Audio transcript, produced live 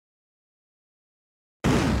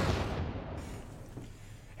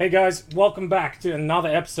Hey guys, welcome back to another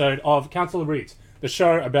episode of Council of Reads, the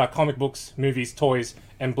show about comic books, movies, toys,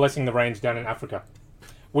 and blessing the range down in Africa.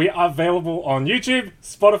 We are available on YouTube,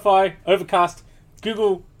 Spotify, Overcast,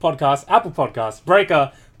 Google Podcasts, Apple Podcasts,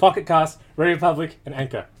 Breaker, Pocket Cast, Radio Public, and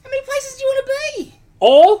Anchor. How many places do you want to be?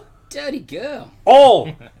 All? Dirty girl.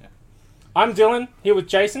 All! I'm Dylan, here with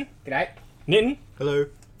Jason, G'day. Nitin, Hello.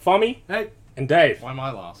 Fami, Hey. and Dave. Why am I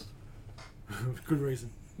last? Good reason.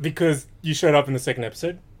 Because you showed up in the second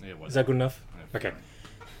episode. Yeah, Is that good enough? Yeah, Okay.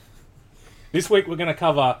 This week we're going to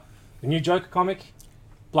cover the new Joker comic,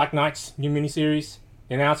 Black Knight's new miniseries,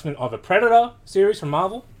 the announcement of a Predator series from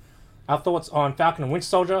Marvel, our thoughts on Falcon and Winter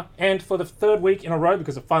Soldier, and for the third week in a row,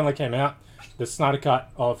 because it finally came out, the Snyder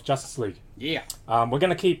Cut of Justice League. Yeah. We're going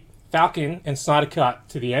to keep Falcon and Snyder Cut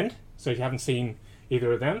to the end, so if you haven't seen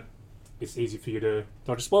either of them, it's easy for you to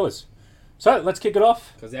dodge spoilers. So let's kick it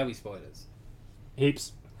off. Because there'll be spoilers.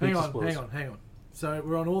 Heaps Hang of on. spoilers. So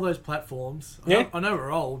we're on all those platforms. Yeah. I know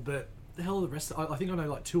we're old, but the hell are the rest? I think I know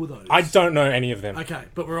like 2 of those. I don't know any of them. Okay,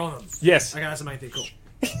 but we're on them. Yes, Okay, that's the main thing. Cool.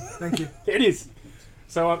 Thank you. it is.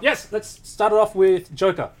 So, yes, let's start it off with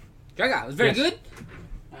Joker. Joker, it was very Yes. good.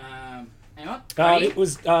 Hang on. Ready? It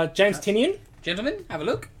was James Tynion. Gentlemen, have a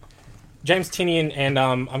look. James Tynion and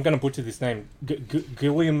I'm going to butcher this name,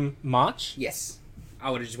 Gilliam March. Yes.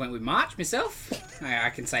 I would have just went with March myself. I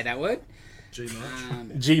can say that word. G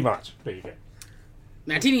March. G March. There you go.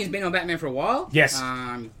 Now, Tinian's been on Batman for a while. Yes.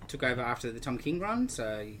 Took over after the Tom King run,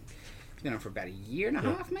 so he's been on for about a year and a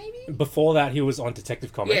half, maybe. Before that, he was on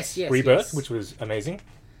Detective Comics Yes, Rebirth, yes. which was amazing.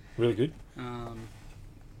 Really good. And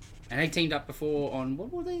they teamed up before on,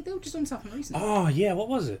 what were they? They were just on something recent. Oh, yeah, what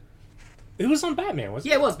was it? It was on Batman,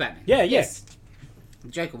 wasn't Yeah, it was Batman. Yeah, yes. The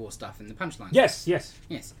Joker War stuff and the punchline. it? Yes, yes.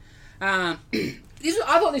 Yes. I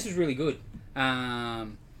thought this was really good.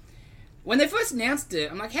 When they first announced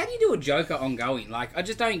it, I'm like, how do you do a Joker ongoing? Like, I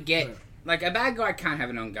just don't get... Like, a bad guy can't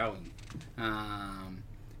have an ongoing.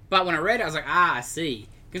 But when I read it, I was like, I see.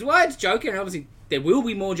 Because while it's Joker, and obviously there will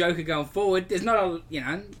be more Joker going forward, there's not a,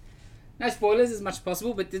 no spoilers as much as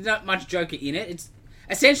possible, but there's not much Joker in it. It's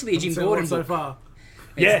essentially a Jim So Gordon so book. far.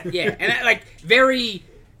 Yeah. Yeah, and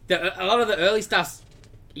a lot of the early stuff's,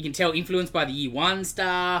 you can tell, influenced by the Year One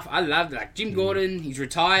stuff. I loved it. Like, Jim Gordon, he's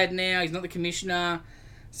retired now, he's not the commissioner,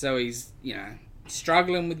 so he's,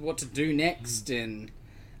 struggling with what to do next, and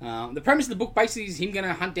the premise of the book basically is him going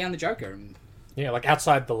to hunt down the Joker. And, Yeah, like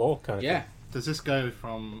outside the law kind of yeah. thing. Does this go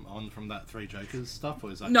from that Three Jokers stuff,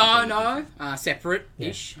 or is that No, completely different?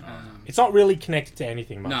 separate-ish. It's not really connected to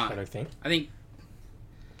anything much, No. I don't think. I think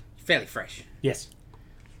fairly fresh. Yes.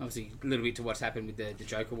 Obviously, a little bit to what's happened with the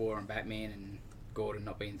Joker War and Batman and Gordon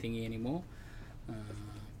not being thingy anymore.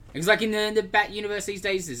 It's like in the Bat universe these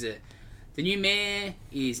days, the new mayor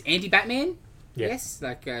is anti-Batman. Yeah. Yes,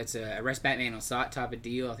 like it's a arrest Batman on sight type of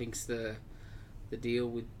deal. I think it's the deal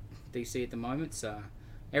with DC at the moment. So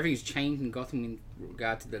everything's changed in Gotham in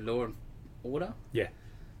regard to the law and order. Yeah.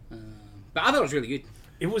 But I thought it was really good.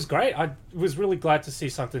 It was great. I was really glad to see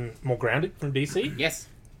something more grounded from DC. Yes.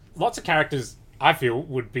 Lots of characters, I feel,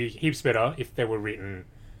 would be heaps better if they were written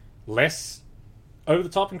less over the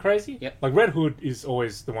top and crazy. Yep. Like Red Hood is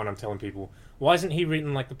always the one I'm telling people, why isn't he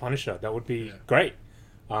written like the Punisher? That would be great.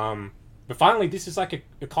 But finally, this is like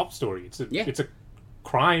a cop story. It's a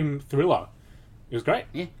crime thriller. It was great.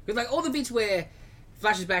 Yeah. Because like all the bits where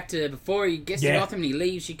flashes back to before he gets to Gotham and he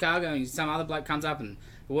leaves Chicago and some other bloke comes up and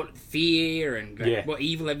what fear and what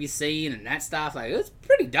evil have you seen and that stuff. Like, it's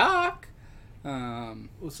pretty dark.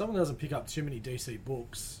 Well, someone doesn't pick up too many DC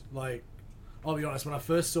books. Like, I'll be honest, when I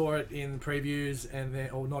first saw it in previews,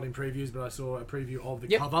 or not in previews, but I saw a preview of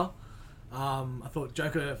the cover, I thought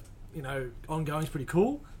Joker, ongoing is pretty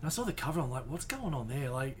cool. And I saw the cover, I'm like, what's going on there?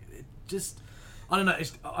 Like, it just... I don't know,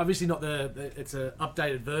 it's obviously not it's an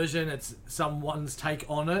updated version, it's someone's take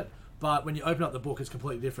on it, but when you open up the book, it's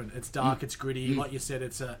completely different. It's dark, it's gritty, like you said,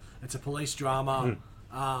 it's a police drama.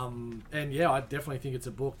 And yeah, I definitely think it's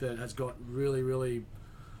a book that has got really, really...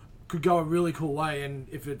 could go a really cool way, and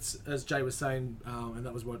if it's, as Jay was saying, and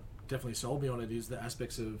that was what definitely sold me on it, is the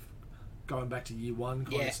aspects of going back to Year One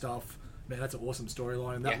kind of stuff. Man, that's an awesome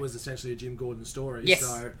storyline, and that was essentially a Jim Gordon story. Yes,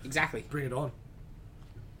 so exactly. Bring it on.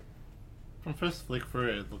 From first flick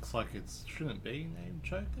through, it looks like it shouldn't be named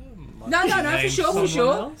Joker. No, for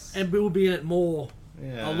sure. Else. And we'll be in it more,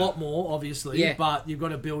 Yeah. a lot more, obviously, Yeah. but you've got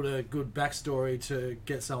to build a good backstory to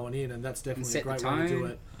get someone in, and that's definitely a set the great way to do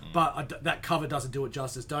tone. it. But that cover doesn't do it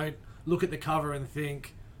justice. Don't look at the cover and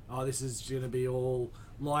think, oh, this is going to be all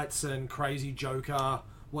lights and crazy Joker,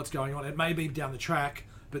 what's going on. It may be down the track,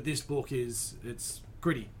 but this book it's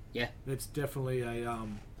gritty. Yeah. It's definitely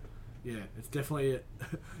yeah, it's definitely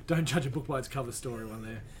don't judge a book by its cover story one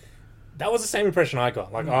there. That was the same impression I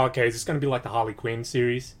got. Like, oh, okay, is this going to be like the Harley Quinn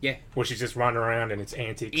series? Yeah. Where she's just running around and it's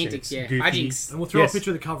antics and it's goofy. Hijinks. And we'll throw Yes. a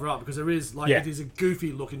picture of the cover up because there is like Yeah. it is a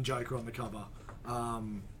goofy looking Joker on the cover.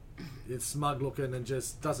 It's smug looking and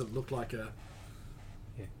just doesn't look like a.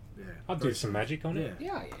 Yeah. Yeah. I'll do some magic on it.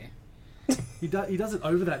 Yeah. Yeah, yeah. He does it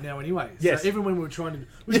over that now anyway. Yes. So even when we were doing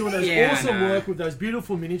those Yeah, I awesome know. work with those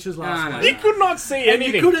beautiful miniatures last No, week. You could not see And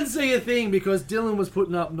anything. you couldn't see a thing because Dylan was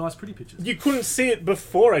putting up nice, pretty pictures. You couldn't see it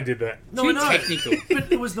before I did that. No, Too I know. technical.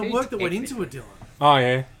 But it was the Too work that went into it, Dylan. Oh,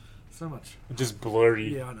 yeah. So much. Just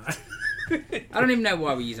blurry. Yeah, I know. I don't even know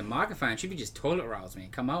why we use a microphone. It should be just toilet rolls, man.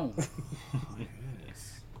 Come on.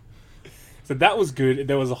 So that was good.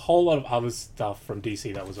 There was a whole lot of other stuff from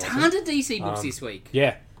DC that was awesome. Tons of DC books this week.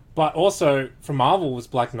 Yeah. But also, from Marvel was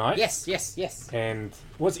Black Knight. Yes, yes, yes. And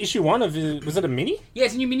was issue 1 of it, was it a mini? Yeah,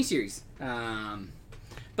 it's a new miniseries.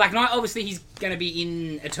 Black Knight, obviously, he's going to be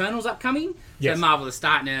in Eternals upcoming. Yes. So Marvel is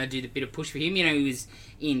starting to do a bit of push for him. You know, he was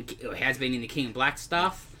in, or has been in the King in Black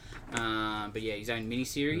stuff. But yeah, his own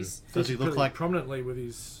miniseries. Does he look like? prominently with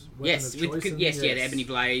his weapon Yes, of with, choice? And yes, yeah, the Ebony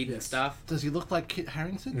Blade and Yes. stuff. Does he look like Kit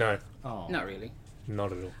Harington? No, Oh, Not really.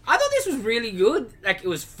 not at all. I thought this was really good. Like, it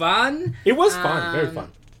was fun. It was fun, very Um,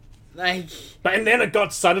 fun. Like, But and then it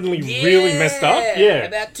got suddenly really messed up. Yeah.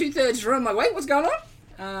 About 2/3 through, I'm like, wait, what's going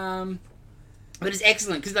on? But it's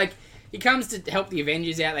excellent because like he comes to help the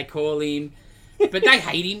Avengers out. They call him, but they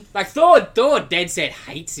hate him. Like Thor dead set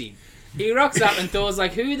hates him. He rocks up and Thor's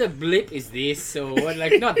like, "Who the blip is this?" Or what?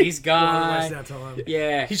 Like, not this Waste guy. our time.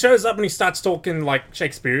 Yeah, He shows up and he starts talking like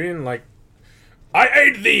Shakespearean, like, I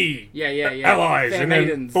aid thee, yeah. allies. Fair And then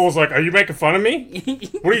maidens. Thor's like, are you making fun of me?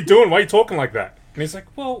 What are you doing? Why are you talking like that? And he's like,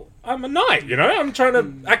 well, I'm a knight, you know? I'm trying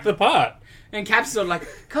to act the part. And Cap's sort of like,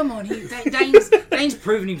 "Come on, Dane's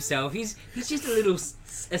proven himself. He's just a little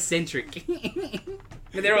eccentric."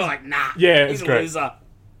 But they're all like, "Nah, Yeah, he's it's a great. loser."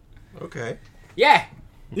 Okay. Yeah,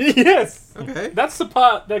 Yes. Okay. That's the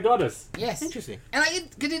part that got us. yes. Interesting. And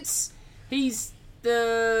like, because he's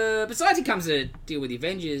the besides he comes to deal with the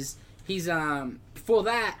Avengers. He's before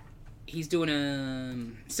that he's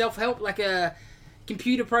doing self-help, like a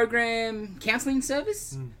computer program counseling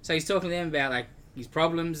service. So he's talking to them about like his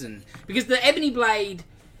problems, and because the Ebony Blade,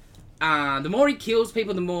 the more he kills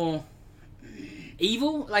people, the more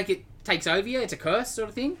evil like it takes over you. It's a curse sort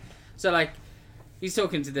of thing. So like he's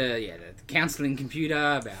talking to the counseling computer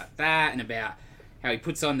about that and about how he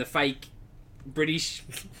puts on the fake British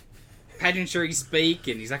pageantry speak,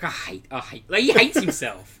 and he's like, I hate. Like, he hates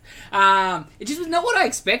himself. It just was not what I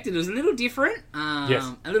expected. It was a little different. Yes.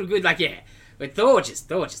 A little good. Like, yeah. But Thor just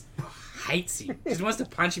hates him. Just wants to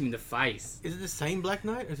punch him in the face. Is it the same Black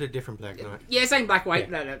Knight or is it a different Black Knight? Yeah, same Black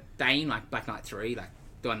White, Dane, like Black Knight 3, like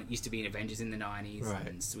the one that used to be in Avengers in the 90s, Right.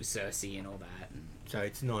 and with Cersei and all that. And... So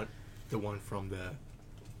it's not the one from the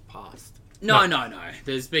past. No.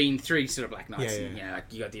 There's been 3 sort of Black Knights. Yeah, and, yeah. like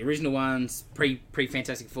you got the original ones, pre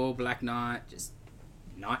Fantastic Four, Black Knight, just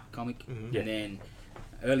Knight comic, Mhm. Yeah. and then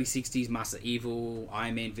early 60s Master Evil,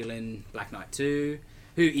 Iron Man villain, Black Knight 2,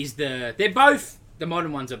 who is they're both, the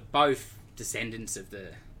modern ones are both descendants of the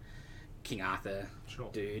King Arthur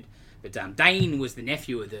dude, but Dane was the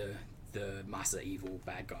nephew of the Master Evil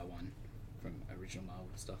bad guy one from original Marvel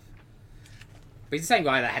stuff. But he's the same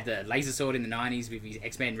guy that had the laser sword in the 90s with his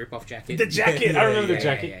X-Men rip-off jacket. The jacket. I remember the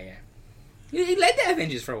jacket. Yeah. He led the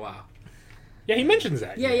Avengers for a while. Yeah, he mentions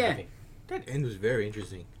that. Yeah. I think. That end was very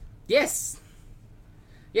interesting. Yes.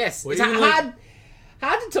 Yes. Well, It's even hard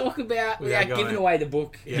to talk about without going- giving away the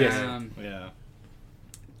book. Yes. Yeah.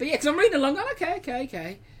 But yeah, because I'm reading along, going,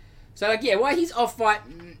 okay. So, like, yeah, while he's off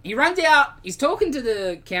fighting, he runs out, he's talking to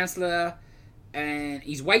the counsellor, and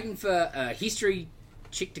he's waiting for a history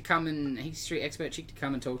expert chick to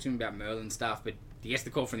come and talk to him about Merlin stuff, but he gets the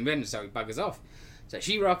call from the Avengers, so he buggers off. So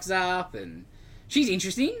she rocks up, and she's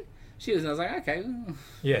interesting. I was like, okay.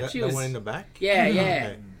 Yeah. That, She the was- one in the back? Yeah.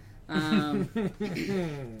 Okay.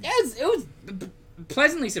 It was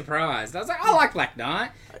pleasantly surprised. I was like, I like Black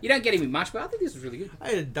Knight. You don't get him with much, but I think this was really good. I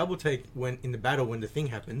had a double take when in the battle when the thing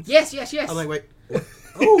happens. Yes. I'm like, wait.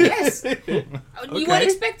 Oh, yes. You Okay. weren't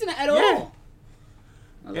expecting it at all. Yeah.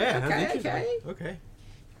 I was Yeah, like, that's okay. interesting. Okay.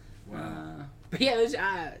 But yeah, it was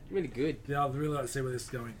really good. Yeah, I'd really like to see where this is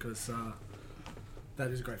going because that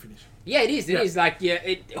is a great finish. Yeah, it is. It Yeah. is like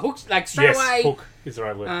it hooks like straight Yes, away. hook is the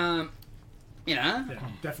right word. You know, Yeah,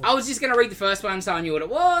 definitely. I was just going to read the first one so I knew what it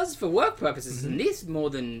was for work purposes, and this more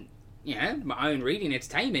than my own reading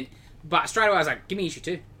entertainment. But straight away I was like, give me issue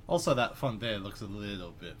 2. Also, that font there looks a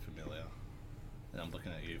little bit familiar. And I'm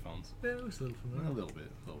looking at you, fonts. Yeah, it looks a little A familiar. little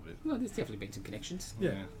bit. Well, there's definitely been some connections.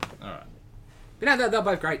 Yeah. All right. But no, they're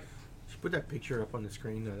both great. Put that picture up on the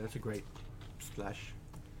screen though. That's a great splash.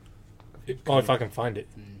 Oh, if I can find it.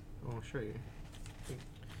 I'll show you.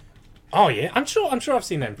 Oh yeah, I'm sure I've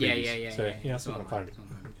seen that in Yeah, previews. So yeah, I'll see if I can find it.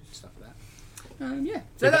 Stuff like that. Yeah.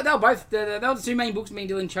 So they were both they were the two main books me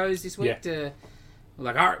and Dylan chose this week. Yeah. We're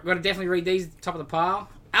like, all right, got to definitely read these. Top of the pile.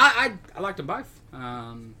 I liked them both.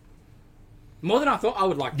 More than I thought I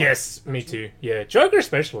would like. Both. Yes, me too. Yeah, Joker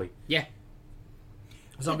especially. Yeah.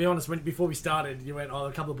 So I'll be honest, before we started, you went, oh,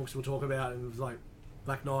 a couple of books we'll talk about, and it was like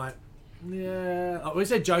Black Knight. Yeah. Oh, we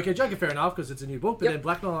said Joker. Joker, fair enough, because it's a new book, but then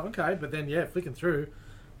Black Knight, okay. But then, yeah, flicking through,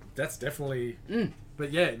 that's definitely...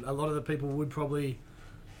 But yeah, a lot of the people would probably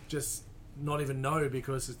just not even know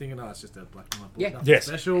because they're thinking, oh, it's just a Black Knight book. Yeah. Nothing Yes.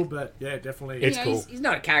 special, but yeah, definitely... It's You know, cool. He's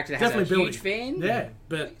not a character that has Definitely a huge fan. Yeah,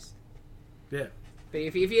 but... Yeah. But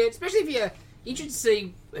if you, especially if you're interested to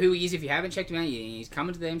see who he is, if you haven't checked him out, he's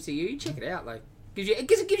coming to the MCU. Check it out. Like, it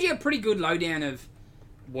gives you a pretty good lowdown of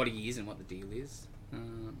what he is and what the deal is.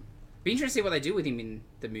 Be interested to see what they do with him in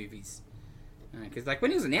the movies. Because like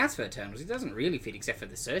when he was announced for Eternals, he doesn't really fit except for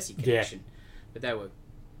the Cersei connection. But they were.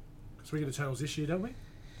 So we get Eternals this year, don't we? I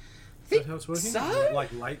Is think that how it's working? so.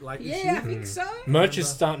 Like late this Yeah, year? I think so. Merch is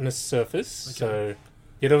starting to surface. So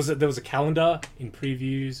yeah, there was a calendar in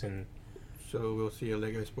previews and So we'll see a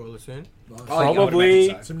Lego spoiler soon. Nice. Oh, yeah, I would Probably-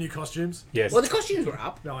 imagine so. Some new costumes. yes, Well, the costumes were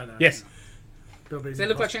up. No, I know. yes. There'll be They new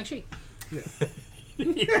look like costumes. Shang-Chi.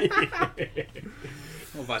 Yeah,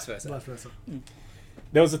 Or vice versa. vice versa.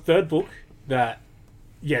 There was a third book that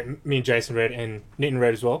me and Jason read and Nitin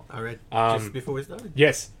read as well. I read Um, just before we started.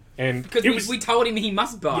 Yes, and Because we told him he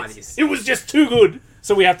must buy yes, this. it was just too good,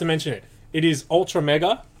 so we have to mention it. It is Ultra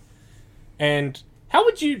Mega, and how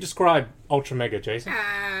would you describe Ultra Mega, Jason?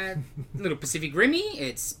 Little Pacific Rimmy.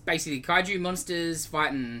 It's basically kaiju monsters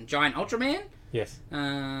fighting giant Ultraman. Yes,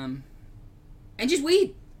 And just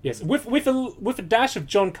weird. yes, with a dash of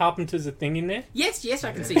John Carpenter's a thing in there. Yes,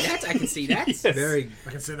 I can see that. I can see that. Yes. Very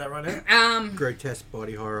I can see that right now. grotesque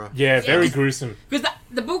body horror. Yeah, very Yes. gruesome. Because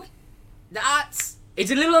the book, the art's, it's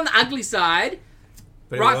a little on the ugly side.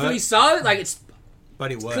 But it Rightfully works. so. Like, it's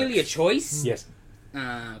But it works. clearly a choice. Yes,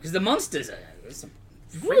 Because the monsters are some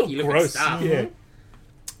real freaky looking gross. stuff. Yeah,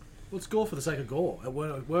 Well, it's gore for the sake of gore. It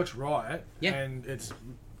works right, Yeah. and it's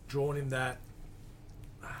drawn in that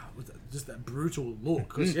with just that brutal look.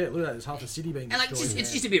 Because look at that, there's half the city being And like, destroyed.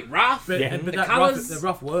 it's just a bit rough. but, Yeah. but The that colours- the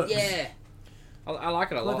rough works. Yeah. I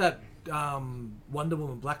like it a lot. Like that Wonder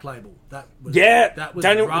Woman Black Label. That was Yeah, was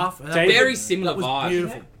Daniel- rough. And that David- Very similar that was vibe.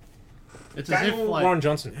 Beautiful. It's as if Daniel like Warren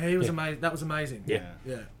Johnson. Yeah, he was Yeah. amazing. That was amazing. Yeah.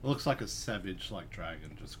 Yeah. it looks like a savage like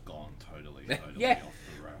dragon just gone totally Yeah. off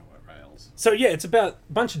the rails. So yeah, it's about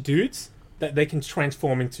a bunch of dudes that they can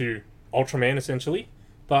transform into Ultraman essentially,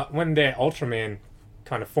 but when they're Ultraman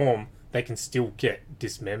kind of form, they can still get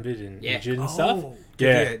dismembered and Yeah. injured and stuff. Oh.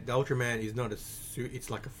 Yeah, The Ultraman is not a suit. It's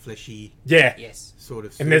like a fleshy yeah. Yes. sort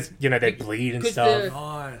of suit. And there's they bleed and 'Cause stuff.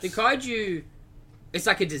 Nice. The kaiju, it's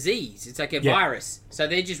like a disease. It's like a Yeah. virus. So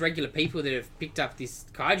they're just regular people that have picked up this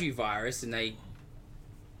kaiju virus and they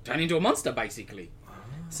turn into a monster, basically.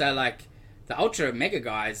 So, like, the Ultra Mega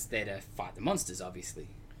guys, they're to fight the monsters, obviously.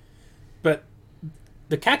 But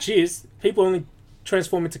the catch is, people only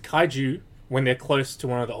transform into kaiju when they're close to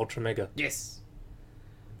one of the Ultra Mega. Yes.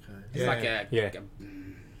 Okay. It's like a... Yeah. like a-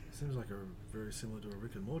 Seems like a very similar to a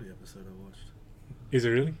Rick and Morty episode I watched. Is it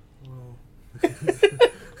really? Well,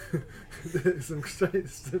 there's some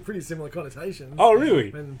pretty similar connotations. Oh,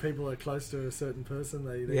 really? When people are close to a certain person,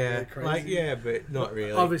 they yeah, go crazy. like yeah, but not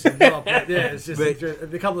really. Obviously not. But yeah, it's just But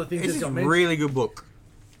a couple of things It's that just got a mentioned. really good book.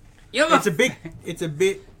 You know, It's a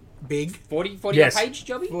bit big, 40 Yes. page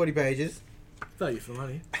jobby? 40 pages, Value for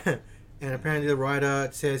money. and apparently the writer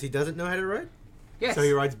says he doesn't know how to write, Yes. so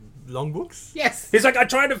he writes long books. Yes. He's like, I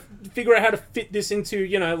tried to figure out how to fit this into,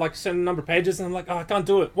 like a certain number of pages, and I'm like, oh, I can't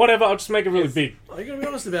do it. Whatever, I'll just make it really big. Oh, you gotta be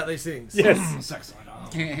honest about these things. Yes. Sex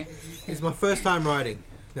Rider. It's my first time writing.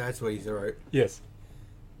 That's what he wrote. Yes.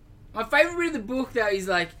 My favourite bit of the book, though, is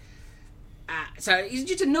like... so he's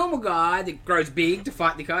just a normal guy that grows big to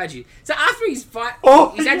fight the kaiju. So after he's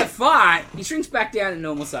had to fight, he shrinks back down to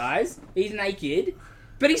normal size. He's naked,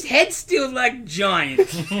 but his head's still like giant.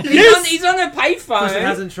 He's on a payphone. Because it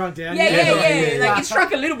hasn't shrunk down Yeah, yet. yeah. Like it's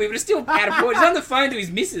shrunk a little bit, but it's still out of point. He's on the phone to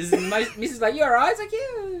his missus, and missus like, "You alright?" He's like,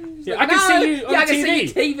 "Yeah." He's Yeah, like, I can see you on I the can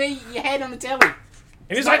see your TV. TV, your head on the telly.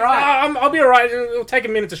 And he's not like, right. I'll be alright. It'll take a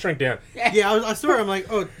minute to shrink down. Yeah, I saw it. I'm like,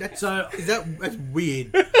 oh, that's that's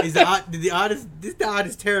weird. Is the art? Did the artist? The art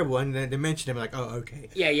is terrible, and then they mentioned him. Like, oh, okay.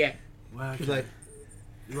 Yeah. Wow, He's like,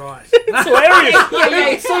 right. It's hilarious. Yeah.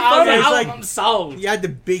 It's so funny. It's like- I'm sold. he had the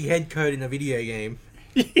big head coad in a video game.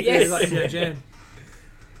 Yes. Yeah, Jen.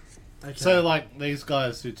 Okay. So, like, these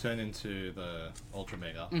guys who turn into the Ultra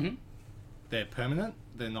Mega, Mhm. they're permanent?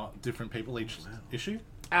 They're not different people each issue?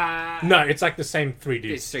 No, it's like the same 3 It's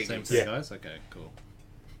dudes. three Same dudes. three Yeah. guys? Okay, cool.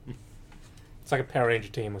 It's like a Power Ranger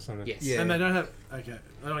team or something. Yes. Yeah. And they don't have okay.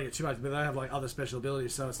 I don't get too much, but they have like other special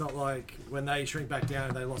abilities. So it's not like when they shrink back down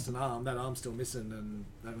and they lost an arm, that arm's still missing, and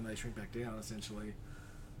when they shrink back down, essentially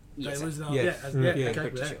Yes. they lose an arm. Yes. Yeah, Mm. yeah, Yeah. okay,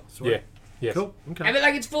 Pretty with sure. that. Sweet. Yeah. Yes. Cool. Okay. And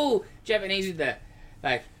like it's full Japanese with the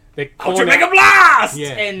like They're Ultra calling Mega out, Blast Yeah.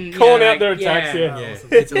 and you calling know, out like, their attacks. Yeah. Yeah, awesome.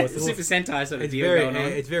 it's The awesome. Super Sentai sort of It's deal very, going on.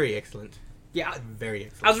 it's very excellent. Yeah, Very I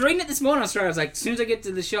excellent. was reading it this morning. I was like, as soon as I get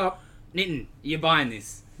to the shop, Nitin, you're buying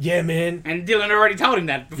this. Yeah, man. And Dylan already told him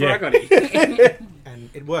that before Yeah. I got it. And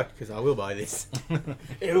it worked because I will buy this.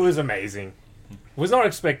 It was amazing. I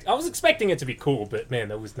was expecting it to be cool, but man,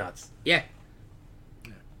 that was nuts. yeah,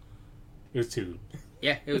 It was too good.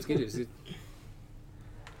 yeah, it was good. It was good.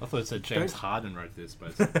 I thought it said James Don't- Harden wrote this,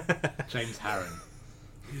 but it's James Harron.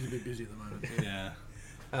 He's a bit busy at the moment. Yeah.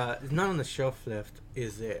 There's none on the shelf left,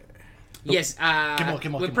 is there? Yes,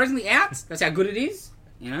 Come on. we're presently out. That's how good it is.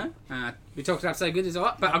 You know, we talked about so good is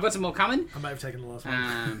alright, but I've got some more coming. I may have taken the last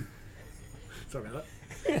one. Sorry about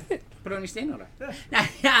that. Put it on your stand order.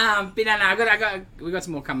 Yeah. But no, we got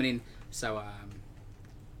some more coming in, so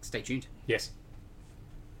stay tuned. Yes.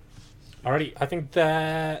 Alrighty, I think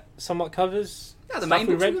that somewhat covers. Yeah, the stuff main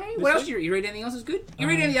we books. read What this else week. you read? Anything else is good? You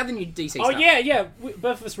read any other new DC Oh stuff? yeah.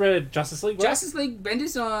 Both of us read Justice League. Right? Justice League,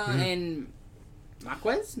 Bendis and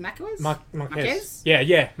Marquez. Marquez.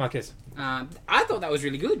 Yeah, Marquez. I thought that was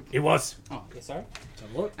really good. It was. Oh, yeah, sorry. Let's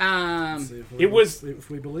have a look. See if It was- if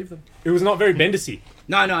we believe them. It was not very Bendisy.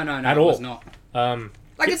 No, At it all. was not.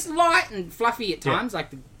 Like It's light and fluffy at Yeah. times,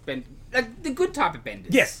 like the good type of Bendis.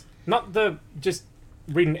 yes, not the just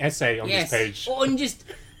read an essay on Yes. this page. Or and just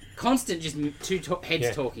constant, just two heads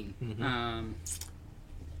Yeah. talking.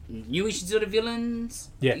 Newish sort of villains.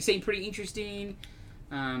 Yeah. You seem pretty interesting.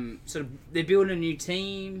 Sort of, they're building a new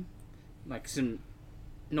team, like some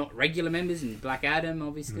not regular members in Black Adam,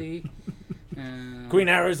 obviously. Green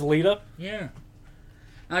Arrow's the leader. Yeah.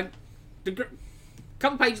 Like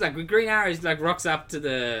couple pages, like Green Arrow is like rocks up to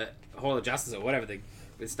the Hall of Justice or whatever they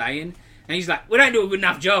stay in, and he's like, "We don't do a good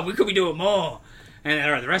enough job. We could be doing more."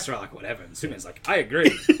 And the rest are like, "Whatever." And Superman's like, "I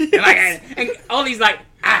agree." and all these like,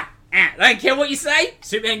 I don't care what you say.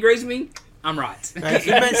 Superman agrees with me. I'm right.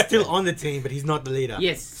 Superman's still on the team, but he's not the leader.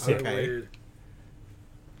 Yes. So Okay. weird.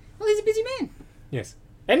 Well, he's a busy man. Yes,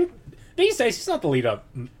 and these days he's not the leader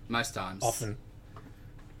Most times. often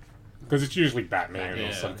because it's usually Batman Yeah.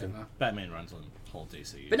 or something. Batman runs on the whole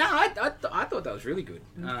DC. But no, I thought that was really good.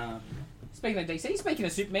 Speaking of DC, speaking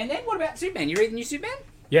of Superman, then what about Superman? You read the new Superman?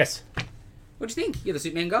 Yes, What do you think? You're the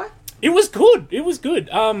Superman guy. it was good. It was good.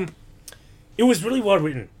 It was really well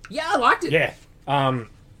written. Yeah, I liked it. Yeah.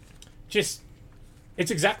 Just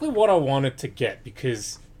it's exactly what I wanted to get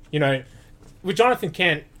because, you know, with Jonathan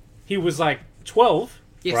Kent, he was like 12,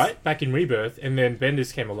 Yes. right? Back in Rebirth, and then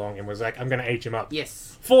Bendis came along and was like, I'm going to age him up.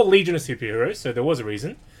 Yes. For Legion of Superheroes, so there was a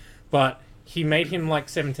reason. But he made him like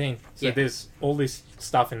 17. So Yeah. there's all this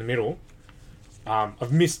stuff in the middle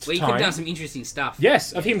of missed Well, you could time. have done some interesting stuff.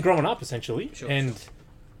 Yes, of him growing up, essentially. Sure, and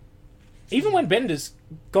even when Bendis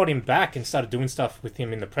got him back and started doing stuff with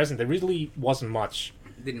him in the present, there really wasn't much.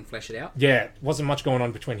 Didn't flesh it out. Yeah, wasn't much going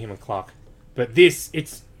on between him and Clark. But this,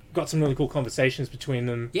 it's got some really cool conversations between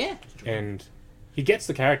them. Yeah. And he gets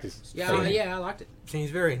the characters. Yeah, So- I liked it.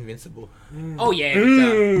 Seems very invincible. Oh, yeah.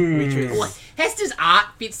 Which is, Well, Hester's art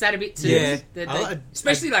fits that a bit too. Yeah.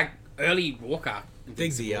 Especially like early Walker.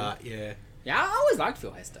 dig the art, yeah. Yeah, I always liked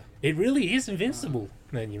Phil Hester. It really is invincible,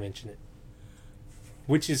 now you mention it.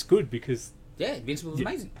 Which is good because... Yeah, Invincible was Yeah.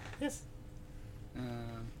 amazing. Yes.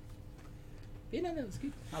 Yeah, no, that was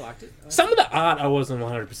good. I liked it. Some of the art I wasn't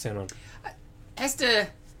 100% on. Hester,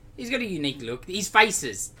 he's got a unique look. His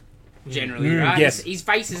faces, generally, right? yes. His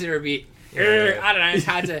faces are a bit... I don't know, it's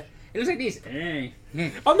hard to... It looks like this.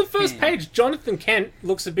 On the first page, Jonathan Kent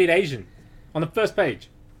looks a bit Asian. On the first page.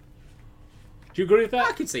 Do you agree with I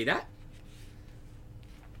that? could see that.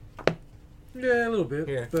 Yeah, a little bit.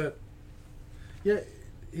 Yeah. But yeah,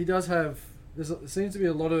 he does have. There seems to be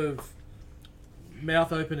a lot of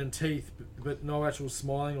mouth open and teeth, but no actual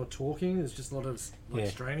smiling or talking. There's just a lot of like Yeah.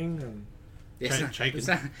 straining and Shaking.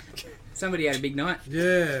 Somebody had a big night.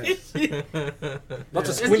 yeah. Lots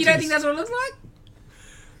of You squinties. don't think that's what it looks like?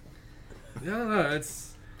 Yeah, I don't know.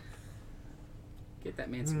 It's Get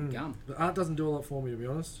that man some gum. the art doesn't do a lot for me, to be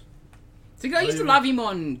honest. See, I used to love him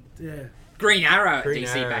on Yeah. Green Arrow at Green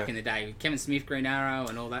DC Arrow. back in the day. Kevin Smith, Green Arrow,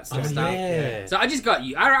 and all that sort Oh, of stuff. yeah. So I just got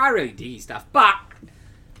you. I really dig his stuff, but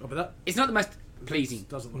Oh, but that it's not the most pleasing.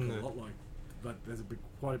 doesn't look No. a lot like. But there's a big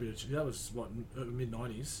quite a bit. That was what mid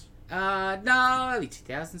 '90s. No, early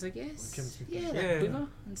 2000s, I guess. Yeah, Yeah. Quiver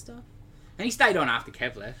and stuff. And he stayed on after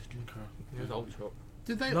Kev left. Okay. It was old shop.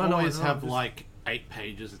 Did they No, always no, have just- like 8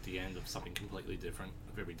 pages at the end of something completely different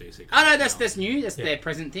of every DC? Oh no, comic that's now? new. That's Yeah. their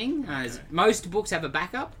present thing. Okay. Most books have a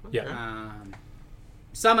backup. Yeah.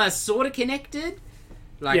 Some are sort of connected.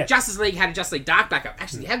 Like Yeah. Justice League had a Justice League Dark backup.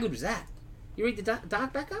 Actually, how good was that? You read the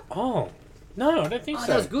Dark backup? Oh. No, I don't think Oh, so.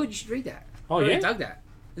 that was good. You should read that. Oh, I really yeah? dug that.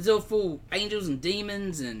 It's all full angels and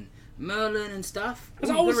demons and Merlin and stuff. Because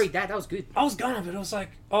You I gotta was- read that. That was good. I was gonna, but I was like,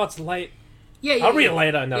 oh, it's late. Yeah, I'll read it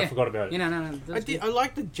later. No, I Yeah. forgot about it. You know, no. That was good. I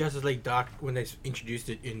like the Justice League Dark when they introduced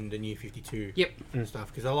it in the New 52 Yep. stuff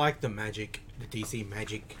because I like the DC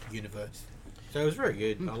magic universe. So it was very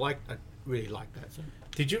good. I really liked that. So.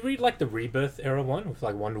 Did you read like the Rebirth era one with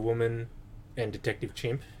like Wonder Woman and Detective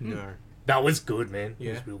Chimp? No. That was good, man. It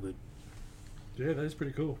Yeah. was real good. Yeah, that is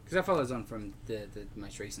pretty cool. Because that follows on from the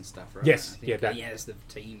most recent stuff, right? Yes, I think. yeah, that- Yeah, it's the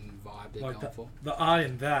team vibe they're Like going for. the art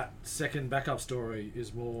in that second backup story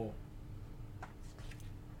is more.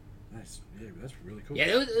 That's really cool. Yeah,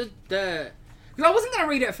 it was the. Because I wasn't going to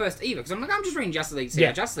read it at first either, because I'm like, I'm just reading Justice League to see Yeah.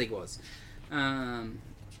 how Justice League was. But I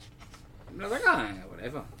was like, oh,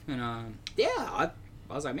 whatever. And I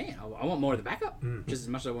was like, man, I want more of the backup, just as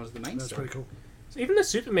much as I wanted the main That's story. pretty cool. So even the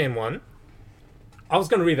Superman one, I was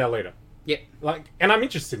gonna read that later. Yep. Like, and I'm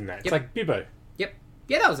interested in that. It's Yep. like Bibbo. Yep.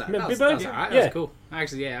 Yeah, that was Remember that was Bibbo? alright. That Yeah. was cool.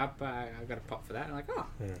 Actually, yeah, I got a pop for that. I'm like, oh,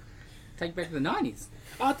 take back to the 90s.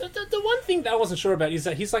 The one thing that I wasn't sure about is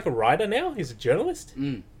that he's like a writer now. He's a journalist.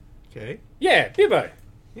 Okay. Yeah, Bibbo.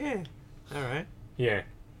 Yeah. All right. Yeah.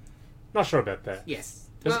 Not sure about that. Yes.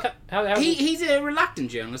 Does Well, it how he's a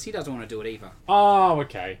reluctant journalist. He doesn't want to do it either. Oh,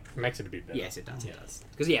 okay. Makes it a bit better. Yes, it does. It does.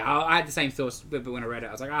 Because I had the same thoughts, but when I read it,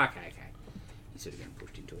 I was like, oh, okay. He's sort of getting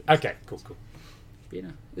pushed into it. Okay, cool. But, it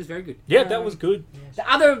was very good. Yeah, that was good. The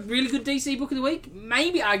other really good DC book of the week,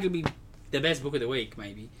 maybe arguably the best book of the week,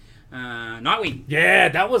 maybe. Nightwing. Yeah,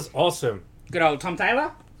 that was awesome. Good old Tom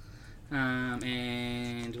Taylor.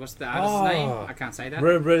 And what's the artist's name? I can't say that.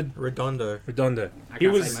 Redondo. Redondo. I He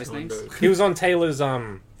can't was say most names. he was on Taylor's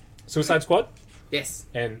Suicide Squad, Yes.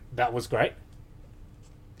 and that was great.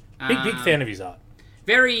 Big fan of his art.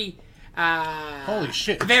 Very. Holy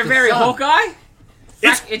shit! Very, it's the very sun. Hawkeye.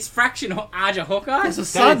 It's- It's Fraction Arja Hawkeye. There's a That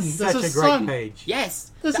sun. is There's such a a great sun. page.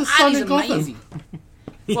 Yes. There's the a sun art is in Gotham. amazing.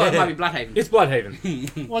 Well, it might be Bloodhaven. It's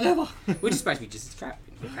Bloodhaven. Whatever. Which is supposed to be just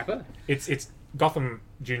crapper. It's Gotham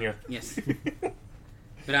Junior. Yes.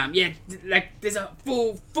 But yeah, like there's a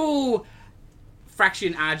full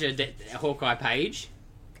Fraction Arja Hawkeye page.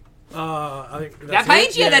 I think That that's page?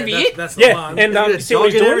 it. Yeah, that'd be it. That's the Yeah, one. and Look at you the see what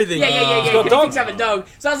dog he's and doing? everything. Yeah. He's got a He dog. picks up a dog.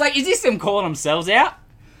 So I was like, is this them calling themselves out?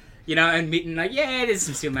 You know, admitting like, yeah, there's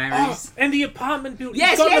some Oh, similarities. and the apartment building.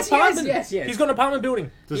 Yes, He's got yes, an apartment. yes. He's got an apartment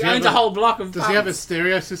building. Does He he owns have a whole block of. Does he have a apartments.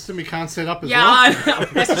 stereo system he can't set up as Yeah, well? I know.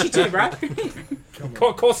 That's what you do,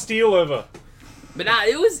 bro. Call Steel over. But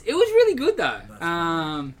it was really good though.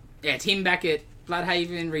 Yeah, Tim back at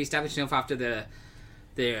Bloodhaven re-established himself after the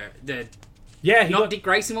Yeah, he not got Dick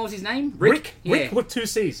Grayson. What was his name? Rick Yeah. with 2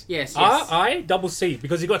 C's. Yes. R-I double C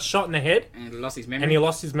because he got shot in the head And lost his memory. and he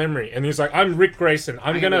lost his memory and he was like, I'm Rick Grayson. I'm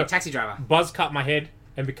gonna be gonna a taxi driver buzz cut my head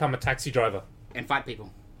and become a taxi driver and fight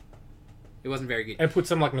people. It wasn't very good. and put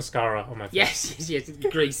some like mascara on my face. Yes.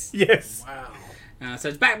 Grease. Yes. Wow. So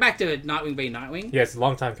it's back to Nightwing being Nightwing. Yes,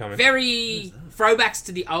 long time coming. Very throwbacks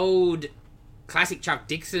to the old classic Chuck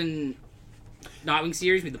Dixon Nightwing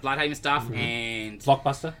series with the Bloodhaven stuff and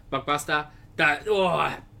Blockbuster. Blockbuster.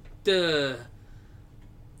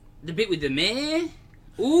 The bit with the mayor.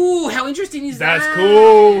 Ooh, how interesting is that? That's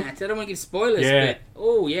cool. I don't want to give spoilers, Yeah.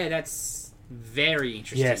 but that's very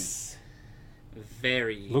interesting. Yes.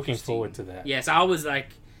 Very Looking interesting. forward to that. Yes, I was like,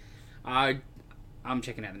 I'm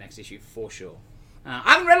checking out the next issue for sure.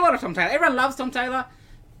 I haven't read a lot of Tom Taylor. Everyone loves Tom Taylor,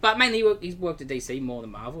 but mainly he's worked at DC more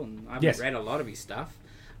than Marvel, and I haven't Yes. read a lot of his stuff.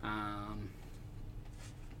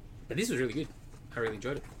 But this was really good. I really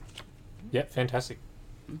enjoyed it. Yeah, fantastic.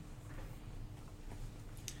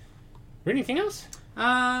 Read anything else?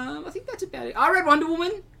 I think that's about it. I read Wonder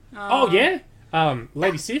Woman. Oh yeah.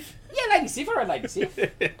 Lady Sif. Yeah, Lady Sif. I read Lady Sif.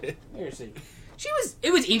 Where is she?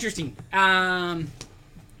 It was interesting.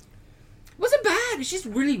 Wasn't bad. It's just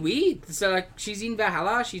really weird. So like, she's in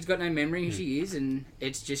Valhalla. She's got no memory who she is, and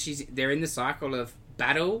it's just they're in the cycle of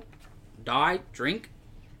battle, die, drink,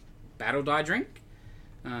 battle, die, drink.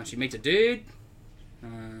 She meets a dude.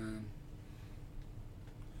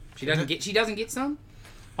 She doesn't get some.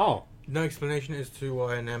 Oh. No explanation as to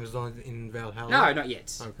why an Amazon in Valhalla? No, not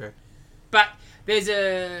yet. Okay. But there's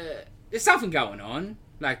something going on.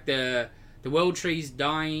 Like the world tree's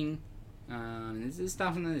dying. There's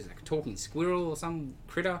stuff in there. There's like a talking squirrel or some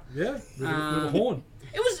critter. Yeah, with a horn.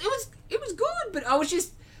 It was good, but I was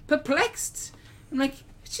just perplexed. I'm like,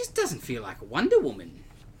 it just doesn't feel like a Wonder Woman.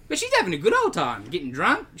 But she's having a good old time, getting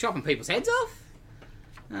drunk, chopping people's heads off.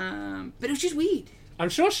 But it was just weird. I'm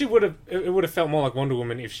sure it would have felt more like Wonder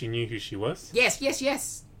Woman if she knew who she was. Yes.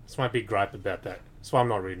 That's my big gripe about that. That's why I'm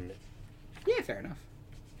not reading it. Yeah, fair enough.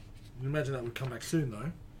 You imagine that would come back soon,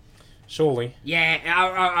 though. Surely. Yeah,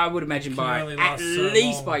 I would imagine Can by only at last so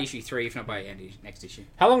least long. by issue 3, if not by next issue.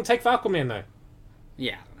 How long take for Aquaman, though?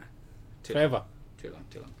 Yeah, I don't know. Forever. Too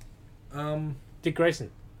long. Dick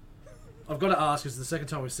Grayson. I've got to ask, it's the second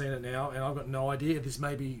time we've seen it now, and I've got no idea. This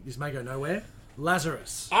may go nowhere.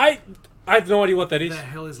 Lazarus. I have no idea what that is. The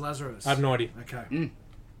hell is Lazarus? I have no idea. Okay.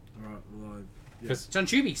 All right. Well, It's on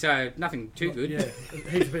Tubi, so nothing too good. yeah,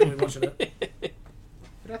 heaps of people are watching it.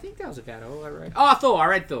 But I think that was about all I read. Oh, Thor. I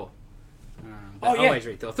read Thor. Oh, yeah. I always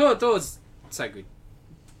read Thor. Thor's so good.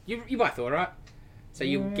 You buy Thor, right? So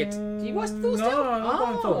you get... Do you watch Thor still? No, I'm not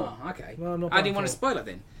buying Thor. Okay. No, I'm not I buying didn't want to Thor. spoil it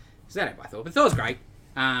then. Because I don't buy Thor. But Thor's great.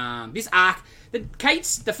 This arc...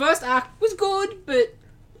 The first arc was good, but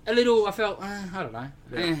a little... I felt... I don't know.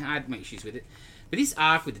 I had my issues with it. But this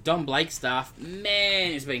arc with the Don Blake stuff,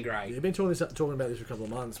 man, it's been great. Yeah, you've been talking about this for a couple of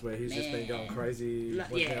months, where he's just been going crazy.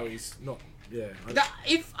 Now he's not. Yeah.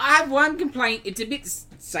 If I have one complaint, it's a bit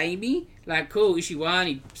samey. Like, cool, issue 1,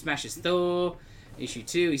 he smashes Thor. Issue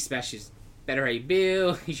 2, he smashes Better Ray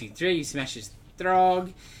Bill. Issue 3, he smashes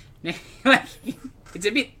Throg. Like, it's a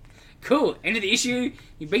bit cool. End of the issue,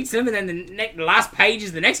 he beats them, and then the last page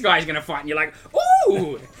is the next guy he's going to fight, and you're like,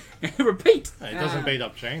 ooh! Repeat. It doesn't beat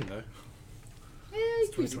up Jane, though. Yeah,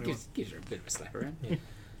 it gives her a bit of a slap around.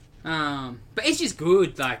 Yeah. But it's just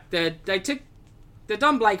good. Like, they took the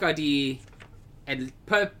Don Blake idea, and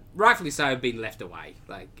rightfully so, been left away.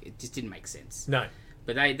 Like, it just didn't make sense. No.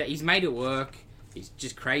 But he's made it work. He's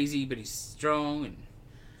just crazy, but he's strong,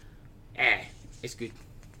 and it's good.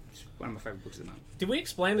 It's one of my favourite books of the month. Did we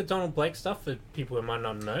explain the Donald Blake stuff for people who might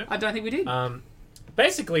not know? I don't think we did.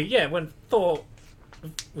 Basically, yeah, when Thor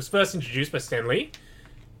was first introduced by Stan Lee,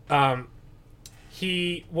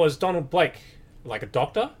 he was Donald Blake, like a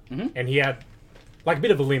doctor, and he had like a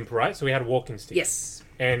bit of a limp, right? So he had a walking stick. Yes.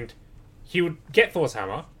 And he would get Thor's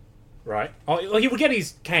hammer, right? Oh, he would get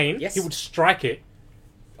his cane. Yes. He would strike it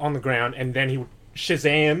on the ground, and then he would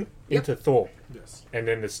Shazam into Thor. Yes. And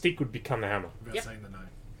then the stick would become the hammer. Without saying the name.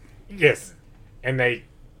 Yes. And they...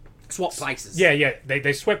 Swap places. Yeah.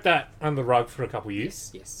 They swept that under the rug for a couple of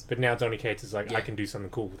years. Yes. But now Donny Cates is like, I can do something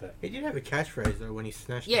cool with that. He did have a catchphrase though when he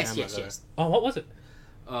snatched Yes, the hammer. yes. Oh, what was it?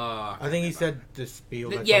 I think he said the spiel.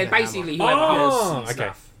 That's Yeah, on the basically, hammer. whoever Oh, has okay.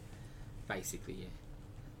 stuff. Basically, yeah.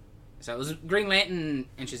 So it was Green Lantern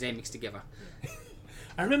and Shazam mixed together.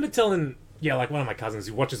 I remember telling, like one of my cousins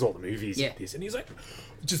who watches all the movies Yeah. like this, and he's like,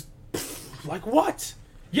 just, like, what?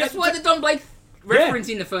 Yeah, That's why the Don Blake reference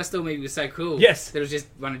in the first Thor movie was so cool. Yes. That was just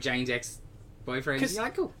one of Jane's ex-boyfriends. You're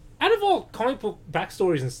like, cool. out of all comic book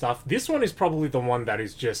backstories and stuff, this one is probably the one that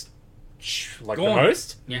is just, like, Gone. the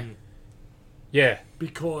most. Yeah. Yeah.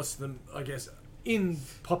 Because I guess in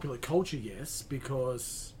popular culture, yes,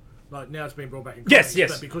 because like now it's been brought back in Yes, comics,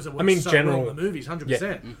 yes. but because it I works mean, so general- well in the movies, 100%.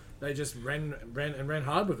 Yeah. They just ran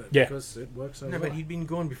hard with it Yeah. because it works so No, well. but he'd been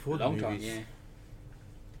gone before the Long movies. time,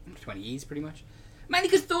 yeah. 20 years, pretty much. Mainly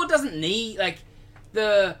because Thor doesn't need, like,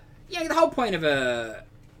 the whole point of a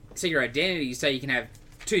Secret Identity is so you can have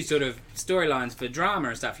two sort of storylines for drama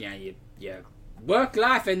and stuff, your work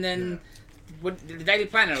life and then the Daily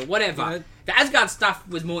Planet or whatever. Yeah. The Asgard stuff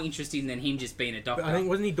was more interesting than him just being a doctor. But I think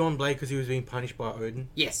wasn't he Don Blake because he was being punished by Odin?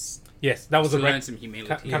 Yes. Yes, that was To a learn some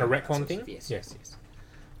humility. kind of that retcon sort of thing. stuff. Yes. Yes. Yes.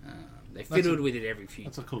 They fiddled with it every few.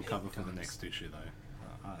 That's a cool cover for the next issue, though.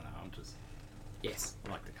 I don't know. I'm just Yes.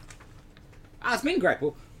 I like the cover. It's been a great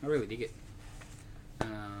book. I really dig it.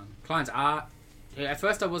 Klein's art. At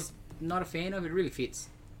first, I was not a fan of it. It really fits.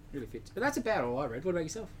 Really fits. But that's about all I read. What about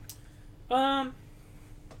yourself? What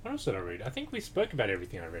else did I read? I think we spoke about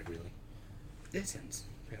everything I read, really. That sounds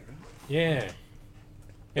about right. Yeah.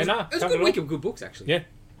 Yeah, nah. It was a good week of good books, actually. Yeah.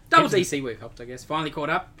 Double DC week helped, I guess. Finally caught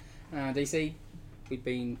up. DC, we've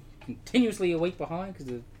been continuously a week behind because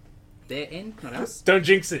of their end, not us. Don't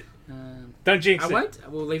jinx it. Don't jinx I it. won't.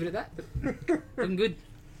 We'll leave it at that. But looking good.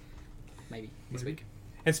 Maybe this week.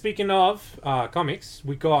 And speaking of comics,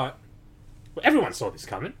 we got... Well, everyone saw this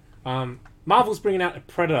coming. Marvel's bringing out a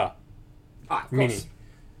Predator Of mini. course.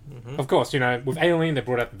 Of course, with Alien, they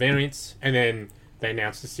brought out the variants, and then they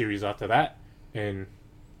announced the series after that, and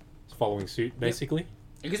it's following suit, basically.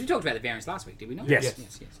 Because we talked about the variants last week, did we not? Yes.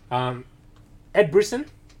 Yes. Ed Brisson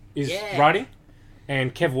is Yeah. writing,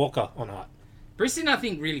 and Kev Walker on art. Brisson, I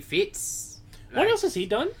think, really fits. What else has he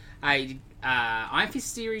done? Iron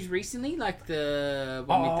Fist series recently, like the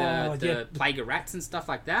one with the Plague of Rats and stuff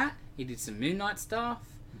like that. He did some Moon Knight stuff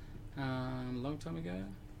a long time ago.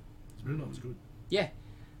 Moon Knight was good. Yeah,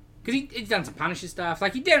 because he's done some Punisher stuff.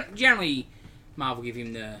 Like, he generally, Marvel give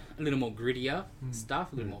him a little more grittier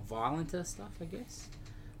stuff, a little more violenter stuff, I guess.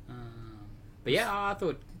 But yeah, I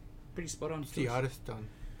thought pretty spot on. What's the artist done?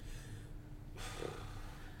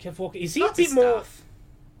 Kev Walker. Is he Lots a of bit more stuff.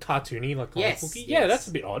 cartoony, like comic Yes, booky? yes. Yeah, that's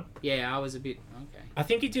a bit odd. Yeah, I was a bit okay. I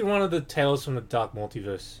think he did one of the Tales from the Dark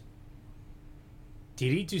Multiverse.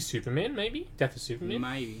 Did he do Superman, maybe? Death of Superman?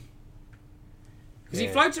 Maybe. Because Yeah.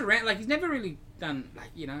 he floats around, like, he's never really done, like,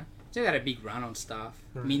 he's never had a big run on stuff.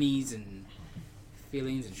 Right. Minis and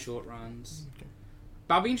fill-ins and short runs. Okay.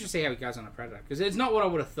 But I'll be interested to see how he goes on a Predator. Because it's not what I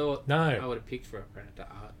would have thought No. I would have picked for a Predator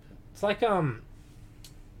art. But It's like,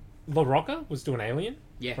 La Rocca was doing Alien,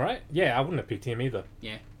 yeah. right? Yeah, I wouldn't have picked him either.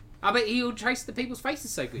 I bet he'll trace the people's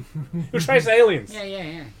faces so good. He'll trace aliens.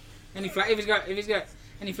 Yeah. And if he's got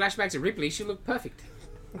any flashbacks of Ripley, she'll look perfect.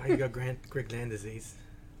 Oh, you got Greg Land disease.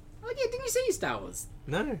 Oh yeah, didn't you see Star Wars?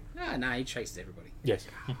 No, No, he traced everybody. Yes.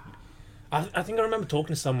 I think I remember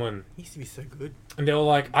talking to someone, he used to be so good. and they were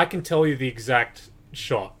like, I can tell you the exact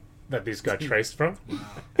shot that this guy traced from.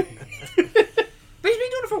 But he's been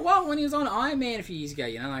doing it for a while. When he was on Iron Man a few years ago,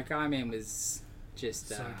 like Iron Man was just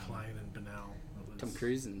So plain and banal. It was, Tom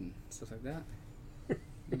Cruise and stuff like that.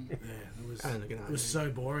 Yeah, it was. I don't look at It was so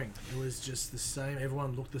boring. It was just the same.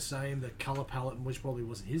 Everyone looked the same. The color palette, which probably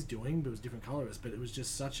wasn't his doing, but it was different colorists. But it was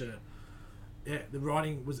just such a. Yeah, the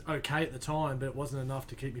writing was okay at the time, but it wasn't enough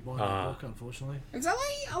to keep me buying that book, unfortunately. Because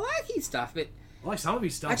I like his stuff, but I like some of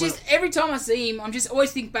his stuff. every time I see him, I'm just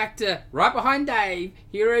always think back to right behind Dave,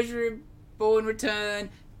 Heroes Reborn Return,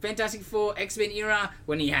 Fantastic Four, X-Men era,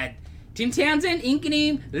 when he had Tim Townsend inking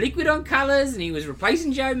him, Liquid on colours, and he was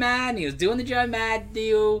replacing Joe Mad, and he was doing the Joe Mad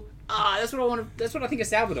deal. That's what I want. That's what I think of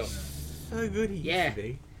Salvador. So good he Yeah. used to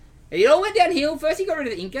be. It all went downhill. First, he got rid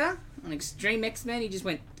of the inker on Extreme X-Men. He just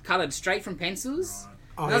went coloured straight from pencils.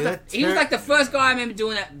 Oh, And I was yeah, like, he was like the first guy I remember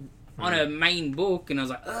doing that on a main book, and I was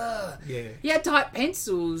like, ugh. Yeah. He had type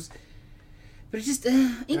pencils, but it's just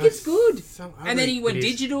inking's good. And then he went It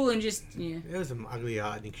is. digital and just There was some ugly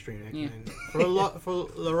art in Extreme Yeah. X-Men. For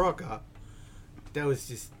La Rocca, that was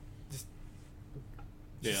just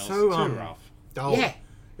Yeah, it was so too rough. dull. Yeah.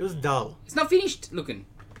 It was dull. It's not finished looking.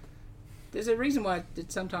 There's a reason why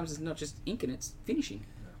sometimes it's not just inking, it's finishing.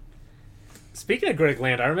 Speaking of Greg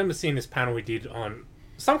Land, I remember seeing this panel we did on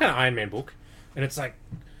some kind of Iron Man book, and it's like,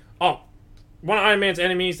 oh, one of Iron Man's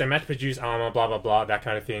enemies, they mass-produce armor, blah, blah, blah, that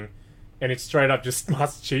kind of thing. And it's straight up just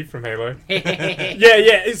Master Chief from Halo. Yeah,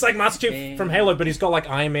 it's like Master Chief from Halo, but he's got like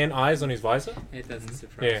Iron Man eyes on his visor. It doesn't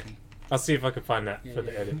surprise Yeah. me. I'll see if I can find that for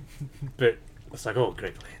the edit. But it's like, oh,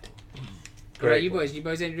 Greg Land. What about you One. boys? You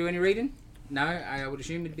boys do any reading? No, I would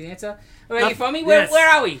assume it'd be the answer. What about No, you, Fommy? yes. Where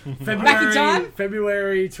are we? Back in time?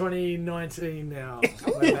 February 2019 now.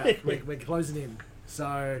 We're back. We're closing in. So,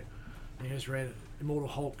 I just read Immortal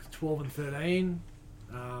Hulk 12 and 13,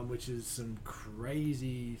 which is some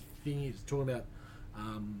crazy thing. It's talking about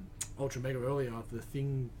Ultra Mega earlier, the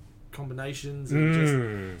thing combinations and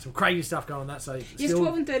just some crazy stuff going on that. So, Is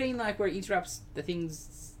 12 and 13 like where it interrupts the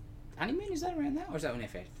thing's honeymoon? Is that around that? Or is that an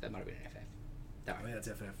FF? That might have been an FF. No. Yeah, it's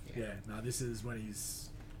FF. Yeah. No, this is when he's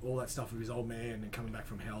all that stuff with his old man and coming back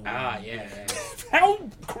from hell. Yeah. How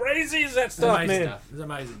crazy is that stuff, amazing man? stuff. It's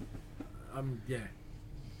amazing. Yeah.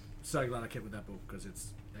 So glad I kept with that book because it's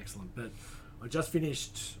excellent. But I just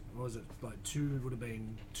finished, what was it, like would have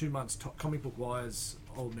been 2 months comic book wise,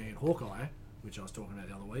 Old Man Hawkeye, which I was talking about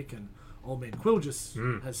the other week, and Old Man Quill just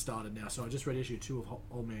has started now. So I just read issue 2 of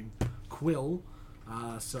Old Man Quill.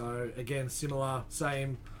 So again, similar,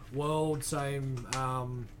 same world, same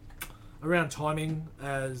around timing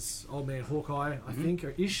as Old Man Hawkeye, I think,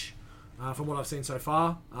 or ish, from what I've seen so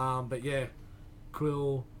far. But yeah,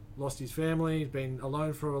 Quill lost his family, he's been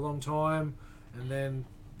alone for a long time, and then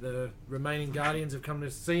the remaining Guardians have come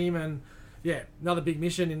to see him, and yeah, another big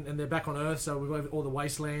mission, and they're back on Earth, so we've got all the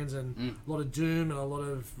wastelands, and a lot of Doom, and a lot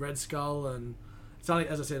of Red Skull, and it's only,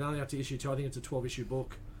 as I said, only up to issue 2. I think it's a 12-issue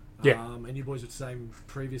book. Yeah. And you boys were saying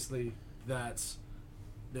previously that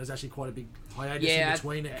there was actually quite a big hiatus Yeah, in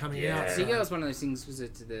between it coming out. I think it was one of those things.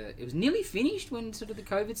 It was nearly finished when sort of the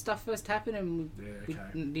COVID stuff first happened, and we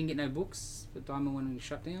didn't get no books. But Diamond went and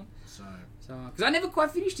shut down. So because I never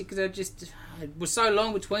quite finished it because it was so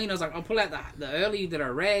long between. I was like, I'll pull out the early that I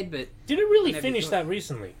read, but Did it really Never finish got- that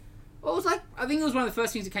recently? well, it was like I think it was one of the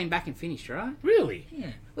first things that came back and finished, right? Really?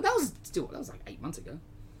 Yeah. Well, that was like 8 months ago.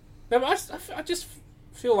 No, but I just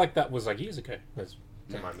feel like that was like years ago. That's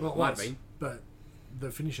to my Well, mind. Might was, be. but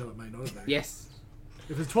the finish of it may not have been. Yes.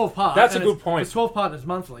 If it's 12 parts, That's a good point. If it's 12 parts, it's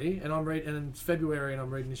monthly, and and it's February, and I'm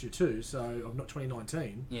reading issue 2, so of not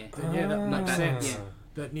 2019. Yeah. Then yeah, that makes that- sense. yeah.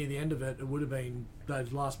 That near the end of it, it would have been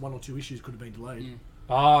those last 1 or 2 issues could have been delayed. Yeah.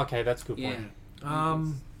 Oh, okay, that's a good Yeah.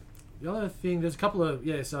 point. The other thing, there's a couple of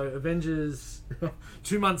so Avengers,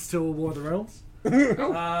 2 months till War of the Realms.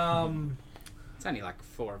 It's only like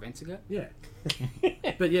 4 events ago. Yeah.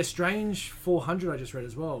 But yeah, Strange 400 I just read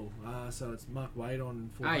as well. So it's Mark Waid on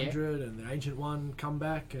 400 and the Ancient One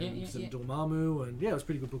comeback and some Dormammu, and yeah, it was a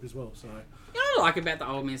pretty good book as well. So You know what I like about the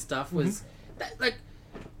Old Man stuff was that, like,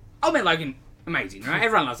 Old Man Logan, amazing, right?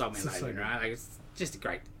 Everyone loves Old Man It's so Logan, good. right? Like, it's just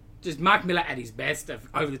just Mark Miller at his best of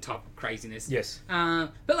over the top craziness. Yes.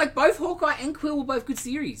 But like both Hawkeye and Quill were both good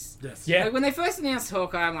series. yes. Yeah. Like when they first announced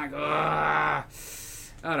Hawkeye, I'm like, I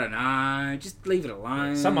don't know, just leave it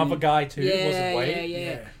alone. Some other guy too yeah, wasn't Wade. yeah.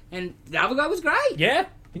 Yeah. And the other guy was great. Yeah,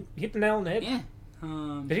 he hit the nail on the head. Yeah.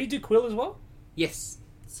 Did he do Quill as well? Yes.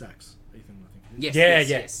 Sax, Ethan, I think. Yes. Yeah,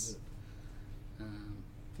 yes, yeah.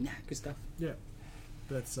 yes. Good stuff. Yeah.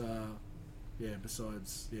 That's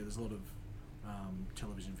besides there's a lot of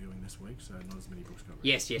television viewing this week, so not as many books got read.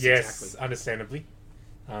 Yes, Yes, exactly. understandably.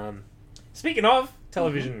 Speaking of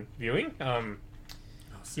television viewing,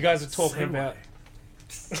 you guys are talking about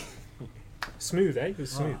smooth, eh? It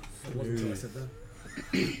was smooth. It wasn't until I said that.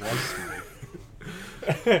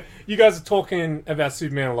 You guys are talking about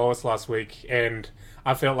Superman and Lois last week, and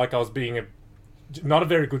I felt like I was being not a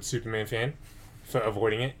very good Superman fan for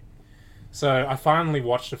avoiding it. So I finally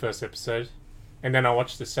watched the first episode, and then I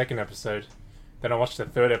watched the second episode, then I watched the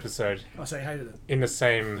third episode Oh, so you hated it. in the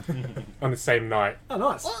same on the same night. Oh,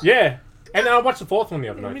 nice. Yeah, and then I watched the fourth one the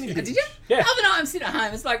other night. Mini too. Did you? Yeah. Other night I'm sitting at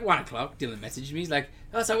home. It's like 1 o'clock. Dylan messaged me. He's like,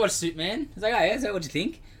 "Oh, so I watched Superman." I was like, "Oh yeah, so what'd you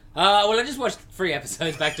think?" Well, I just watched 3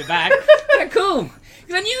 episodes back to back. Yeah, cool.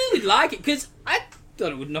 Because I knew we'd like it. Because I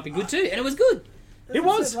thought it would not be good too, and it was good. As It I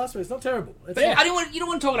was. said last week. It's not terrible. It's Yeah. I didn't want you don't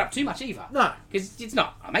want to talk it up too much either. No. Because it's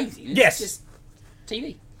not amazing. It's Yes. just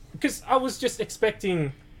TV. Because I was just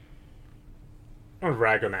expecting. I'll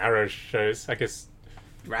rag on Arrow shows, I guess.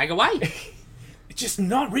 Drag away. It's just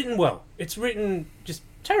not written well. It's written just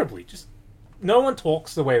terribly. Just no one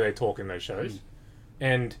talks the way they talk in those shows.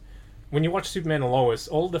 And when you watch Superman and Lois,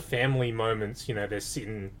 all the family moments, they're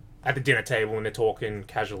sitting at the dinner table and they're talking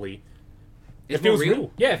casually. It's It feels more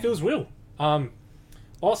real. Yeah, it feels real.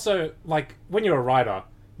 Also, like when you're a writer,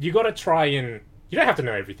 you got to try and you don't have to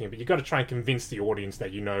know everything, but you got to try and convince the audience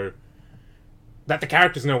that that the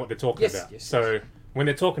characters know what they're talking Yes, about. yes, So when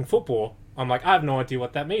they're talking football, I'm like, I have no idea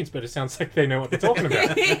what that means, but it sounds like they know what they're talking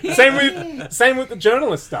about. Same with the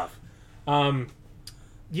journalist stuff.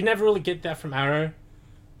 You never really get that from Arrow.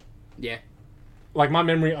 Yeah. Like my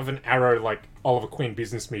memory of an Arrow, like Oliver Queen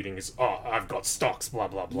business meeting is, I've got stocks, blah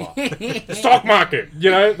blah blah, the stock market.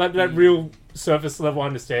 That real surface level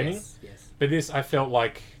understanding. Yes, yes. But this, I felt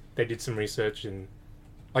like they did some research and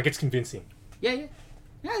like it's convincing. Yeah, yeah.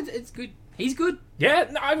 Yeah, it's good. He's good. Yeah,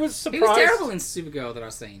 no, I was He surprised. was terrible in Supergirl that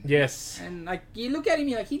I've seen. Yes. And like you look at him,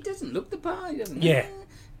 you're like, he doesn't look the part. He doesn't. Yeah.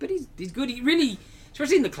 But he's good. He really,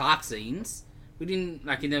 especially in the Clark scenes. We didn't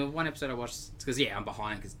like in the one episode I watched because I'm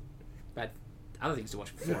behind because I had other things to watch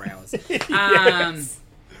for 4 hours. Yes.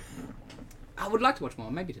 I would like to watch more,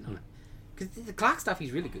 maybe tonight. Because the Clark stuff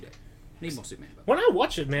he's really good at. Need more Superman. But When I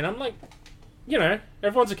watch it, man, I'm like,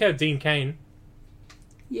 everyone's okay with Dean Cain.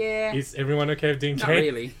 yeah, Is everyone okay with Dean not Cain?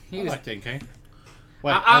 really. He I was. like Dean Cain.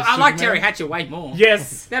 Wait, I as like Superman? Terry Hatcher way more.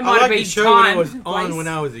 Yes. That I might have like been the show when it was time. on place. when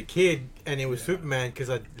I was a kid, and it was Superman because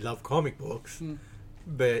I love comic books.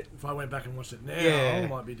 But If I went back and watched it now, Yeah. it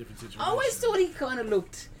might be a different situation. I always thought he kind of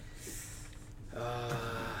looked.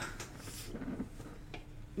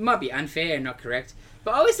 Might be unfair and not correct,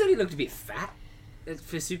 but I always thought he looked a bit fat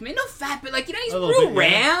for Superman. Not fat, but like he's A little real bit,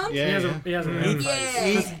 yeah. round. Yeah, He has yeah. a he, round Yeah.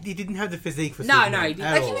 face. he didn't have the physique for No, Superman. no, he didn't.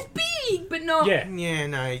 at Like he all. was big, but not. Yeah. Yeah,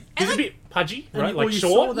 no. He's a bit pudgy, And right? you- Like well, you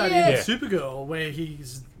short. saw that Yeah. in Supergirl, where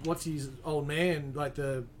what's his old man, like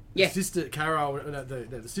the Yeah. sister Carol,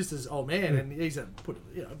 the sister's old man, and he's a bit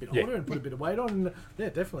Yeah. older and put a bit of weight on. And yeah,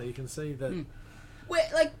 definitely you can see that. Where,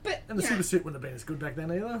 like, but And the you super know, suit wouldn't have been as good back then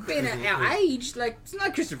either. being at our age, like it's not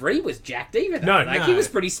like Christopher Reeve was jacked either. Though. No, like no. he was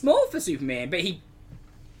pretty small for Superman, but he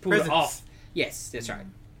pulled Presence. it off. Yes, that's right.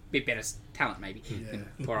 Bit better talent maybe Yeah. than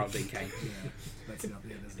poor old Dean Cain. That's it up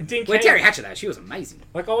there, doesn't it? Dean Well, Cain, Terry Hatcher though, she was amazing.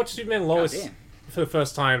 like I watched Superman and Lois Goddamn. for the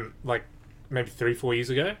first time, like maybe 3-4 years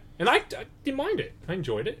ago, and I didn't mind it. I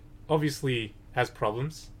enjoyed it. Obviously, has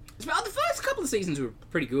problems. Well, the first couple of seasons were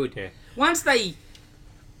pretty good. Yeah. Once they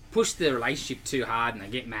push the relationship too hard and they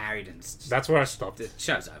get married and it's just, That's where I stopped. the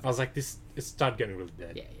show's I over. was like, it started getting really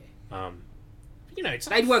bad. Yeah, yeah. It's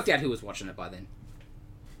They'd worked out who was watching it by then.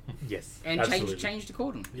 Yes, and absolutely. changed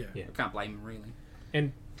accordingly. Yeah. Yeah. I can't blame him really.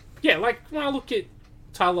 And yeah, like when I look at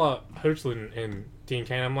Tyler Hoechlin and Dean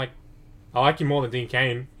Cain, I'm like, I like him more than Dean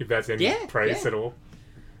Cain, if that's any Yeah, praise yeah. at all.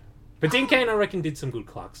 But Dean Cain, I reckon, did some good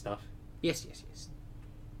Clark stuff. Yes.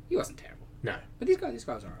 He wasn't terrible, No. but this guy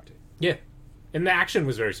was alright too. Yeah. And the action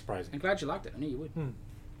was very surprising. I'm glad you liked it. I knew you would.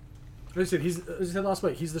 As I said last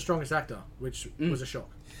week, he's the strongest actor, which was a shock.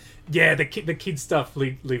 Yeah, the kid stuff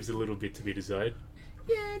leaves a little bit to be desired.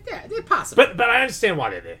 Yeah, they're passable. But I understand why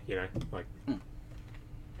they're there, you know? Like,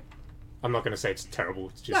 I'm not going to say it's terrible,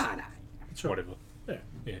 it's just Nah. Sure. whatever.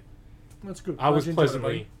 Yeah. That's good. I was Glad you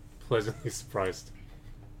enjoyed it, pleasantly surprised.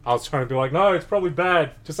 I was trying to be like, no, it's probably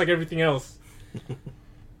bad, just like everything else.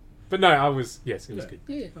 But no, it was Yeah. good.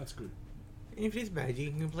 Yeah. That's good. If it is bad, you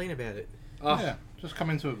can complain about it. Oh, Yeah, just come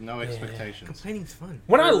into it with no expectations. Complaining's fun.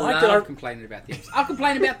 When I liked it, love complaining about things. I'll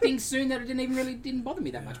complain about things soon that it didn't bother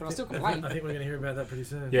me that much, but I'll still complain. I think we're going to hear about that pretty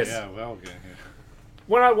soon. Yes. Yeah, well, yeah.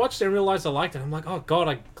 When I watched it and realised I liked it, I'm like, oh god,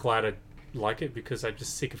 I'm glad I like it because I'm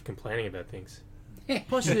just sick of complaining about things.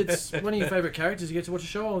 Plus, it's one of your favourite characters. You get to watch a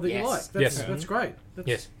show that you Yes. like. That's, Yes. that's great. That's,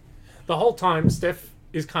 Yes. The whole time, Steph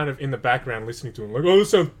is kind of in the background listening to him, like, oh,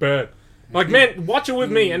 this sounds bad. Like, man, watch it with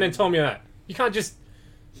me and then tell me that. You can't just...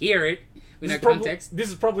 Hear it with no This is probably- context. This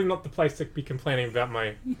is probably not the place to be complaining about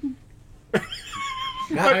my... I'm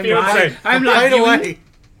fiance. I'm Right like you. away.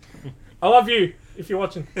 I love you, if you're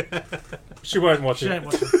watching. She won't watch She it. ain't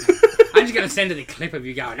watching. I'm just gonna send her the clip of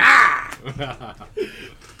you going, ah!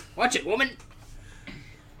 Watch it, woman.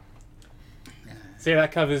 See,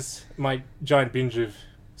 that covers my giant binge of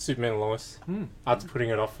Superman and Lois. After putting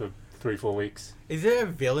it off for 3-4 weeks. Is there a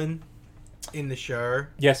villain in the show?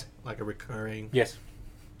 Yes. Like a recurring? Yes.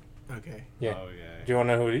 Okay. Yeah. Oh, yeah. Do you want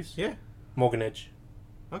to know who it is? Yeah. Morgan Edge.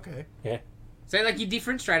 Okay. So like you're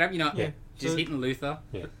different straight up. You're not Yeah. just So- hitting Luther.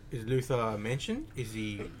 Is Luther mentioned? Is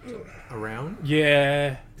he around?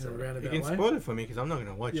 Yeah. Is it a You roundabout can way? spoil it for me because I'm not going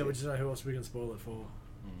to watch Yeah, it. we just know who else we can spoil it for.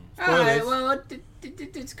 Spoilers. Well,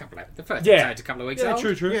 it's a couple of the first Yeah. episode's a couple of weeks old.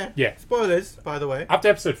 true. Yeah. Yeah. Spoilers, by the way. Up to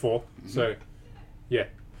episode 4. So, yeah.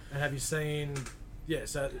 And have you seen... Yeah,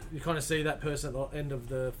 so you kind of see that person at the end of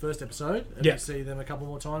the first episode, and Yeah. you see them a couple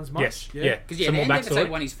more times. Much? Yes. Yeah. Because yeah, Some the more end of episode backstory.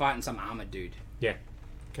 1 he's fighting some armored dude. Yeah.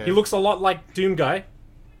 Okay. He looks a lot like Doom Guy,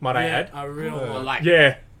 might I Yeah, add. a real Oh. Or like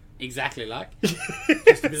Yeah. exactly like.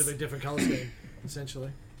 just a bit of a different colour scheme,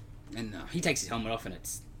 essentially. And he takes his helmet off and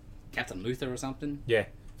it's Captain Luther or something. Yeah.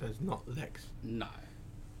 So it's not Lex. No.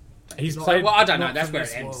 He's Not- played. Well, I don't know. Not That's from where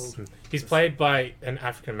this it ends. world. He's played by an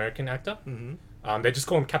African American actor. Mm-hmm. They just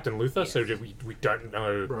call him Captain Luther, so Yes. we don't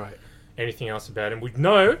know Right. anything else about him. We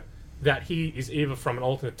know that he is either from an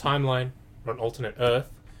alternate timeline or an alternate Earth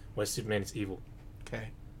where Superman is evil, Okay.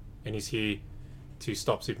 and he's here to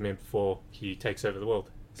stop Superman before he takes over the world.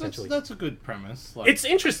 Essentially, That's a good premise. Like, it's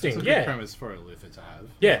interesting. it's a good Yeah. premise for a Luther to have.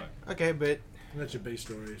 Yeah. Like, Okay, but That's your B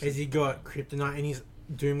story. has he got kryptonite in his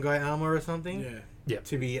Doom Guy armor or something? Yeah.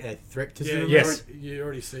 To be a threat to Yeah, Superman? Yes. You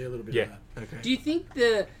already see a little bit Yeah. of that Okay. Do you think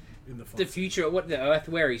the in the fight. the future, what the Earth,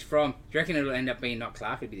 where he's from, do you reckon it'll end up being not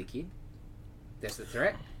Clark? It'll be the kid. That's the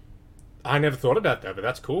threat. I never thought about that, but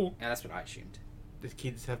that's cool. Yeah, that's what I assumed. Does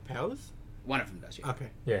kids have powers? One of them does, yeah. Okay.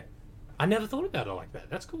 Yeah, I never thought about it like that.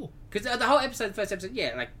 That's cool. Because the whole episode, the first episode,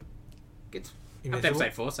 yeah, like it's up to Invincible?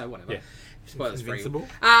 episode 4, so whatever. Yeah. Spoilers for you. Invincible?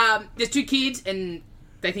 There's two kids, and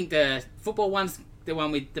they think the football one's the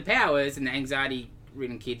one with the powers, and the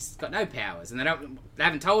anxiety-ridden kid's got no powers, and they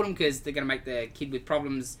haven't told him because they're going to make the kid with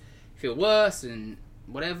problems feel worse and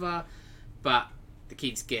whatever. But the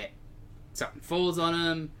kids get something falls on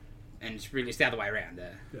them, and it's the other way around.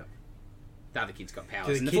 The other kid's got powers,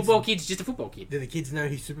 Do the and the kids- football kid's just a football kid. Do the kids know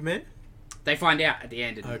he's Superman? They find out at the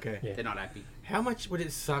end, and Okay. Yeah. they're not happy. How much would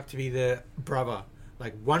it suck to be the brother?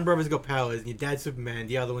 Like, one brother's got powers and your dad's Superman,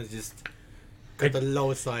 the other one's just got the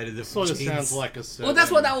lower side of the sort of genes. sounds like a certain... Well, that's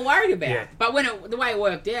what they were worried about. Yeah. But when the way it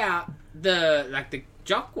worked out, the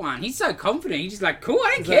jock one, he's so confident. He's just like, cool,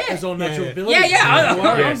 I don't That care. is all natural Yeah. ability. Yeah,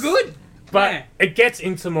 I'm Yes. good. But Yeah. it gets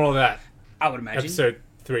into more of that I would imagine. episode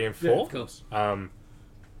 3 and 4. of course.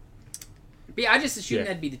 But yeah, I just assumed Yeah.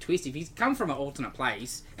 that'd be the twist. If he's come from an alternate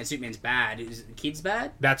place and Superman's bad, is the kid's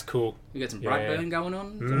bad? That's cool. We got some Yeah. Brightburn going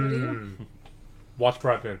on. Sort of deal. Watch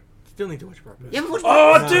Brightburn. Still need to watch Brother. You haven't watched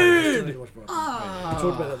Oh, No. Still need dude! to watch Brightburn. Oh. We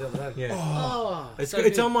talked about that the other day. Yeah. Oh, It's, so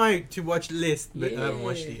it's good. on my to watch list, but I haven't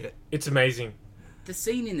watched Yeah. it yet. It's amazing. The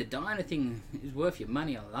scene in the diner thing is worth your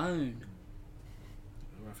money alone.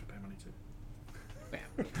 We'll have to pay money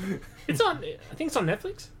too. Wow. It's on. I think it's on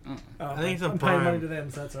Netflix. I think it's on I'm Prime. paying money to them,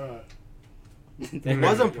 so that's alright. It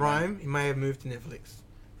was on Prime. It may have moved to Netflix.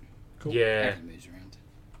 Cool. Yeah. Everything moves around.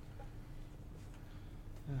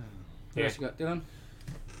 What else you got, Dylan?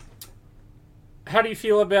 how do you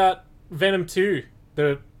feel about Venom 2,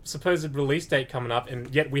 the supposed release date coming up, and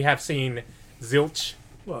yet we have seen zilch,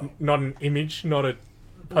 Well, not an image, not a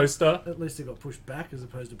poster. at least it got pushed back as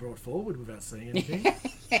opposed to brought forward without seeing anything.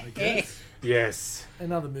 I guess. Yes.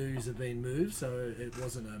 And other movies have been moved, so it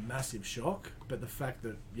wasn't a massive shock. But the fact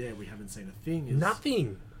that, we haven't seen a thing is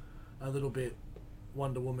Nothing. a little bit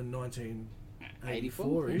Wonder Woman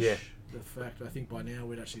 1984-ish. Yeah. The fact, I think by now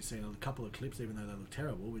we'd actually seen a couple of clips, even though they look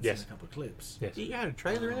terrible, we'd Yes. seen a couple of clips. Yes. You got a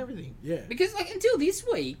trailer and everything. Yeah. Because like until this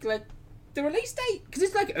week, like the release date, because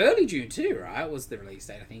it's like early June too, right? Was the release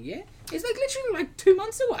date? I think it's like literally like 2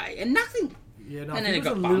 months away and nothing. Yeah, no, And I then think it it was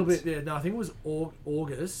got a little bumped. bit. Yeah, no, I think it was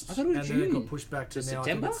August, I thought it was and then it June. got pushed back to To now.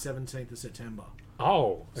 September? I think it's 17th of September.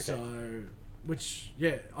 Oh, okay. So, which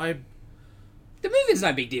The movie's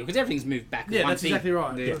no big deal because everything's moved back. yeah, One that's thing, exactly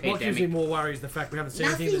right. the What gives me pandemic. more worry is the fact we haven't seen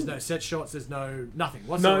anything. There's Nothing. no set shots. There's nothing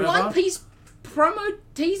whatsoever. One piece promo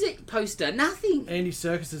teaser poster, nothing. Andy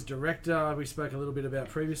Serkis's director, we spoke a little bit about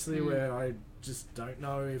previously, where I just don't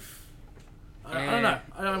know if I don't know.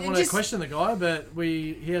 I don't It want to just- question the guy, but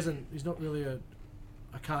he's not really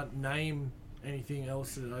I can't name anything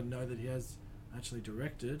else that I know that he has actually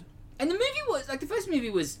directed. And the movie was like the first movie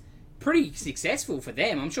was pretty successful for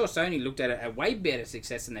them. I'm sure Sony looked at it a way better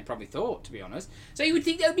success than they probably thought, to be honest. So you would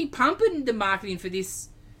think they would be pumping the marketing for this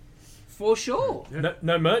for sure. Yeah.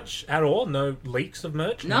 No merch at all? No leaks of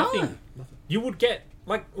merch? No. Nothing. You would get,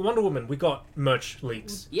 like Wonder Woman, we got merch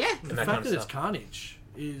leaks. Yeah. And The that fact kind of that it's stuff. Carnage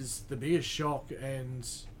is the biggest shock, and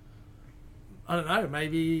I don't know,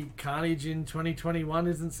 maybe Carnage in 2021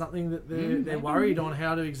 isn't something that they're maybe. worried on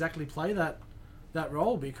how to exactly play that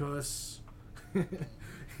role, because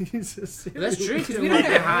he's a serial That's true because we don't know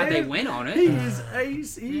killer. how hard they went on He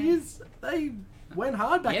it. is. They went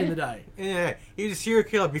hard back in Yeah. the day. Yeah, he was a serial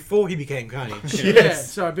killer before he became Carnage. Yeah,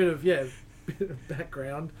 so a bit of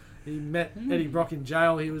background. He met Eddie Brock in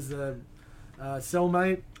jail. He was the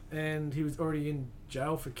cellmate, and he was already in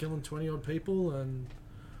jail for killing 20 odd people, and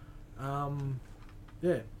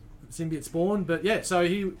symbiote spawn. But yeah, so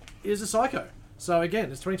he is a psycho. So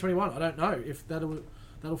again, it's 2021. I don't know if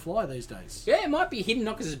that'll fly these days. Yeah, it might be hidden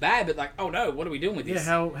not because it's bad, but like, oh no, what are we doing with Yeah, this?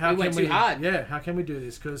 how we can went we? too hard. Yeah, how can we do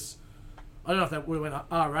this? Because I don't know if that would have went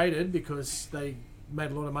R-rated because they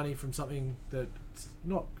made a lot of money from something that's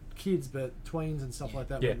not kids but tweens and stuff like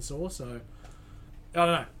that Yeah. went and saw. So I don't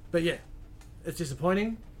know, but yeah, it's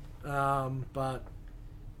disappointing. But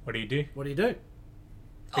What do you do? what do you do?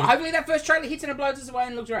 Oh, hopefully that first trailer hits and it blows us away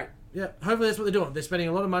and looks great. Yeah, hopefully that's what they're doing. They're spending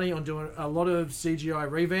a lot of money on doing a lot of CGI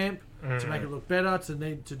revamp to make it look better,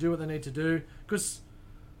 to do what they need to do. Because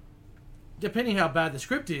depending how bad the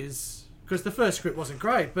script is, because the first script wasn't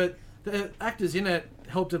great, but the actors in it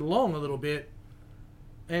helped it along a little bit.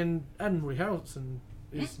 And Woody Harrelson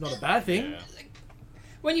is not a bad thing. Yeah.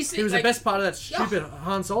 When you see, He was like, the best part of that stupid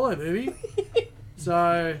Han Solo movie.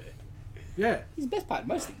 So, yeah, He's the best part of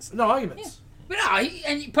most things. no arguments. But no,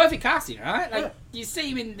 and perfect casting, right? Like Yeah. you see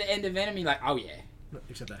him in the end of Venom, you're like, oh yeah,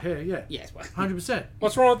 Except that hair, yeah. yes, well, 100%.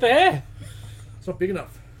 What's wrong with the hair? It's not big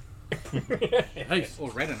enough. Hey, or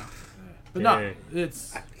red enough. but Yeah. no,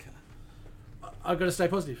 it's... I've got to stay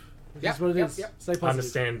positive. Yep, That's what it yep, is. yep. Stay I positive.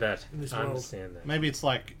 understand that. In this I world. understand that. Maybe it's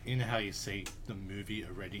like in how you see the movie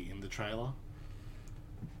already in the trailer.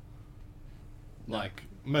 Like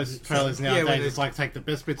most trailers Yeah, when nowadays, they- it's like take the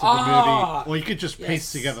best bits of Oh, the movie, or you could just piece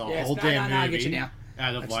yes, together a yes. whole No, damn no, I get you movie now.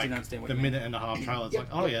 out I of just like didn't understand what the you meant. minute and a half trailer. It's Yep,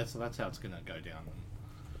 like, oh yep. yeah, so that's how it's gonna go down.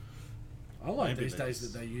 I like Maybe these days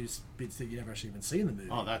that's- that they use bits that you never actually even see in the movie.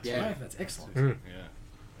 Oh, that's Yeah. I think that's excellent. Mm.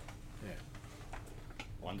 yeah, Yeah.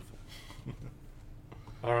 wonderful.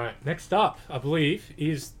 All right. Next up, I believe,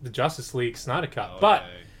 is the Justice League Snyder Cut. But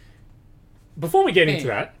Okay. before we get into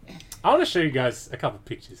Yeah. that, I want to show you guys a couple of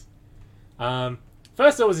pictures.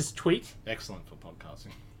 First, there was this tweet. Excellent for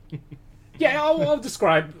podcasting. Yeah, I'll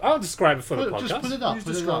describe it for the podcast. Just put it up. Use Put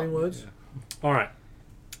it describing up. words. All right.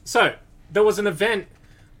 So there was an event,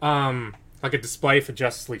 like a display for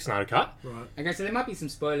Justice League Snyder Cut. Right. Okay, so there might be some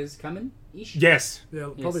spoilers coming. Ish. Yes. Yeah,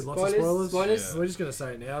 probably lots of Spoilers, spoilers. spoilers. Yeah. We're just going to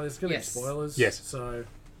say it now. There's going to Yes. be spoilers. Yes. So,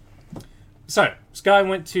 So Sky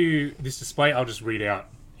went to this display. I'll just read out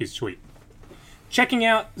his tweet. Checking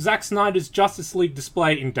out Zack Snyder's Justice League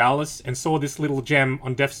display in Dallas and saw this little gem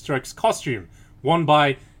on Deathstroke's costume, worn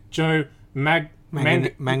by Joe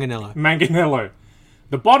Manganiello. Manganiello.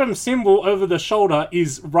 The bottom symbol over the shoulder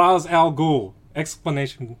is Ra's al Ghul!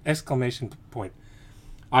 Exclamation point.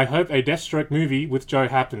 I hope a Deathstroke movie with Joe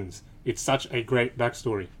happens. It's such a great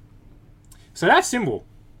backstory. So that symbol.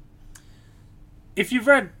 If you've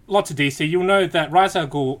read lots of DC, you'll know that Ra's al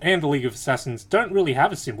Ghul and the League of Assassins don't really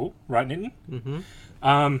have a symbol, right, Nitin? Mm-hmm.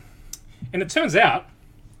 And it turns out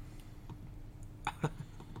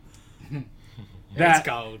that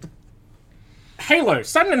gold. Halo,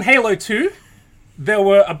 starting in Halo 2, there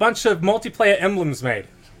were a bunch of multiplayer emblems made,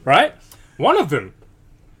 right? One of them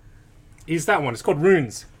is that one. It's called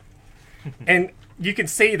Runes. And you can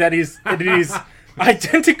see that it is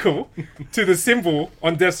identical to the symbol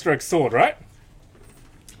on Deathstroke's sword, right?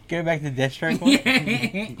 Go back to the Deathstroke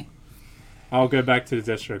one. I'll go back to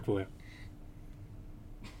the Deathstroke for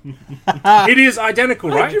you. It is identical,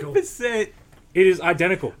 right? 100%. It is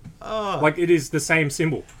identical. Oh, Like, it is the same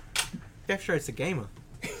symbol. Deathstroke's a gamer.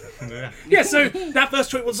 Yeah, so that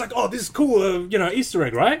first tweet was like, oh, this is cool, Easter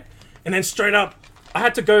egg, right? And then straight up, I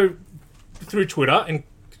had to go through Twitter and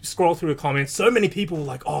scroll through the comments. So many people were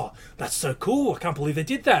like, oh, that's so cool. I can't believe they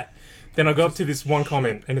did that. Then I go up to this one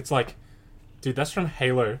comment, and it's like, dude, that's from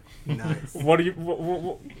Halo. Nice.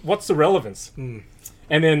 What's the relevance? And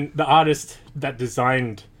then the artist that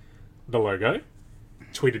designed the logo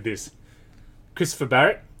tweeted this. Christopher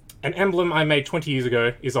Barrett, an emblem I made 20 years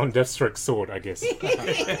ago is on Deathstroke's sword, I guess.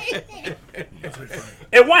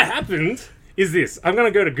 And what happened is this. I'm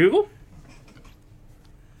going to go to Google,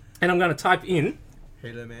 and I'm going to type in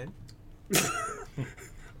Halo Man.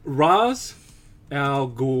 Ra's al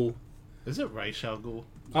Ghul. Is it Ra's al Ghul?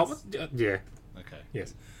 Oh, yeah, Okay.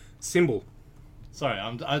 yes. Symbol. Sorry,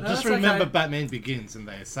 I just that's remember okay. Batman Begins and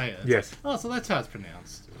they say it. Yes. Oh, so that's how it's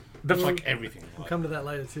pronounced. The It's like everything. We'll Like, come to that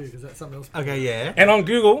later too, because that's something else. Okay, yeah. And on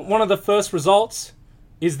Google, one of the first results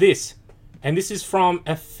is this. And this is from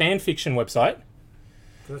a fan fiction website.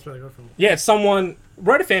 So that's where they got it from. Yeah, someone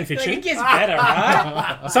wrote a fan It fiction. gets better,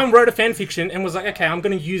 right? Someone wrote a fan fiction and was like, okay, I'm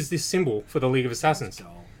going to use this symbol for the League of Assassins. Goal.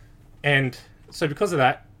 And so because of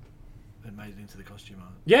that, They made it into the costume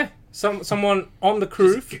art. yeah, someone on the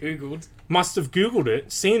crew Googled. must have Googled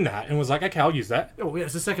it, seen that, and was like, okay, I'll use that. Oh yeah,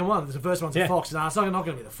 it's the second one. The first one's Yeah. a fox. Nah, it's not going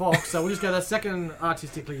to be the fox. So we'll just go the second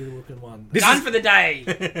artistically looking one. This Done is, for the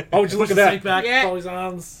day. oh, just look at Snake that. back, Yeah. fold his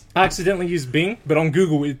arms. I accidentally used Bing, but on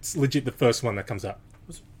Google, it's legit the first one that comes up.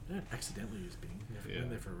 I don't accidentally use Bing. They're Yeah. in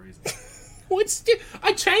there for a reason. Well,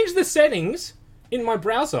 I changed the settings in my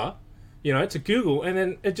browser, to Google, and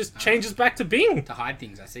then it just changes back to Bing. To hide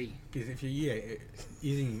things, I see. Because if you're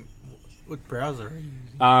using what browser? Are you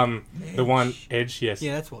using? The one Edge, yes.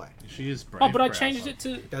 Yeah, that's why. she is brave. Oh, but I browser. changed it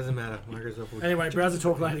to. Doesn't matter. Microsoft will. Anyway, browser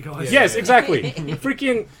talk later, guys. Yes, exactly.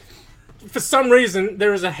 Freaking. For some reason,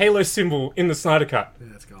 there is a Halo symbol in the Snyder Cut. Yeah,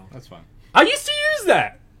 let's go. That's fine. I used to use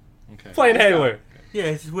that Okay. playing Halo. Yeah,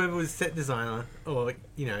 it's whoever was set designer, or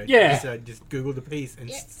Yeah. just Googled the piece and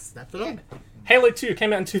Yeah. snapped it on. Halo 2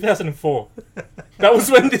 came out in 2004. That was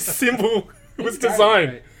when this symbol was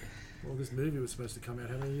designed. Well, this movie was supposed to come out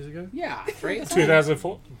how many years ago? Yeah, 3 or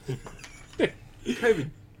 2004. COVID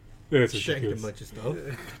That's shanked a ridiculous. bunch of stuff.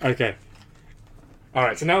 Okay.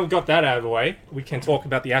 Alright, so now we've got that out of the way, we can talk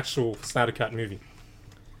about the actual Snyder Cut movie.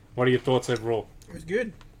 What are your thoughts overall? It was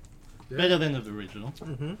good. Better than the original.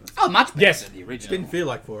 Oh, much better Yes. than the original. Didn't feel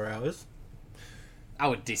like 4 hours. I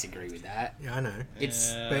would disagree with that. Yeah, I know.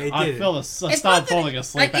 It's But it I did. fell It's started not that falling it-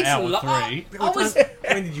 asleep like, at hour it's 3. I was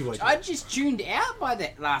When did you watch I it? just tuned out by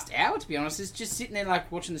that last hour, to be honest. It's just sitting there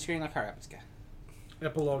like watching the screen like, alright, let's go.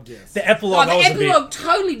 Epilogue, yes. The Oh, epilogue, the I was a epilogue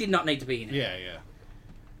totally did not need to be in it. Yeah.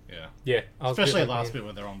 Yeah, I was a bit Especially like, last yeah. bit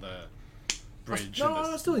when they're on the bridge. No, and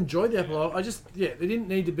I the- still enjoyed the epilogue. I just, they didn't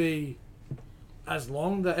need to be as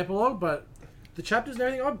long, the epilogue, but the chapters and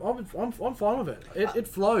everything, I'm fine with it. It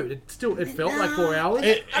flowed. It felt like 4 hours.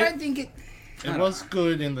 I don't think it. It was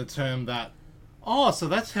good in the term that, oh, so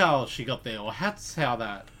that's how she got there, or that's how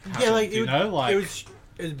that happened, Yeah, like you know? Like, it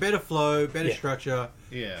was better flow, better Yeah. structure.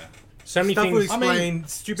 yeah. So many Stuff was things. explained.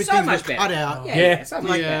 Stupid So things were much better. cut out. Yeah, Yeah. so much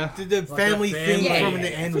Like better. the family that thing family- from Yeah,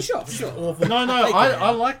 the end for was sure, for sure. awful. No, Take it I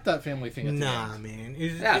out. liked that family thing at the Nah, end. man.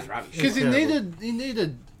 It was, That was rubbish. Because he terrible.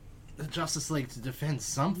 needed the Justice League to defend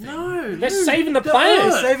something. No, They're dude, saving the They're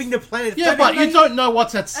planet. saving the planet. Yeah, Saving but the you don't know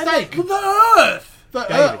what's at and stake. the Earth. The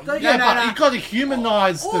David. Earth- Yeah, yeah, no, but no. you got to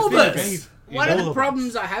humanize All the of thing. it. One of all the of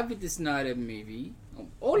problems I have with the Snyder movie,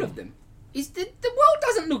 all of them, is that the world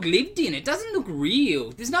doesn't look lived in. It doesn't look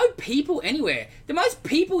real. There's no people anywhere. The most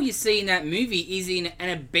people you see in that movie is in an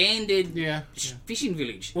abandoned Yeah. fishing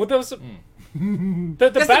village. Well, there was a, the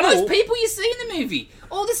That's the battle. most people you see in the movie.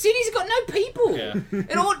 All the cities have got no people. Yeah.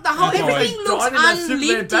 And all the whole That's everything always looks Died in that Superman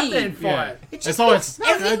unlived Batman in. fight. Yeah. It It's just always-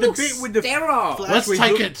 looks, everything the looks bit with the sterile. flash- Let's we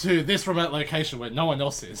take look- it to this remote location where no one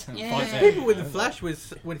else is. And Yeah. fight there. people with the Flash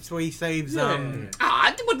was when he saves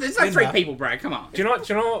There's like three Linda. people, bro. Come on. Do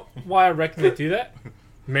you know why I reckon they do that?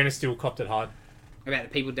 Man of Steel copped it hard. About the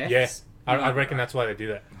people deaths? Yes, I reckon that's why they do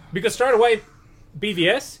that. Because straight away,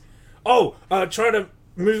 BVS, try to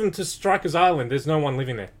move them to Strikers Island. There's no one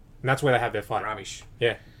living there, and that's where they have their fight. Rubbish.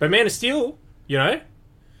 Yeah, but Man of Steel,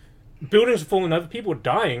 buildings were falling over, people were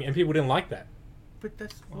dying, and people didn't like that. But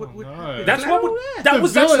that's Oh, what. no. That's what would, yeah. that The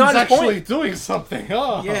was Zack villain's Snyder's actually point. doing something.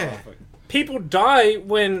 Oh. Yeah. People die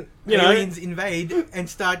when Aliens invade and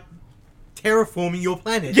start terraforming your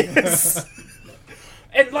planet. Yes.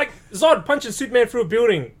 And like Zod punches Superman through a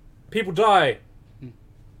building, people die.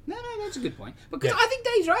 No, that's a good point. Because Yeah. I think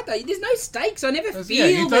Dave's right though. There's no stakes. I never feel. Yeah,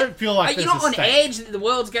 you that- don't feel like you're there's not a on stake. edge that the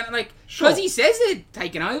world's gonna like. Sure. Because he says they're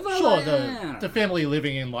taking over. Sure, like, the family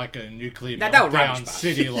living in like a nuclear That was meltdown rubbish, but-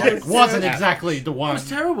 city like wasn't exactly the one was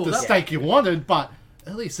terrible. the That- stake you wanted, but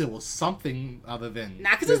at least it was something other than Nah,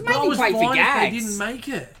 because it was That mainly was played for fine if they gags. didn't make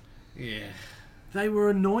it. yeah. They were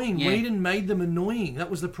annoying. Yeah. Whedon made them annoying. That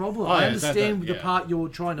was the problem. Oh, I yeah, understand the yeah. part you're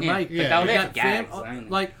trying to Yeah, make. but Yeah. they were there That for gags. fam-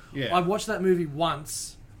 only. Yeah. I watched that movie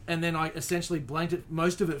once, and then I essentially blanked it,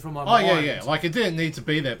 most of it from my Oh mind. yeah. Like it didn't need to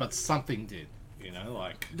be there, but something did. You know,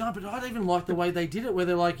 like No, but I don't even like the way they did it, where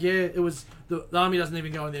they're like, yeah, it was the army doesn't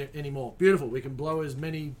even go in there anymore. Beautiful. We can blow as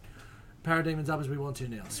many parademons up as we want to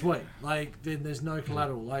now. Sweet. Like then there's no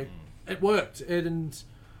collateral. Like it worked. And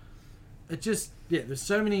it just there's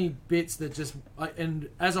so many bits that just and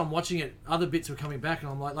as I'm watching it, other bits were coming back, and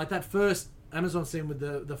I'm like that first Amazon scene with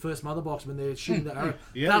the first mother box when they're shooting the arrow.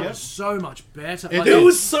 Yeah, that yeah. was so much better. It Like, is. It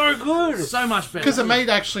was so good. so much better. because it made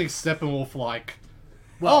actually Steppenwolf like.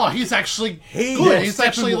 Well, oh, he's actually he- good. yeah, He's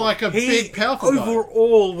actually Steppenwolf. like a He big, powerful guy.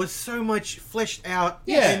 overall was so much fleshed out.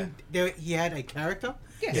 Yeah. And he had a character.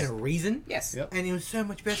 Yes. He had a reason. yes. Yep. And it was so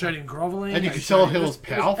much better. showed him groveling. And you they could tell showed- he was it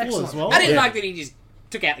powerful excellent. as well. I didn't Yeah. like that he just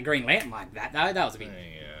took out the Green Lantern like that. Though that was a bit.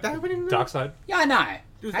 That happened in the Dark Side. Yeah, I know.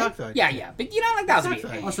 It was Hey? Darkseid. Yeah, but you know, like that was a bit.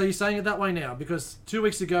 Darkseid. Oh, so you're saying it that way now? Because 2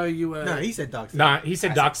 weeks ago you were. No, he said Dark Side. Nah, he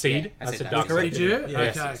said I Dark said- yeah, Seed. I I said said Dark Dark Seed. Seed. Did you? Yeah.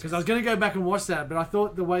 Okay, Yes. because I was going to go back and watch that, but I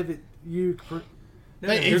thought the way that you.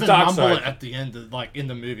 They It was even Dark mumble Side. it at the end, like in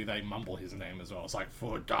the movie, they mumble his name as well. It's like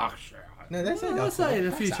for Dark Side. No, that's not I Dark say it Side.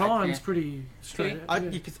 a few Dark Side, times, yeah. pretty straight.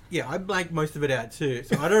 I blanked most of it out too.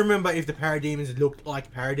 So I don't remember if the parademons looked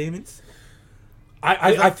like parademons.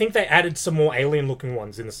 I think they added some more alien-looking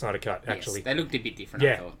ones in the Snyder Cut. Actually, Yes, they looked a bit different. I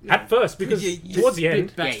yeah. thought. At first, because Yeah, towards the Bit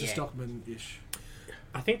end, Baxter Yeah, yeah. Stockman-ish.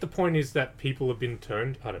 I think the point is that people have been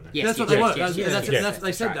turned. I don't know. Yes, That's what yes, they were. yes, That's- yes, that's- yes, that's- they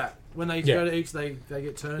that's said right. that when they Yeah. go to each, they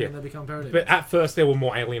get turned Yeah. and they become parademons. But at first, they were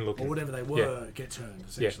more alien-looking. or whatever they were get turned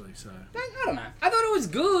essentially. So I don't know. I thought it was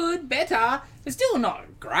good, better, but still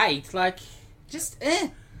not great. Like, just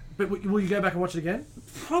but will you go back and watch it again?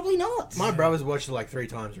 probably not. My brother's watched it like 3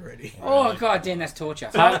 times already. Oh god damn, that's torture.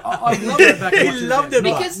 I'd love to go back and He watch it loved again. it,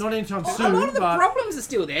 Not- because not anytime a soon. lot of the but problems are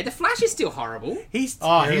still there. The Flash is still horrible. He's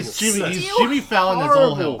Oh, terrible. he's Jimmy Still Fallon is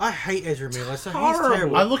all hell. I hate Ezra Miller, so he's horrible.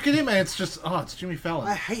 terrible. I look at him and it's just, it's Jimmy Fallon.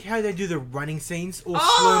 I hate how they do the running scenes or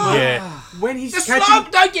Oh! slow mo. Yeah. When he's The catching,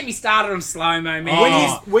 slow. Don't get me started on slow mo,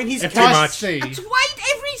 man. when he's if catching, I much. see, It's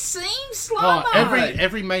wait every scene slow mo.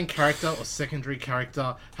 every main character or secondary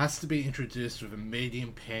character has to be introduced with a medium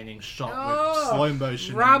panning shot Oh, with slow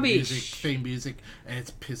motion rubbish. music, theme music, and it's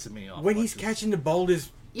pissing me off. when Like, he's just- catching the boulders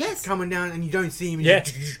Yes. coming down and you don't see him. and Yeah.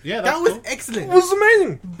 you- Yeah, that that's was cool. excellent. It was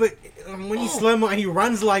amazing. But when he's slow mo and he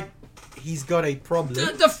runs like he's got a problem.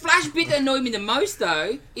 The Flash bit that annoyed me the most,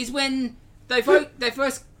 though, is when they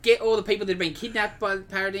first get all the people that have been kidnapped by the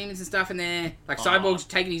parademons and stuff, and they're like Cyborg's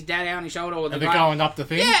taking his dad out on his shoulder, or the and they're guy. going up the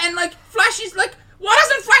thing. Yeah, and like Flash is like, why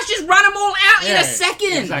doesn't Flash just run them all out in Yeah, a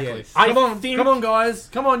second? Exactly. Yes. I come on, think, come on, guys,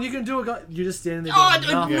 come on, you can do it. Guys. You're just standing there. Oh, it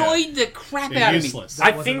doing nothing. annoyed the crap They're out useless. of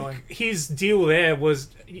me. I was think annoying. his deal there was.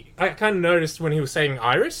 I kind of noticed when he was saying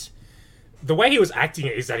Iris. The way he was acting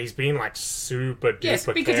it is that he's being like super duper Yes,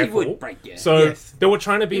 because careful. he would break you. So Yes. they were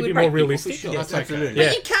trying to be He a would bit break more people for realistic. sure. Yes, That's okay. absolutely.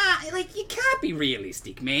 But Yeah. you can't be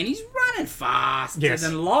realistic, man. He's running faster Yes.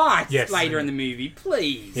 than lights Yes. later in the movie.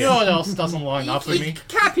 Please, You know what else doesn't line up with you me?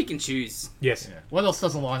 can't pick and choose. Yes. Yeah. What else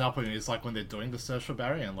doesn't line up with me is like when they're doing the search for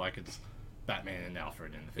Barry and like it's Batman and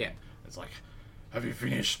Alfred and the thing. Yeah. It's like, have you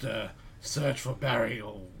finished the search for Barry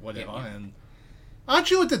or whatever? Yeah, yeah. And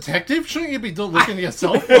aren't you a detective? Shouldn't you be looking at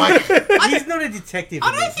yourself? Like, He's not a detective. I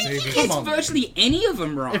in don't this think movie. he Come gets on, virtually any of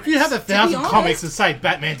them right. if you have to 1,000 be comics honest. that say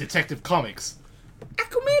Batman Detective Comics,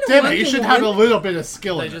 Aquaman and damn Wonder it, you should Woman have a little bit of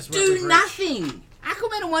skill They in just it. went to do Bridge. nothing.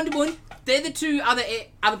 Aquaman and Wonder Woman, they're the two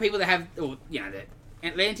other people that have, or you know, the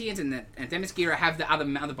Atlanteans and the Themyscira have the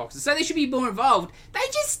other boxes, so they should be more involved. They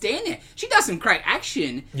just stand there. She does some great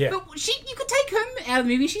action, Yeah. but you could take her out of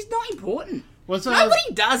the movie. She's not important. Was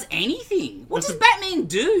Nobody does anything. What was does it- Batman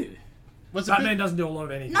do? was a Batman bit, doesn't do a lot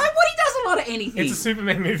of anything. Nobody does a lot of anything. It's a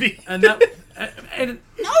Superman movie. And that and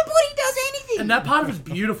Nobody does anything. and that part of it's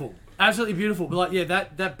beautiful. Absolutely beautiful. But like, yeah,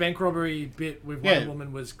 that bank robbery bit with Wonder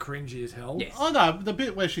Woman was cringy as hell. Yes. Oh no, the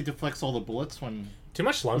bit where she deflects all the bullets when... Too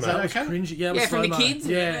much slow-mo. That was Okay. cringy. Yeah, it was Yeah, from the slow-mo. kids.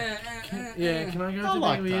 Yeah. Yeah, can I go I to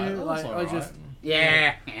like the that. with you? That Like, was I alright. just...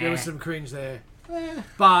 Yeah. There was some cringe there. Eh,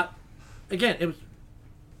 But, again,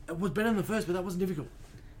 it was better than the first, but that wasn't difficult.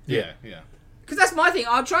 yeah. Because that's my thing.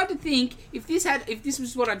 I tried to think if this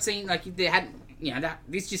was what I'd seen, like if there hadn't,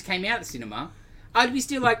 this just came out of the cinema, I'd be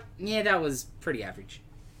still like, yeah, that was pretty average.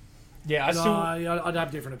 Yeah, I No, still... I'd have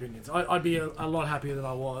different opinions. I'd be a lot happier than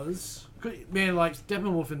I was. Man, like,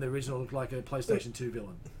 Steppenwolf in the original looked like a PlayStation 2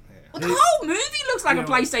 villain. Well, the whole movie looks like a Yeah.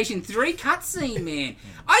 PlayStation 3 cutscene, man.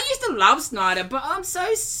 I used to love Snyder, but I'm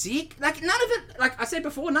so sick. Like, none of it, like I said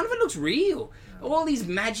before, none of it looks real. All these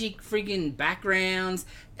magic friggin' backgrounds,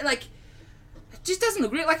 like, it just doesn't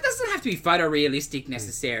look real. Like, it doesn't have to be photorealistic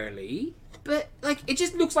necessarily, but, like, it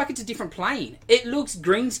just looks like it's a different plane. It looks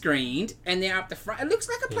green screened, and they're up the front. It looks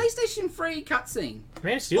like a PlayStation 3 cutscene.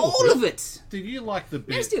 Man of Steel All of it. Did you like the Man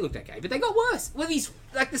bit... of Steel looked okay, but they got worse. With these,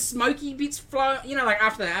 like, the smoky bits flow, like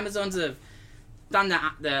after the Amazons have done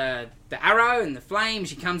the arrow and the flame,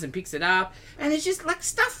 she comes and picks it up, and it's just, like,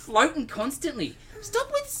 stuff floating constantly. Stop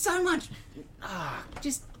with so much...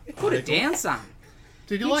 just put it down, son.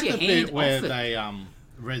 Did you Get like your the hand bit where off it. they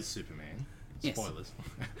res Superman? Yes. Spoilers.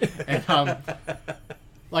 And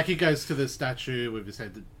like he goes to the statue with his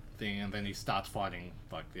head thing, and then he starts fighting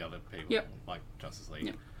like the other people, Yep. like Justice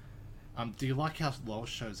League. Yep. Do you like how Lois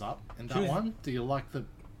shows up in that She was- one? Do you like the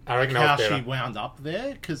I reckon how that was she better. wound up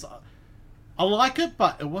there? Because I like it,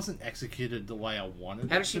 but it wasn't executed the way I wanted.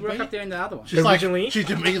 How it does she to work be. up there in the other one? She's Originally? like, she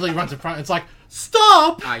immediately runs in front. It's like,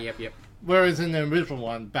 stop! Yep. Whereas in the original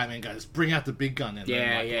one, Batman goes, bring out the big gun, and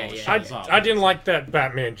Yeah, then yeah, Lois yeah. shows up. I didn't like that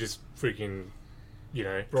Batman just freaking,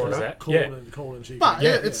 what was that? Call and she. But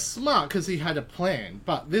Yeah. it's smart because he had a plan.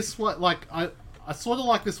 But this one, like I sort of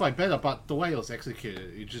like this way better. But the way it was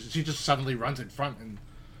executed, she just suddenly runs in front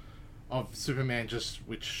of Superman,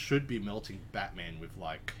 which should be melting Batman with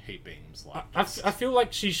like heat beams. Like I feel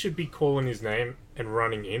like she should be calling his name and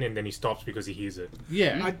running in, and then he stops because he hears it.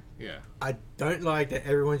 yeah. I don't like that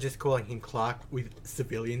everyone's just calling him Clark with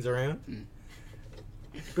civilians around.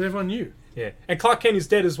 But everyone knew. Yeah, and Clark Kent is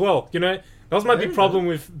dead as well. That was my big problem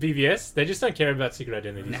with BVS. They just don't care about secret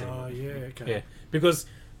identities anymore. Oh, yeah, okay. Yeah, because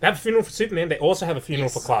they have a funeral for Superman. They also have a funeral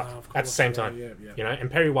Yes. for Clark Of at the course, same yeah, time. yeah.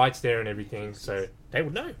 And Perry White's there and everything, so they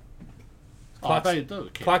would know. Clark's, they do.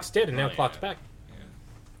 Clark's dead, and now Oh, Clark's yeah. back.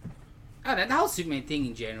 I don't know, the whole Superman thing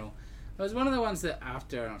in general. It was one of the ones that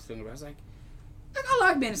after I was thinking about, I was like, I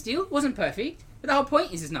like Man of Steel. It wasn't perfect. But the whole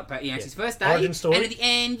point is it's not perfect. It's his first day. Origin story. And at the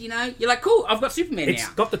end, you're like, cool, I've got Superman It's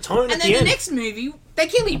now. got the tone And at then the the end. next movie, they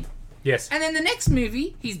kill him. Yes. And then the next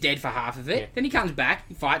movie, he's dead for half of it. Yeah. Then he comes back,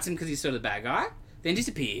 he fights him because he's sort of the bad guy. Then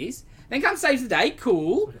disappears. Then comes saves the day,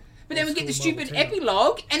 cool. But then we get the School stupid Marvel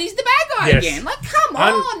epilogue, and he's the bad guy Yes. again. Like, come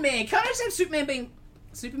I'm- on, man. Can't I just have Superman being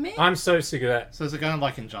Superman? I'm so sick of that. So is it going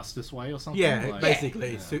like Injustice way or something? Yeah, Like,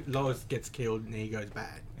 basically, Lois gets killed and he goes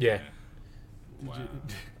bad. Yeah. Wow.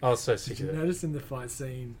 I was so Did sick you of that. notice in the fight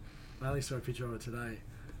scene, I only saw a picture of it today,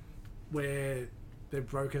 where they've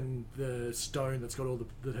broken the stone that's got all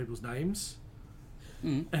the people's names,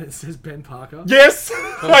 and it says Ben Parker. Yes!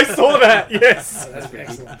 I saw that, yes! That's pretty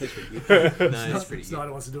excellent. No, that's pretty good.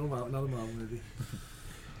 Snyder wants to do another Marvel movie.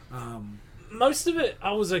 Most of it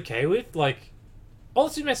I was okay with. Like, all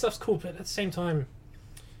the Superman stuff's cool, but at the same time,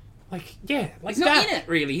 like, yeah. Like he's not in it,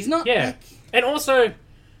 really. He's not. Yeah. Like, And also,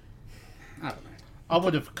 I don't know. I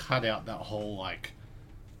would have cut out that whole like,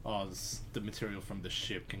 the material from the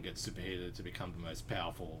ship can get superheated to become the most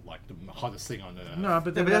powerful, like the hottest thing on Earth. No,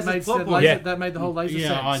 but then Yeah, but that, that's the plot point. laser, Yeah. that made the whole laser Yeah,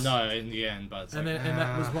 sense. I know in the end, but it's And, like, then, and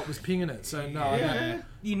that was what was pinging it. So no, I don't. yeah,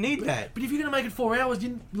 You need that. But if you're going to make it 4 hours,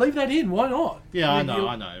 you leave that in. Why not? yeah, I mean, know, you'll-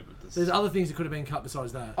 I know. But this, There's other things that could have been cut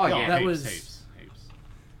besides that. Oh, yeah. that heaps, was. heaps.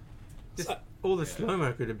 Just all the slow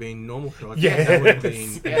mo could have been normal shots. Yes. That would have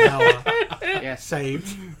been an hour Yes.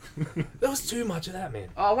 saved. there was too much of that, man.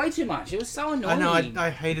 Oh, way too much. It was so I annoying. know. I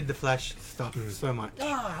hated the Flash stuff so much.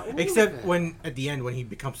 Ah, all of Except it. when at the end when he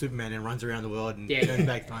becomes Superman and runs around the world and Yeah. turns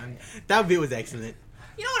back time. That bit was excellent.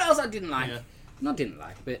 You know what else I didn't like? Yeah. Not didn't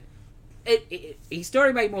like, but his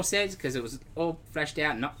story made more sense because it was all fleshed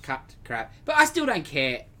out, not cut crap. But I still don't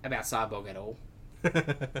care about Cyborg at all.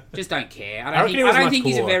 Just don't care. I reckon he was don't much think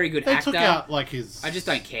he's a cooler. very good They actor. took out like his. I just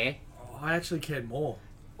don't care. I actually cared more.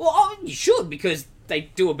 Well, you should because they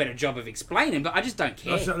do a better job of explaining. But I just don't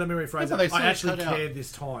care. Let me rephrase but they that. sort I of actually cut out- cared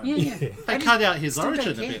this time. Yeah. They I just- cut out his still don't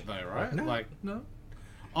origin a care. bit though, right? No. Like, No.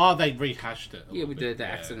 oh, they rehashed it. a Yeah, little with bit, the yeah.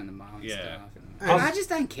 accident and mom and Yeah. stuff. And I just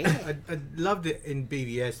don't care. I loved it in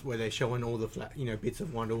BVS where they're showing all the bits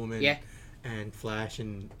of Wonder Woman. Yeah. and Flash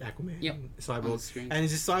and Aquaman, Yep. and On the Cyborg, screen. and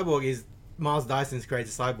it's just Cyborg is Miles Dyson's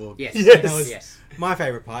creates a cyborg. Yes. Yes. That was Yes. my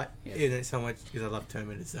favorite part. Yes. Isn't it so much because I love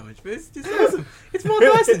Terminator so much, but it's just awesome. It's Miles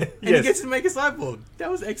Dyson, and Yes. he gets to make a cyborg. That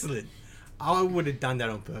was excellent. I would have done that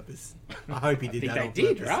on purpose. I hope he did think that they on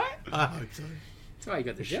did, purpose. right? I hope so. That's why you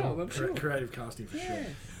got the job, I'm sure. Creative casting for sure.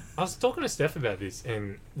 I was talking to Steph about this,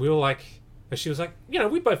 and we were like, and she was like,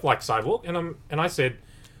 we both like Cyborg, and I said,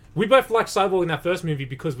 we both liked Cyborg in that first movie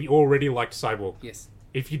because we already liked Cyborg. Yes.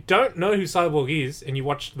 If you don't know who Cyborg is and you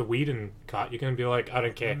watch the Whedon cut, you're gonna be like, I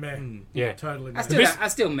don't care. Meh. Yeah, Totally. I Meh. still, This- I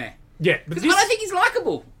still meh. yeah, but Because this, I don't think he's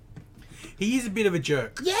likable. He is a bit of a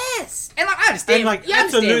jerk. Yes. And like, I understand. And like you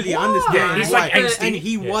absolutely why, understand. Yeah, he's like But- angsty. and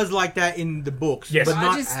he Yeah. was like that in the books, Yes. but I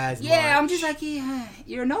not just, as yeah, much. I'm just like, yeah,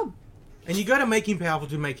 you're a knob. And you got to make him powerful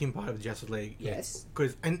to make him part of the Justice League. Yes.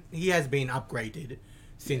 And he has been upgraded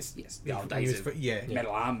since Yes. The old he days was of yeah.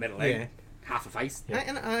 metal arm, metal leg, Yeah. half a face.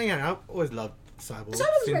 And I've always loved Cyborg.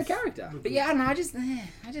 Cyborg's a great since- character. But yeah, I don't know, I just.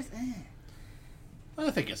 I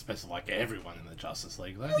don't think you're supposed to like everyone in the Justice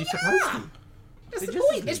League, though. You're supposed to. That's They're the just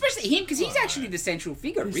point. as Especially him, because he's actually the central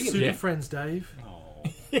figure, He's really. super Yeah. friends, Dave. Oh.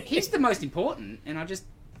 He's the most important, and I just.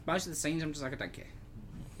 Most of the scenes, I'm just like, I don't care.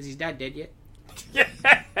 Is his dad dead yet?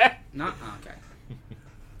 No? Oh, okay.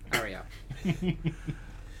 Hurry up.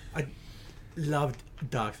 I loved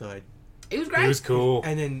Darkseid. It was it great. was cool.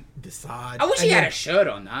 And then Decide. I wish and he had then- a shirt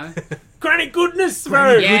on, though. Granny Goodness,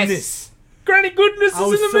 bro. Granny Yes. Goodness. Granny Goodness I is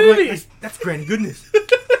was in the so movie. like, that's Granny Goodness.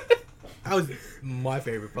 That was my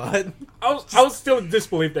favorite part. I was still in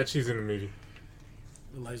disbelief that she's in the movie.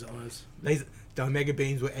 The laser eyes. The Omega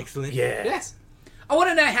beams were excellent. Yeah. Yes. I want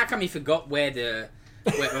to know how come he forgot where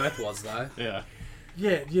Earth was, though. Yeah.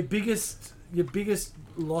 Yeah, your biggest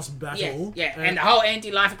lost battle. Yeah, and the whole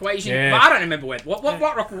anti-life equation. Yeah. But I don't remember what rock,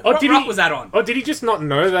 Oh, what did rock he- was that on? Oh, did he just not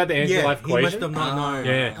know that the Yeah, anti-life he must equation? have not known.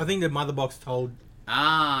 Yeah. I think the mother box told.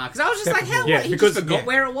 Ah, because I was just like, how? Yeah, He because- just forgot yeah.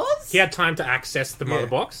 where it was. He had time to access the mother Yeah.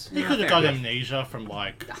 box. He Yeah, could have fair got enough. amnesia from,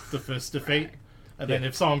 like, the first defeat. And then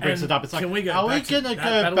if someone brings And it up, it's like, can we go are we back to going to that go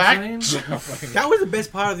battle back? scene? That was the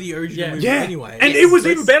best part of the original Yeah. movie Yeah, anyway. and Yes. it was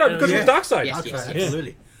even better Yeah. because Yeah. it was Darkseid. Yes, Darkseid, yes, yes.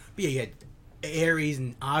 absolutely. But yeah, you had Ares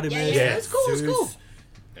and Artemis. Yeah, Yeah. it's cool, it's cool.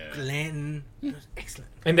 Yeah. Lantern. It was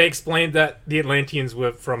excellent. And they explained that the Atlanteans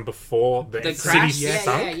were from before the, The city crash. yeah,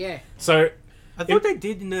 sunk. Yeah. So I thought they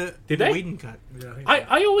did in the Did they? Whedon cut. Yeah, I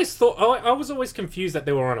think I always thought I was always confused that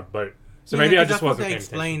they were on a boat. So Yeah, maybe I 'cause just thought wasn't they paying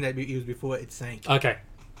attention. explained that it was before it sank. Okay,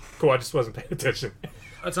 cool. I just wasn't paying attention.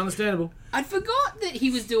 That's understandable. I forgot that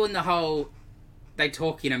he was doing the whole. They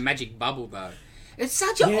talk in a magic bubble though. It's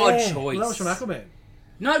such an odd choice. Well, that was from Aquaman.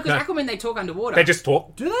 No, because No. Aquaman they talk underwater. They just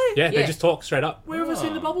talk. Do they? Yeah, they Yeah. just talk straight up. Where have I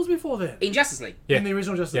seen the bubbles before then? in Justice League. Yeah. In the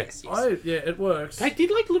original Justice Yes, League. yes. It works. They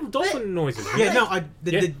did like little dolphin noises. Yeah, no,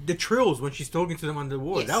 the, Yeah. the trills when she's talking to them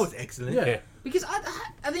underwater. Yes. That was excellent. Yeah. Yeah. Because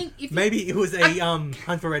I think if Maybe it was a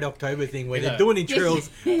Hunt for Red October thing where Yeah. they're doing it in Yes. trills,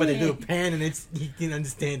 but they do a pan and it's you can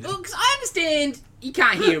understand it. because I understand you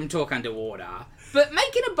can't hear him talk underwater, but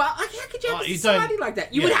making a like how could you have Oh, a you society don't- like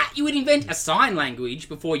that? You would yeah. you would invent a sign language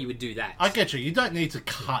before you would do that. I get you. You don't need to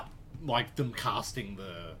cut, like, them casting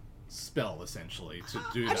the spell, essentially, to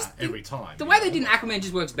do I just that think every time. The you way know? they did in Aquaman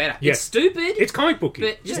just works better. Yeah. It's stupid, It's comic booky.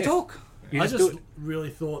 but just Yeah. talk. You I just just do it. really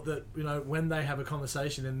thought that, when they have a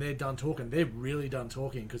conversation and they're done talking, they're really done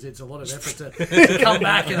talking because it's a lot of effort to come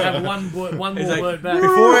back and have one more Like, word back.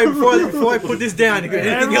 before I put this down, you got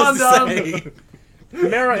anything else to Everyone say?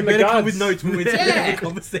 Mera You and the better come guards. with notes when we're Yeah. having a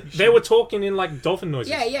conversation. They were talking in like dolphin noises.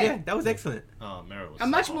 Yeah, yeah. Yeah, that was excellent. Oh, Meryl was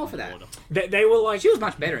And much so more hot for that. underwater. They were like, She was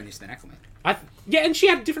much better in this than Aquaman. yeah, and she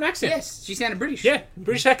had a different accent. Yes, she sounded British. Yeah,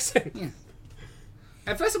 British accent. Yeah.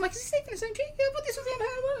 At first, I'm like, is he even the same chick? Yeah, but this was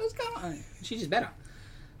what's going on? She's just better.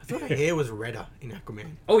 I thought her hair was redder in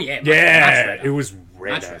Aquaman. Oh yeah, much Yeah, redder. it was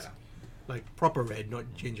red. Much as- redder. Like proper red, not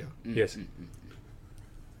ginger. Yes.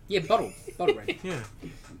 Yeah, bottle red. Yeah.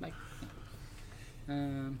 Like,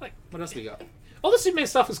 Like- what else we got? All the Superman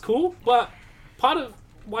stuff is cool, but part of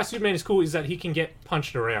why Superman is cool is that he can get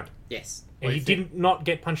punched around. Yes. And What he do you did not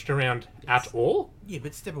get punched around at all, Yeah,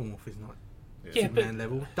 but Steppenwolf is not Yeah, but- Superman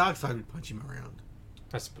level. Darkseid would punch him around.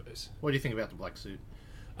 I suppose. What do you think about the black suit?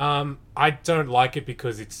 I don't like it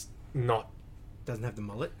because it's not Doesn't have the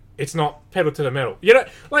mullet. pedal to the metal. You know,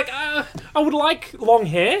 like, I would like long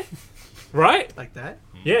hair, right? Like that.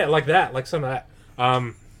 Yeah, like that, like some of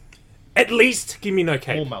that. At least give me no All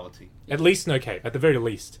cape. mullety. At least no cape, at the very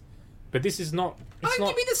least. But this is not. It's Oh, not.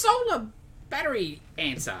 give me the solar battery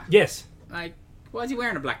answer. Yes. Like, why is he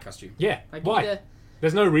wearing a black costume? Yeah. Like, Why? give me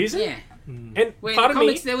There's no reason. the, yeah. And When part in of the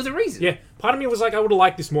comics me, there was a reason. yeah, part of me was like, I would have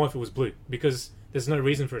liked this more if it was blue because there's no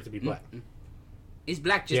reason for it to be black. Is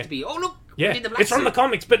black just Yeah. to be? Oh look, Yeah, did the black it's from suit. the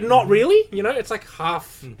comics, but not really. You know, it's like Yeah,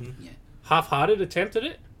 half-hearted attempt at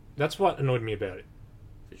it. That's what annoyed me about it.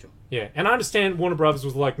 for sure. Yeah, and I understand Warner Brothers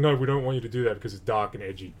was like, no, we don't want you to do that because it's dark and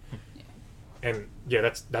edgy. And yeah,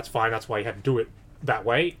 that's fine. That's why you had to do it that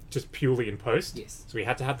way, just purely in post. Yes. So he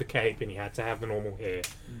had to have the cape and he had to have the normal hair,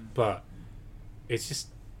 but it's just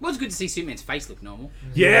Well, it's good to see Superman's face look normal.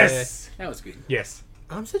 yes, That was good. yes.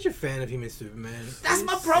 I'm such a fan of him as Superman. That's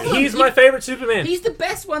my problem. He's my favorite Superman. He's the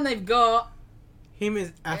best one they've got. Him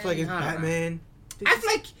as Affleck as I don't know. Batman.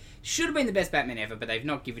 Affleck should have been the best Batman ever, but they've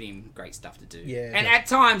not given him great stuff to do. Yeah. And at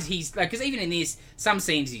times he's like, because even in this, some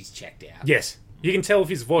scenes he's checked out. Yes, you can tell with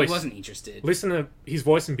his He voice. wasn't interested. Listen to his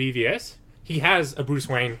voice in BVS. He has a Bruce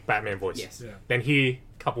Wayne Batman voice. Yes. Yeah. Then hear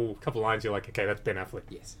couple lines, you're like, okay, that's Ben Affleck.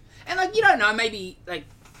 Yes. And like you don't know, maybe like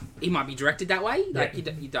he might be directed that way. Like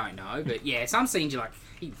Yeah. you don't know, but yeah, some scenes you're like,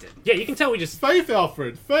 he did. Yeah, you can tell we just Faith,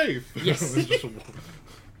 Alfred, faith. Yes. It's just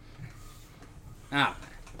Ah,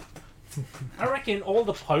 I reckon all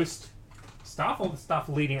the post stuff, all the stuff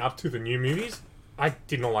leading up to the new movies, I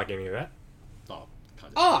did not like any of that. oh,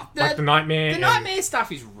 kind of. oh, Like the Nightmare. the and- Nightmare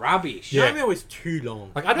stuff is rubbish. Yeah. Nightmare was too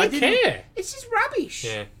long. Like I don't didn't- care. It's just rubbish.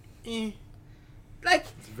 Yeah. Eh. Like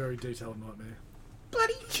It's a very detailed nightmare.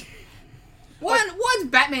 bloody. One's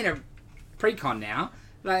Batman a precon now.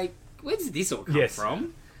 Like, where does this all come Yes.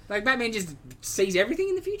 from? Like, Batman just sees everything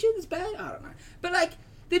in the future that's bad? I don't know. But, like,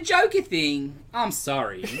 the Joker thing, I'm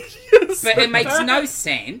sorry. But it makes no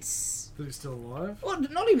sense. That he's still alive. Well,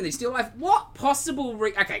 not even that he's still alive. What possible...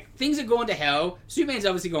 okay, things are gone to hell. Superman's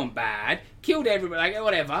obviously gone bad. Killed everybody, like,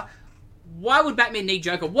 whatever. Why would Batman need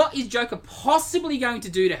Joker? What is Joker possibly going to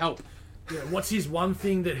do to help? Yeah, what's his one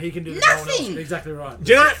thing that he can do that no one else? Nothing! Exactly right.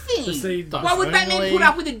 Do you know? Nothing. To see The Why would Batman only- put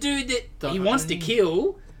up with a dude that the he wants to only-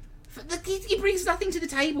 kill? He brings nothing to the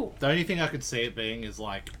table. The only thing I could see it being is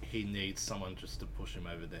like he needs someone just to push him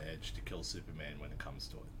over the edge to kill Superman when it comes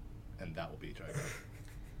to it, and that will be Joker,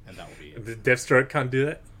 and that will be it. The Deathstroke can't do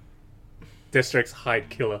that. Deathstroke's hide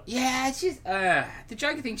killer. Yeah, it's just the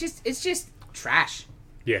Joker thing. It's just trash.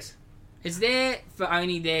 Yes. It's there for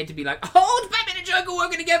only there to be like, oh, it's Batman and Joker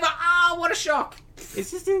working together. Ah, what a shock.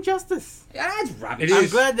 It's just injustice. Yeah, that's rubbish. It I'm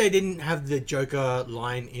is. glad they didn't have the Joker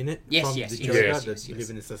line in it Yes, from yes, the yes, Joker yes, that yes. live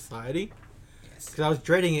in a society. Yes. Because I was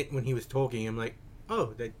dreading it when he was talking. I'm like,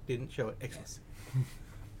 oh, they didn't show it. Excellent.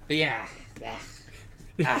 But yeah. Ah.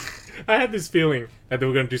 I had this feeling that they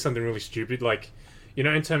were going to do something really stupid. Like, you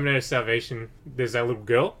know, in Terminator Salvation, there's that little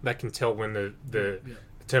girl that can tell when the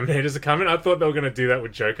Terminators are coming. I thought they were going to do that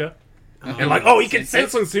with Joker. And like, oh, he can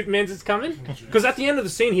sense when Superman's is coming. Because at the end of the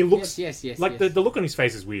scene, he looks... Yes, like, yes. the look on his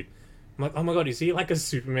face is weird. I'm like, oh my god, is he like a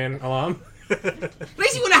Superman alarm? At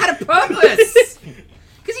least he would have had a purpose.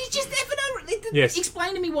 Because he's just there for no reason. Yes.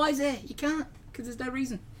 Explain to me why he's there. You can't. Because there's no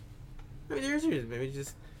reason. I mean, there is a reason. Maybe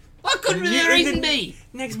just What could the Yeah, reason and then- be?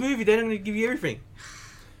 next movie, they're not going to give you everything.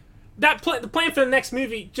 The plan for the next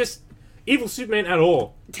movie, just evil Superman at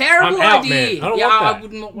all. Terrible I'm out, idea. man. I don't yeah, want that. I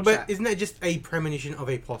wouldn't watch But that. isn't that just a premonition of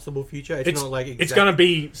a possible future? It's not like It's gonna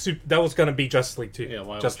be that was gonna be Justice League 2. Yeah,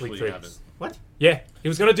 why else Justice would League you 3. have it? What? Yeah, he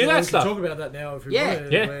was gonna do Well, that we stuff. can talk about that now if we Yeah.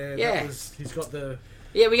 wanted. Yeah. Where Yeah. that was, he's got the.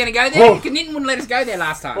 Yeah, we're going to go there? Oh. Because Nitin wouldn't let us go there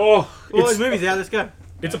last time. Oh, Well, it's, his movie's out. Let's go.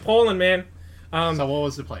 it's appalling, man. So what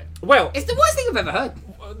was the plan? Well, It's the worst thing I've ever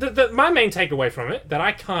heard. my main takeaway from it that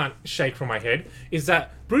I can't shake from my head is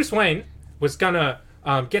that Bruce Wayne was gonna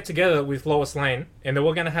get together with Lois Lane, and they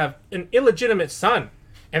were gonna have an illegitimate son,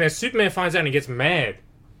 and then Superman finds out and he gets mad,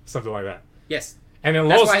 something like that, Yes. and then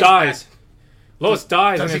That's Lois why he's dies. Lois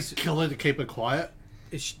dies, and Does it's, he kill her to keep her quiet?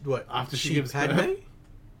 Is she, what? After she she gives Padme? birth?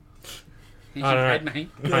 He's I don't your know. head, mate.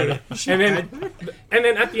 kind of. and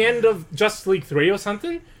then at the end of Justice League 3 or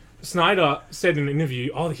something, Snyder said in an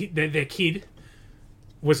interview, oh, their kid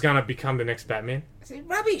was gonna become the next Batman. I said,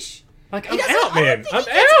 rubbish. Like, He I'm doesn't- out, I man. don't think I'm he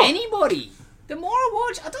gets out. anybody. The more I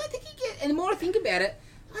watch, I don't think he gets... And the more I think about it,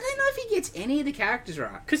 I don't know if he gets any of the characters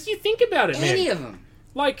right. Because you think about it, man. Any of them.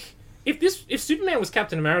 Like, if Superman was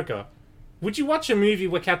Captain America, would you watch a movie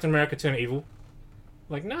where Captain America turned evil?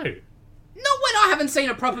 Like, no. Not when I haven't seen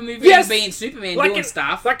a proper movie Yes! of being Superman Like doing a,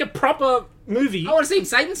 stuff. like a proper movie. I want to see him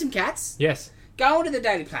saving some cats, Yes. going to the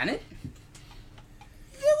Daily Planet,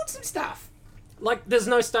 doing some stuff. Like, there's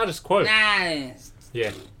no status quo. Nah.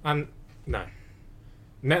 Yeah. No.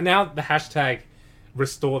 Now the hashtag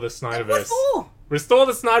restore the What Snyderverse. for? Restore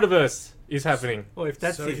the Snyderverse is happening. Well, if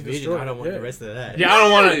that's So his he vision, destroyed I don't it, want yeah. the rest of that. Yeah, I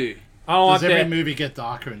don't want No. it. I don't want Does every that. movie get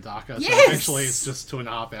darker and darker? So Yes! eventually it's just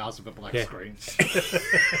 2.5 hours of a black Yeah. screen.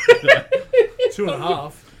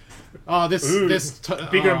 2.5. Oh, this Ooh,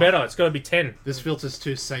 bigger and better. It's got to be 10. This filter's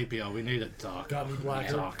too sepia. We need it darker. Gotta be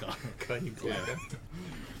blacker. Darker. Can you Yeah.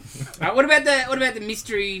 What about the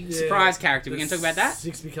mystery surprise character? We gonna talk about that?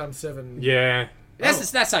 6 becomes 7. Yeah. That's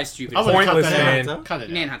so stupid. I would cut Pointless, that man. out. Cut it out.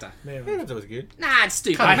 Manhunter. Man. That was good. Nah, it's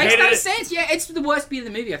stupid. I It makes hated no it. sense. Yeah, it's the worst bit of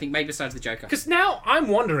the movie, I think, maybe besides the Joker. Because now I'm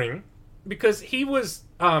wondering, because he was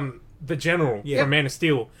the general Yeah. from Man of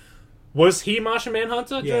Steel. Was he Martian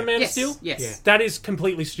Manhunter Yeah. during Man Yes, of Steel? yes. Yeah. That is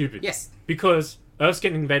completely stupid. Yes. Because Earth's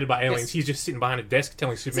getting invaded by aliens. Yes. He's just sitting behind a desk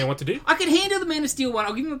telling Superman what to do. I can handle the Man of Steel one.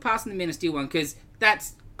 I'll give him a pass on the Man of Steel one because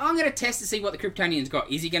I'm going to test to see what the Kryptonians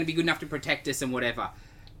got. Is he going to be good enough to protect us and whatever?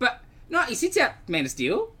 But no, he sits out Man of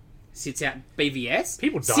Steel, sits out BVS,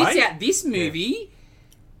 People die. sits out this movie,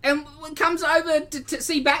 and comes over to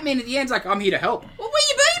see Batman at the end. Like, I'm here to help. Well, where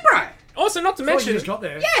you be, bro? Also, not to Well, you mention, just got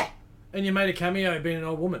there. Yeah, And you made a cameo being an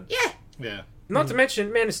old woman. yeah. Yeah. not to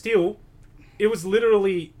mention, Man of Steel. It was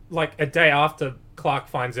literally like a day after Clark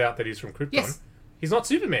finds out that he's from Krypton. Yes. He's not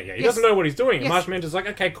Superman yet. He Yes. doesn't know what he's doing. And Yes. Martian Manhunter's like,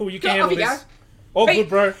 okay, cool, you Go, can handle off you this. go. All Hey. good,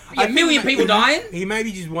 bro. A million people dying. He may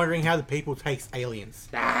be just wondering how the people takes aliens.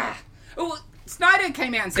 Ah. Oh, Snyder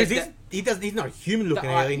came out and said Because that he's not a human looking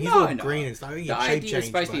The- alien. He's no, all no. green and stuff. He the get shape idea was changed,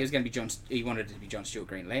 supposed to be but- it was going to be John. He wanted it to be John Stewart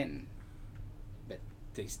Green Lantern, but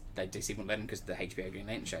DC wouldn't let him because the HBO Green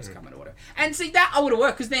Lantern show's coming or whatever. And see that I would have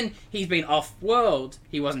worked because then he's been off world.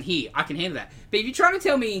 He wasn't here. I can handle that. But if you're trying to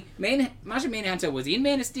tell me Martian Manhunter was in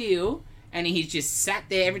Man of Steel and he's just sat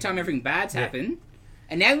there every time everything bad's happened,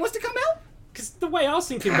 and now he wants to come out. Because the way I was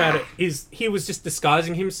thinking about it is he was just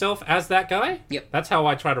disguising himself as that guy. Yep. That's how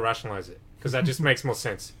I try to rationalize it. Because that just makes more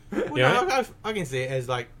sense. Well, You know? no, I can see it as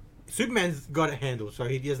like Superman's got it handled, so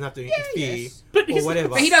he doesn't have to interfere yes. But or he's- whatever.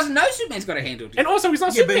 But he doesn't know Superman's got it handled. And also, he's not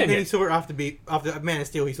Yeah, but Superman then he yet. saw it after Man of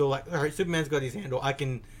Steel. He saw like, all right, Superman's got his handle. I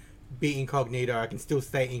can be incognito. I can still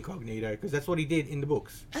stay incognito because that's what he did in the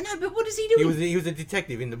books. I know, but what is he doing? He was a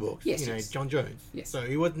detective in the books. Yes, you know, yes. John Jones. Yes. So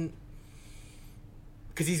he wasn't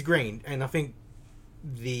because he's green, and I think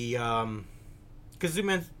the because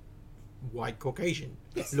Superman's white Caucasian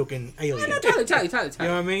looking alien. No, totally. You know what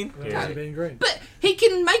I mean? Yeah. He's being green. But he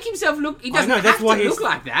can make himself look. He doesn't know, have that's to why look he's-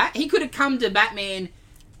 like that. He could have come to Batman,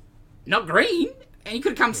 not green, and he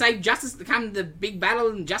could have come save Justice. Come to the big battle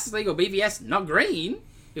in Justice League or BVS, not green.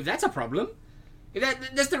 If that's a problem, if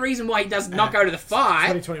that's the reason why he does not go to the fight.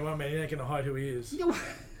 2021, man, he ain't gonna hide who he is.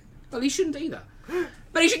 Well, he shouldn't either.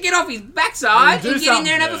 But he should get off his backside Do and get in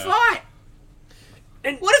there and have a something. fight.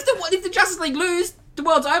 And- What if the Justice League lose? The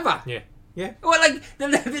world's over. Yeah. Yeah. Well, like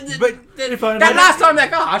But if I that know- last time,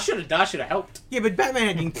 like, oh, I should have helped. Yeah, but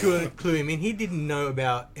Batman didn't clue him in. He didn't know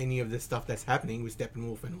about any of the stuff that's happening with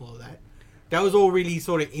Steppenwolf and all of that. That was all really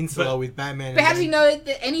sort of insular But- with Batman. But how and does he then- know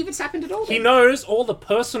that any of it's happened at all? He then? knows all the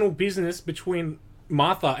personal business between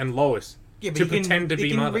Martha and Lois Yeah, but to he can, pretend to he be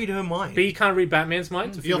can Mother. read her mind. But he can't read Batman's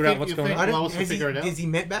mind to You'll figure out think- what's you'll going think- on. I don't. Lois will Has figure it out. he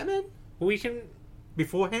met Batman We can...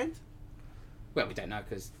 beforehand? Well, we don't know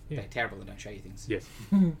because Yeah. they're terrible and don't show you things. Yes.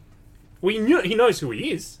 He knows who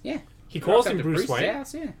he is. Yeah. He calls Rocked him up to Bruce Bruce's Wayne.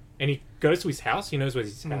 house, yeah. And he goes to his house. He knows where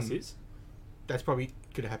his house is. That's probably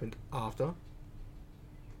could have happened after.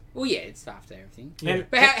 Well, yeah, it's after everything. Yeah.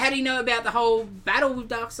 But how do you know about the whole battle with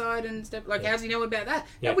Darkseid and stuff? Like, how does he know about that?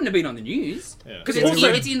 Yeah. That wouldn't have been on the news. Yeah. Because Also,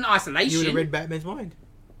 it's in You would isolation. have read Batman's mind.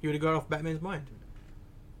 You would have got off Batman's mind.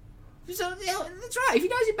 So, yeah, that's right. If he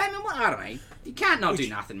knows if Batman... I don't know. You can't not do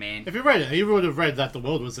nothing, man. If you read it, you would have read that the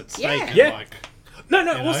world was at stake. Yeah. And Yeah. like, No, You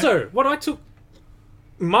know? also, what I took...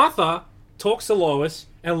 Martha talks to Lois,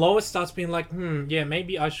 and Lois starts being like, yeah,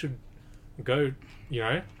 maybe I should go, you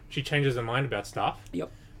know? She changes her mind about stuff.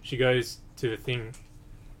 Yep. She goes to the thing,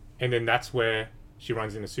 and then that's where she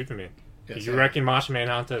runs into Superman. Yes, Do you yeah. reckon Martian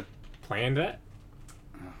Manhunter planned that?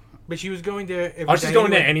 But she was going there. Every Oh, she's day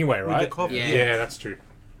going there anyway, with right? the cop, Yeah. Yeah, that's true.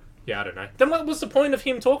 Yeah, I don't know. Then what was the point of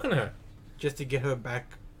him talking to her? just to get her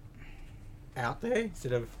back out there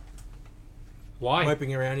instead of Why?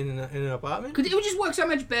 moping around in an apartment. Because it would just work so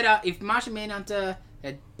much better if Martian Manhunter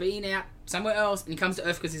had been out somewhere else and he comes to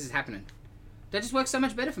Earth because this is happening. That just works so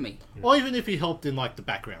much better for me. or even if he helped in like the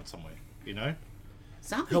background somewhere, you know?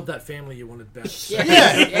 Something. Help that family you wanted back. Yeah,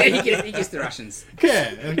 Yeah. he gets the Russians.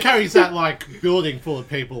 Yeah, and carries that like building full of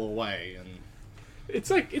people away, and It's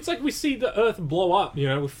like we see the Earth blow up, you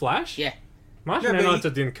know, with Flash. Yeah. Martian No, but Manhunter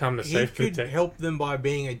didn't come to He save could protect. help them by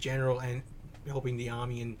being a general and helping the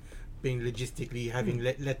army and being logistically having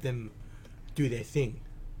let them do their thing.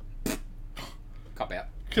 Cop out.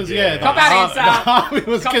 because Yeah. yeah, Cop out the answer. army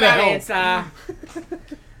was Cop gonna out help. answer.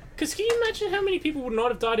 Because can you imagine how many people would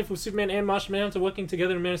not have died if it was Superman and Martian Manhunter working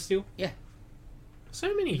together in Man of Steel? Yeah.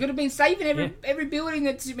 So many. You could have been saving Yeah. every building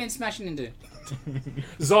that Superman's smashing into.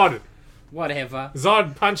 Zod. Whatever.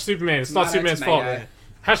 Zod punched Superman. It's not Tomato, Superman's tomato. fault.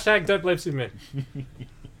 Hashtag don't blame Superman.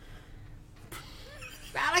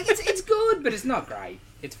 Like it's good, but it's not great.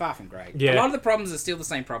 It's far from great. Yeah. A lot of the problems are still the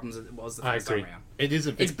same problems as it was the I first time agree. around. It is a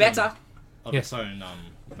It's victim better. of Yes. its own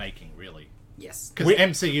making, really. Yes. Because We-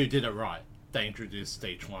 MCU did it right. They introduced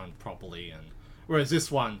stage 1 properly, and whereas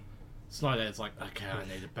this one, Snyder is like, okay, I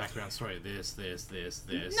need a background story of this. No,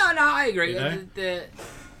 I agree. You know? The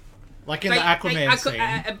Like in the Aquaman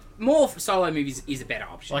scene, more solo movies is a better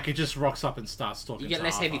option. like it just rocks up and starts talking. You get to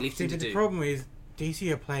less heavy Arthur. lifting See, to but the do. problem is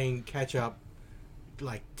DC are playing catch up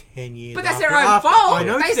like 10 years. But that's after- their own after- fault. I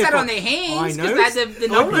know They it's their sat on fault. their hands I because know they had the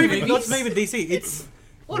not Nolan even, movies. not even DC. It's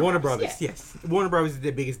Warner Brothers. yeah. Yes, Warner Brothers is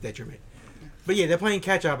their biggest detriment. But yeah, they're playing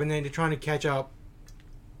catch up, and then they're trying to catch up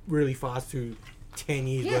really fast to 10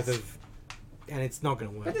 years Yes. worth of, and it's not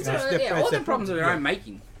going to work. But that's That's all, their- all that's the their problems of their problem. own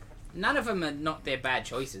making. None of them are not their bad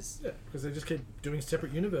choices. Yeah, because they just keep doing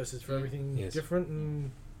separate universes for everything Yes. different,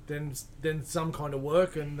 and then some kind of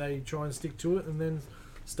work, and they try and stick to it, and then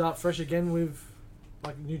start fresh again with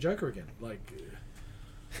like a new Joker again. Like,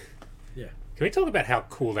 yeah, Can we talk about how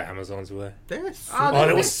cool the Amazons were? They're so- Oh, Oh, they're it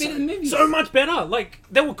the was best bit of the movie. so much better. Like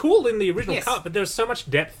they were cool in the original Yes. cut, but there was so much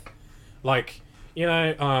depth. Like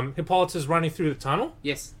Hippolyta's running through the tunnel,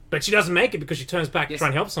 Yes. but she doesn't make it because she turns back to Yes. try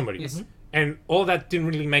and help somebody. Yes. And all that didn't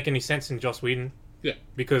really make any sense in Joss Whedon Yeah.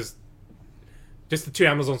 because just the two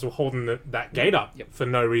Amazons were holding that gate up Yep. for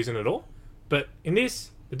no reason at all. But in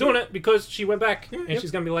this, they're doing it because she went back and yep.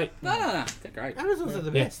 she's gonna be late. No. They're great. Amazons are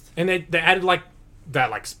the Yeah. best. And they added like that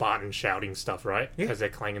like Spartan shouting stuff, right? Yeah. As they're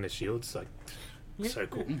clanging the shields, like so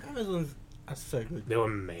cool. Amazons are so good. They were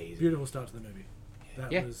amazing. beautiful start to the movie.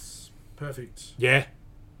 That Yeah. was perfect. Yeah.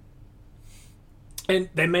 And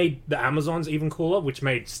they made the Amazons even cooler, which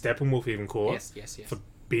made Steppenwolf even cooler Yes. for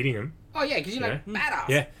beating him. Oh yeah, because you're like badass.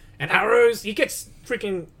 Yeah. And arrows, he gets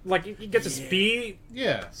freaking like he gets a spear.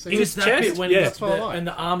 Yeah, see, In his That chest? bit when Yeah. the, That's what I like. and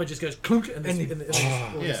the armor just goes clunk, and And-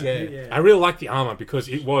 yeah. I really like the armor because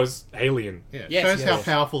it was alien. yeah, Yes, shows how yes.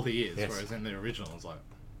 powerful he is. Yes. Whereas in the original, it's like,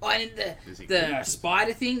 Oh, and Is he the good?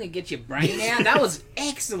 spider thing that gets your brain out, that was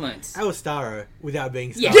excellent. That was Starro without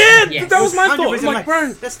being Starro. Yeah. Yeah, Yes. that was my thought. 100% I'm like,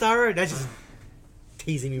 bro, that's Starro. That's just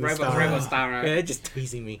teasing me with Robo Starro. Starro. Yeah, they're just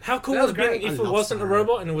teasing me. how cool That would was it have been great. if I it love wasn't a Starro.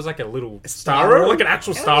 robot and it was like a little Starro? Starro, like an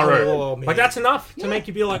actual Starro. Oh, man. Like that's enough to Yeah. make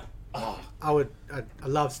you be like, I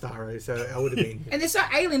love Starro, so I would have been. And there's so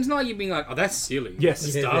aliens not you being like, oh, that's silly. Yes.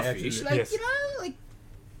 It's Yeah, starfish. absolutely. Like, Yes. you know,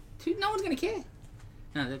 like, no one's going to care.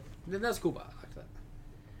 No, that was cool, but I liked that.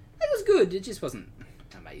 It was good, it just wasn't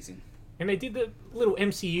amazing. and they did the little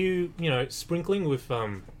MCU, sprinkling with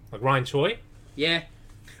like Ryan Choi. Yeah.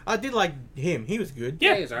 I did like him. He was good.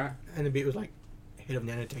 Yeah. It was alright. And the bit was like head of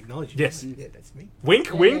nanotechnology. Yes. Yeah, that's me.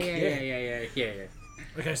 Wink, wink. Yeah.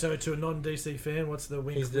 Okay, so to a non-DC fan, what's the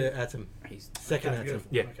wink? He's the Atom. He's Second Okay, Atom. beautiful.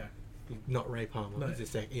 Yeah. Okay. Not Ray Palmer. No. He's the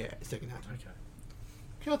second Atom. Okay.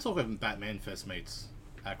 can I talk when Batman first meets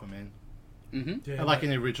Aquaman? Mm-hmm. Yeah. And like in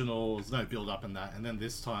the original, there's no build up in that, and then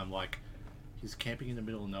this time, like, he's camping in the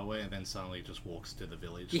middle of nowhere, and then suddenly just walks to the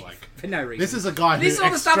village. Like, for no reason. this is a guy who This is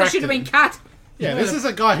all the stuff that should have been cut. Yeah, this is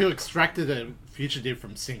a guy who extracted a fugitive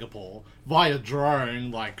from Singapore via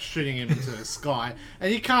drone, like shooting him into the sky,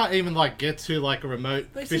 and he can't even like get to like a remote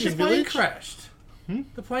They said fishing the plane village. crashed.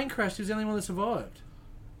 The plane crashed. He was the only one that survived.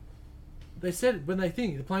 They said when they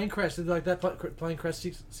think the plane crashed, like that plane crashed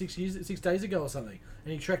 6 days ago or something,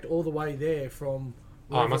 and he tracked all the way there from.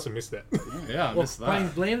 Oh, I must have missed that. Yeah, I Well, missed that. plane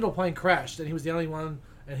landed or plane crashed, and he was the only one,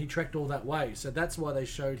 and he trekked all that way. So that's why they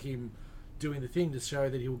showed him doing the thing to show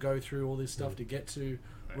that he'll go through all this stuff to get to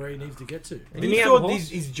where he needs to get to. And Didn't you he have saw a horse?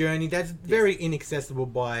 his journey. That's very inaccessible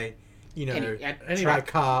by, Any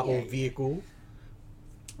car or yeah. vehicle.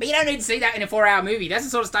 But you don't need to see that in a 4-hour movie. That's the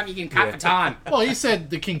sort of stuff you can cut Yeah. for time. Well, you said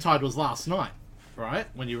the King Tide was last night, right?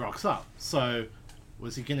 When he rocks up. So,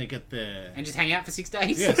 was he gonna get there? And just hang out for 6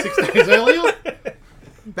 days. Yeah, 6 days earlier.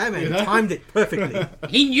 Batman You know? timed it perfectly.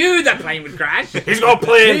 He knew the plane would crash. He's got a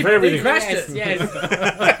plan for He everything. crashed Yes, it.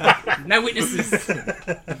 yes. No witnesses.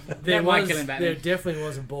 There Michael and Batman. there definitely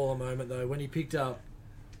was a baller moment though when he picked up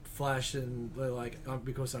Flash and they're like,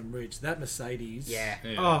 because I'm rich. That Mercedes, Yeah.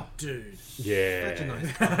 Yeah. Oh, dude, Yeah. such a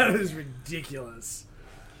nice. that was ridiculous.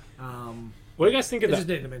 What do you guys think I of just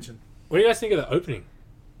that? needed to mention. What do you guys think of the opening?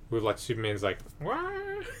 With like Superman's like, "Wah."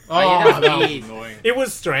 Oh, yeah, that was that was weird. annoying. It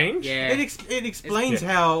was strange. Yeah. It explains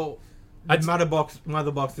Yeah. how I'd-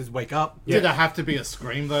 mother boxes wake up. Yeah. Did it have to be a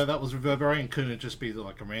scream though that was reverberating? Couldn't it just be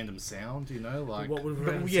like a random sound? You know, like What would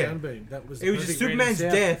but, random yeah. sound been? That was It was perfect just Superman's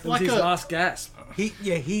random sound. death. It was Like his a- last gasp. He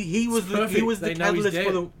was the perfect. They know he's catalyst for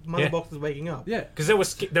dead. the mother Yeah. boxes waking up. Yeah, Because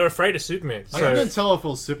they were afraid of Superman. I So couldn't tell if it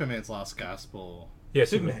was Superman's last gasp or yeah,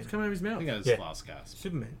 Superman. it's coming out of his I mouth. think it was Yeah. his last gasp.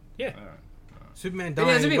 Superman. Yeah. Alright. Superman Yeah,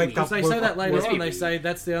 it's a dying, bit wake weird. up. They say that later Well, on. They say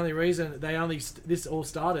that's the only reason this all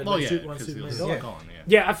started. Oh when yeah, Superman because he died. was Yeah. gone. Yeah.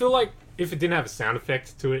 Yeah, I feel like if it didn't have a sound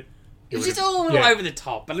effect to it, It's would've- just all a little yeah. over the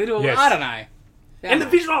top, a little. Yes. I don't know. And the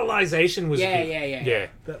visualization was Yeah, big. yeah. Yeah.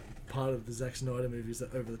 That part of the Zack Snyder movies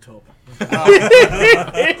that over the top.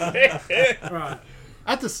 Right.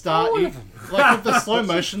 At the start, you, like with the slow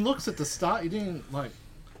motion looks at the start, you didn't like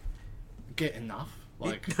get enough.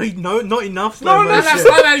 Like No, not enough. No, slow no, motion.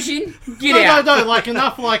 slow motion. Get out. no, like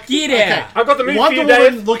enough. Like Get okay, out. I've got the movie for Wonder you,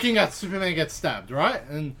 Woman Dave. looking at Superman get stabbed, right?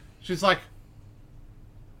 And she's like,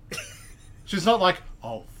 she's not like,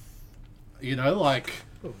 oh, you know, like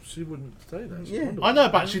Oh, she wouldn't say that. She Yeah. wouldn't. I know,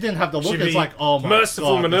 but she didn't have the look. She'd It's be like, oh my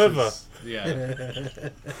merciful God, Minerva. this is- yeah.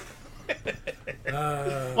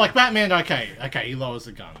 Like Batman, okay, he lowers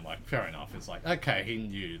the gun. Like fair enough. It's like okay, he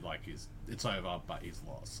knew like it's over, but he's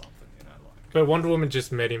lost something. You know, like But Wonder Woman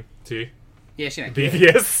just met him too. Yeah, she don't.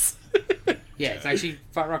 BVS. Yeah, it's like she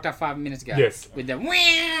rocked up 5 minutes ago. Yes. With the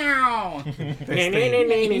wow.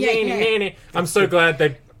 I'm so glad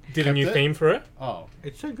they did a Kept new it? theme for it. oh.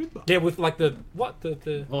 It's so good, but Yeah, with like the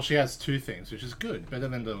Well, she has two things, which is good, better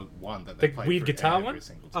than the one that they The play weird through guitar every one?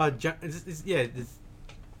 single time. yeah, Yeah,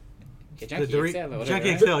 Junkie XL or whatever. Junkie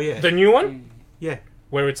right? XL, yeah, the new one yeah.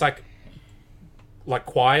 where it's like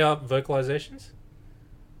choir vocalizations.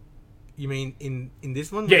 You mean in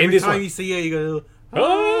this one? Yeah, in Every this time one. you see her, you go,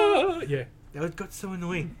 Oh, yeah. that got so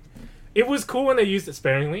annoying. It was cool when they used it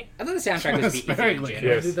sparingly. I thought the soundtrack was a bit Sparingly. generous.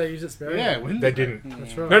 Yes. Did they use it sparingly? Yeah, when They didn't.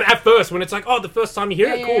 That's right. No, at first when it's like, oh, the first time you hear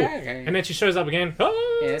it, Yeah, cool, yeah, okay. and then she shows up again.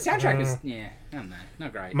 Oh. Yeah, the soundtrack was, I don't know,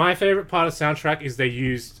 not great. My favorite part of the soundtrack is they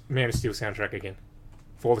used Man of Steel soundtrack again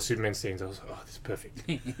for all the Superman scenes. I was like, oh, this is perfect.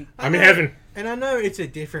 I'm in heaven. And I know it's a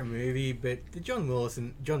different movie, but the John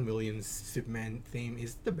Williams Superman theme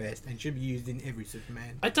is the best and should be used in every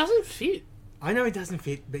Superman. It doesn't fit. I know it doesn't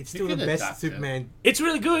fit, but it's still the can best adapt it. Superman. It's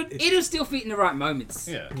really good. It'll still fit in the right moments.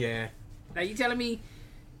 Yeah. Yeah. Are you telling me?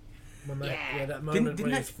 When they, Yeah. that moment Didn't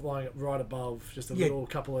when they- he's flying it right above, just a Yeah. little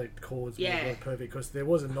couple of chords Yeah. were perfect because there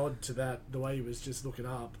was a nod to that. The way he was just looking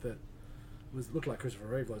up, that looked like Christopher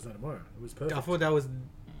Reeve last night tomorrow. It was perfect. I thought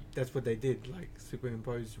that's what they did, like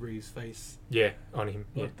superimpose Reeve's face. Yeah, on him.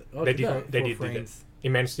 Yeah. Oh, They did did. they? They for did do that. frames.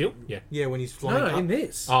 In Man of Steel. Yeah. Yeah, when he's No, flying no, up. in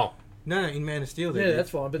this. Oh, No, in Man of Steel. They Yeah, did. that's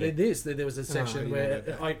fine. But Yeah. in this, there was a section yeah, where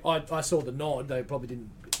okay. I saw the nod. They probably didn't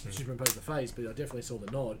superimpose the face, but I definitely saw the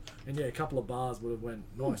nod. And yeah, a couple of bars would have went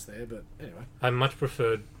nice there. But anyway, I much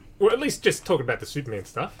preferred, or at least just talking about the Superman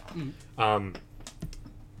stuff.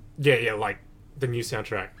 Yeah, like the new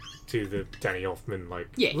soundtrack to the Danny Elfman. Like,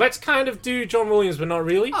 Yeah. let's kind of do John Williams, but not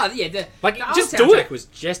really. Oh yeah, the Like, the old just do soundtrack it. was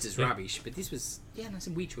just as Yeah. rubbish, but this was no,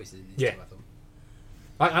 some weird choices in this Yeah. too, I thought.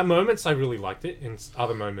 Like, at moments, I really liked it. In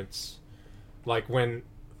other moments, like when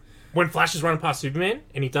Flash is running past Superman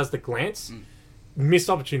and he does the glance, missed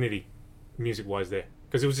opportunity, music wise there,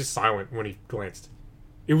 because it was just silent when he glanced.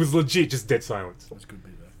 It was legit just dead silence. that's good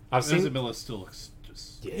bit though. I've Ezra seen. Miller still looks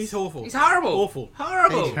just Yes. He's awful. He's horrible. Awful.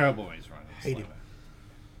 Horrible. terrible when he's running. Hate him.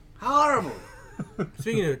 Horrible.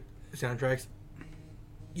 Speaking of soundtracks,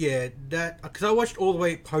 yeah, that because I watched all the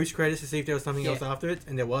way post credits to see if there was something Yeah. else after it,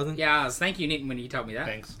 and there wasn't. Yeah, thank you, Nitin, when you told me that.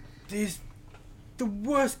 Thanks. There's the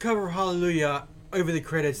worst cover of Hallelujah over the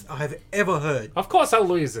credits I have ever heard. Of course,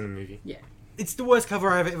 Hallelujah's in the movie. Yeah. It's the worst cover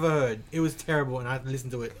I've ever heard. It was terrible, and I had to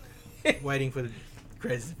listen to it, waiting for the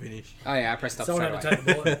credits to finish. Oh yeah, I pressed stop Someone straight had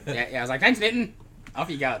to away. take the bullet. Yeah, I was like, thanks, Nitin. Off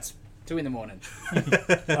you go. It's 2 a.m.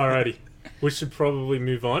 Alrighty, we should probably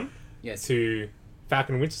move on Yes. to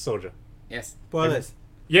Falcon and Winter Soldier. Yes. Spoilers.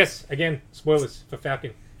 Yes, again, spoilers for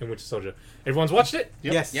Falcon and Winter Soldier. Everyone's watched it?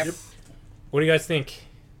 Yep. Yes. Yep. What do you guys think?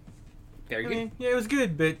 Very I good. mean, yeah, it was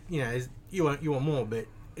good, but you want more, but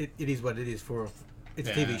it is what it is for it's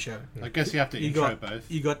a Yeah. TV show. I guess you have to You intro got both.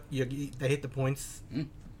 they hit the points Mm.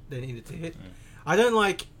 they needed to hit. I don't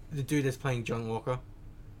like the dude that's playing John Walker.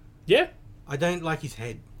 Yeah? I don't like his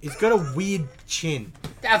head. He's got a weird chin.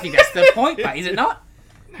 I think that's the point, but is it not?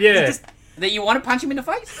 Yeah. Just- That you want to punch him in the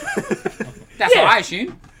face? That's Yeah. what I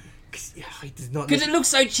assume. He does not. Because it looks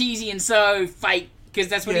so cheesy and so fake. Because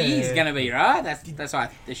that's what he is Yeah. going to be, right? That's how I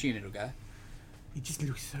assume it'll go. He just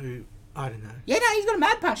looks so. I don't know. Yeah, no, he's got a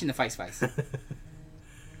mad punch in the face.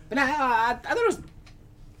 But no, I thought it was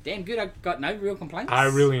damn good. I got no real complaints. I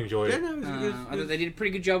really enjoyed Yeah, it. no, I thought they did a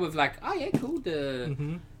pretty good job of like, oh yeah, cool.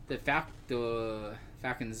 Mhm. The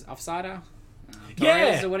Falcons offsider, Yeah.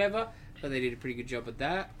 Torres or whatever. But they did a pretty good job with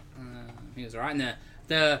that. He was alright. And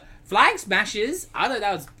the flag smashers, I thought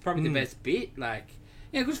that was probably the best bit. Like,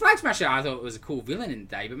 because flag smasher, I thought was a cool villain in the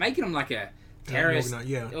day, but making him like a terrorist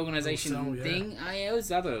organization Oh, yeah. thing, I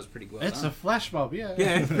thought it was pretty well It's a done. flash mob, yeah.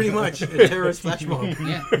 Yeah, pretty much a terrorist flash mob.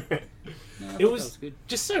 Yeah. it That was was good.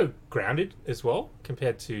 just so grounded as well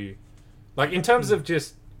compared to, like, in terms of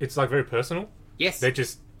just, it's like very personal. Yes. They're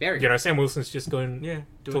just, Very. you know, Sam Wilson's just going Yeah.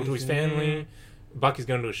 talk to his family. Bucky's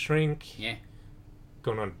going to a shrink, Yeah.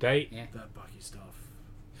 going on a date. Yeah. That Bucky stuff.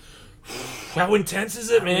 How intense is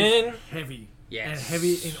it, man? Heavy. Yeah. And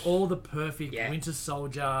heavy in all the perfect Yeah. Winter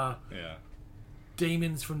Soldier Yeah.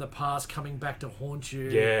 demons from the past coming back to haunt you.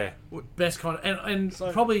 Yeah. Best kind of, and So-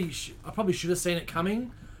 I probably should have seen it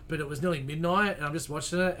coming, but it was nearly midnight and I'm just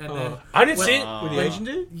watching it and then I didn't when- see it. With the Asian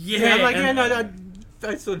dude? Yeah, I'm like, and- yeah, no,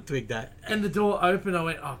 I sort of twigged that. and the door opened. I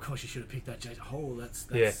went, oh, of course you should have picked that, Jade. Oh, that's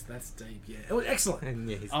deep. Yeah, it was excellent. And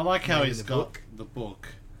yeah, he's I like how name he's in the got book. the book,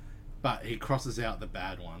 but he crosses out the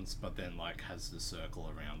bad ones, but then like has the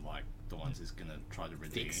circle around like the ones he's gonna try to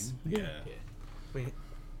redeem. Fix. Yeah. Wait,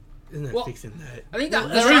 isn't that Well, fixing that? I think that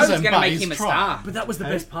the there show's isn't, going to but make he's him a trying. star. But that was the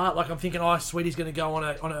Hey. best part. Like I'm thinking, oh, sweetie's going to go on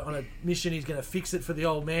a mission. He's going to fix it for the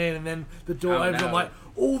old man, and then the door Oh, opens. no. I'm like,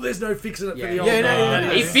 oh, there's no fixing it Yeah. for the old Yeah, no, man.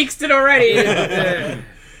 yeah, He fixed it already. Yeah.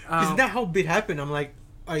 Because that whole bit happened. I'm like,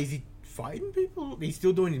 oh, is he fighting people? He's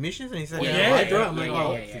still doing his missions, and he's like, Well, yeah, yeah, Hydra. I'm yeah, like, yeah,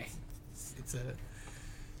 oh, yeah.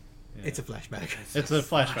 it's a flashback. It's a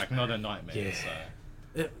flashback, not a nightmare. Yeah.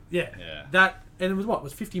 So Yeah. Yeah. That, and it was what? It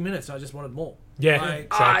was 50 minutes. I just wanted more. Yeah.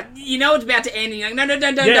 Like, You know it's about to end. And you're like, no,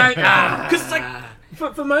 don't. Yeah. Because,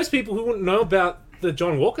 like, for most people who wouldn't know about the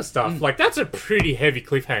John Walker stuff, like, that's a pretty heavy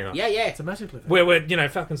cliffhanger. yeah. it's a massive cliffhanger. Where you know,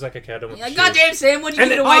 Falcon's like, okay, I don't want You're to like, shoot. goddamn, Sam, what'd you And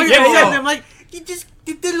give it then- away oh, for? yeah, yeah. I'm like,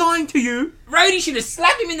 they're lying to you. Rhodey should have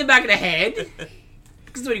slapped him in the back of the head.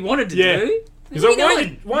 Because that's what he wanted to Yeah. do. He's What like, are you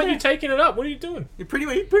doing? why are you taking it up? What are you doing? You pretty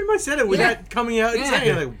much said it without coming out and Yeah. saying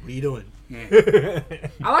it. Like, what are you doing?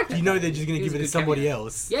 I like that. You know they're just going He to was give it a to good somebody cameo.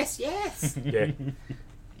 else. Yes, yes. Yeah.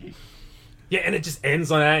 Yeah, and it just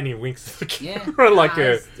ends on that, and he winks at the Yeah. camera like Nah, a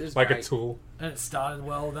it was like a great. tool. And it started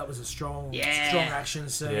well. That was a strong Yeah. action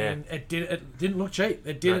scene. Yeah. It didn't look cheap.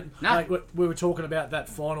 It didn't. No. Like we were talking about that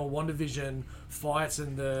final WandaVision fights,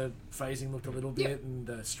 and the phasing looked a little bit, Yep. and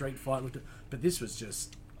the street fight looked. But this was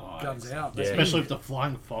just Oh, guns it's- out. Yeah. especially with the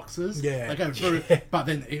flying foxes. Yeah. They go through, but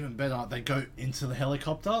then even better, they go into the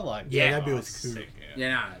helicopter. Like, Yeah, that bit oh, was cool. sick, Yeah,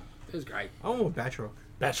 no, it was great. I want more Batroc.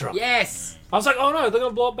 Batroc. Yes. I was like, oh no, they're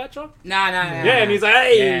gonna blow up Batroc? No. Yeah, and he's like,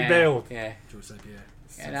 hey, yeah. he bailed. Yeah. George said, yeah.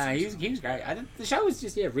 Yeah, no, he was great. The show was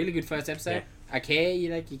just really good first episode. Yeah. I care,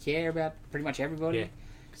 you care about pretty much everybody.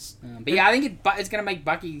 Yeah. But yeah, I think it's gonna make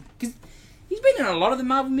Bucky, because he's been in a lot of the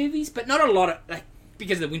Marvel movies, but not a lot of like,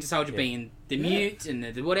 because of the Winter Soldier being the mute and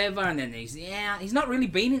the whatever, and then he's not really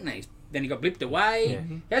been in these. Then he got blipped away. Yeah.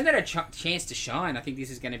 He hasn't had a chance to shine. I think this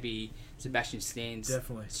is going to be Sebastian Stan's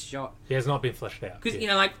Definitely. shot, He has not been fleshed out. because Yeah. you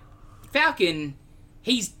know, like Falcon,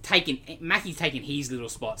 Mackie's taken his little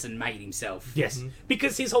spots and made himself. Yes,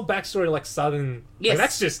 because his whole backstory, like Southern, Yes. like,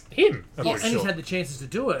 that's just him. I'm Yes. pretty And he's sure. had the chances to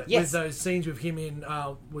do it Yes. with those scenes with him in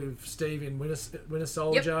with Steve in Winter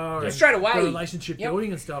Soldier and Straight away. the relationship Yep.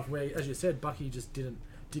 building and stuff. Where, as you said, Bucky just didn't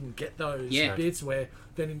get those Yeah. bits. Where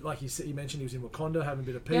then, like you mentioned, he was in Wakanda having a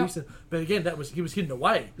bit of Yep. peace. But again, he was hidden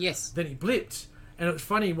away. Yes. Then he blipped, and it was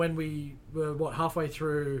funny when we were halfway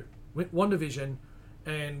through WandaVision,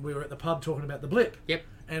 and we were at the pub talking about the blip. Yep.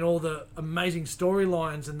 And all the amazing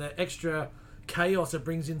storylines and the extra chaos it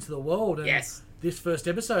brings into the world. And Yes. this first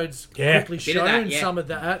episode's Yeah. quickly Bit of that, shown yeah. some of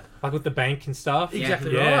that. Like with the bank and stuff.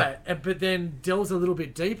 Exactly Yeah. right. But then delves a little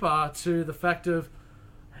bit deeper to the fact of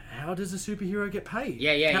how does a superhero get paid?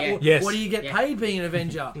 Yeah. Yes. What do you get Yeah. paid being an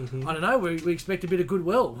Avenger? I don't know. We expect a bit of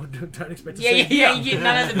goodwill. Don't expect to see Yeah, you get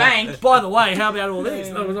none at the bank. By the way, how about all this?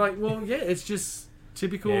 And I was like, well, yeah, it's just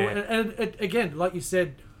typical. Yeah. And it, again, like you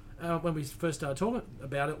said, when we first started talking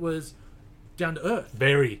about it, was down to earth.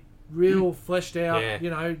 Very. Real fleshed out,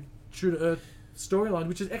 Yeah. true to earth storyline,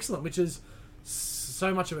 which is excellent, which is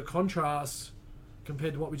so much of a contrast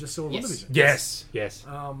compared to what we just saw in Yes. WandaVision. Yes.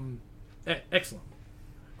 Excellent.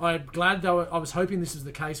 I'm glad though. I was hoping this was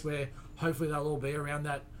the case where hopefully they'll all be around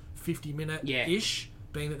that 50-minute ish,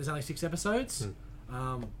 being that there's only 6 episodes.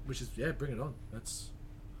 Which is bring it on. That's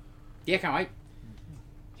Yeah, can't wait.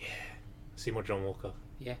 See more John Walker.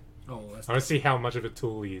 Yeah. that's I want to see how much of a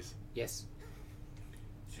tool he is. Yes.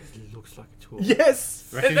 It looks like a tool. Yes.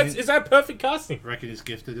 Reckon Is that perfect casting? Reckon he's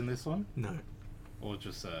gifted in this one, No. or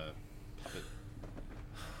just puppet?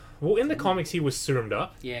 Well, in the comics, he was serumed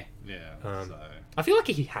up. Yeah. Yeah. So I feel like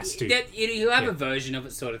he has to. He'll have Yeah. a version of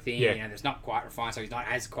it, sort of thing. Yeah. You know, that's not quite refined, so he's not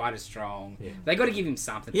quite as strong. Yeah. They got to give him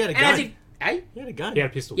something. He had a And as gun. if- eh? He had a gun. He had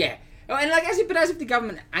a pistol. Yeah. Oh, and as if the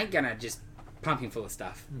government ain't gonna just pump him full of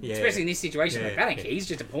stuff. Yeah. Especially in this situation, Yeah. like, I don't care. He's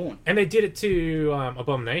just a pawn. And they did it to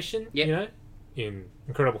Abomination, Yep. you know, in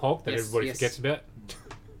Incredible Hulk that Yes, everybody yes. forgets about.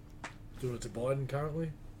 doing it to Biden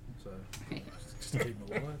currently. So just to keep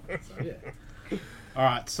him alive. So All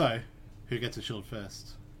right, so who gets a shield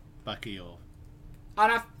first, Bucky or? Oh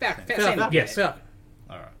no, Falcon. Yes. Falcon.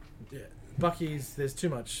 All right. Yeah. Bucky's. There's too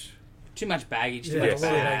much. Too much baggage. Too Yeah, much a lot of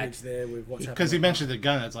bad. baggage there with what's happening. Because he mentioned the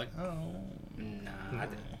gun, it's like, oh. No.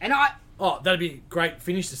 And I Oh, that'd be great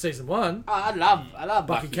finish to season 1. I love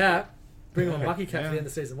Bucky Bucky. Cap. Bring on Bucky Cap Yeah. for the end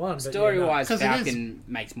of season 1. But Story yeah, no. wise, 'Cause it Falcon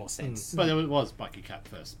makes more sense. But it was Bucky Cap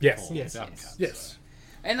first. Yes. before Yes. Falcon Yes. Cap, Yes.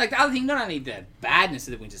 And like the other thing, not only the badness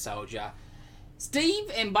of the Winter Soldier,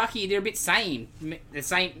 Steve and Bucky, they're a bit same. The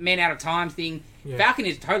same man out of time thing. Yeah. Falcon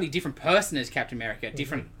is a totally different person as Captain America.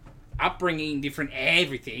 Different upbringing, different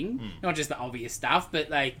everything. Not just the obvious stuff, but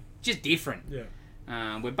like just different.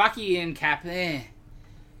 Yeah. Where Bucky and Cap,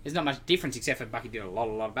 there's not much difference except for Bucky did a lot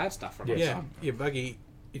of bad stuff from Yeah, yeah. Bucky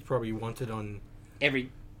is probably wanted on every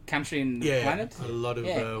country in the planet. a lot of.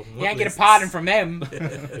 Yeah, want you ain't get a lists. pardon from them.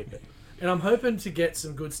 And I'm hoping to get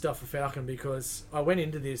some good stuff for Falcon because I went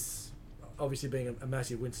into this obviously being a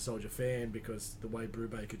massive Winter Soldier fan because the way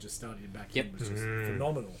Brubaker just started him back in was just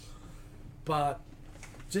phenomenal. But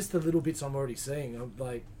just the little bits I'm already seeing, I'm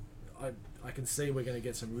like, I can see we're going to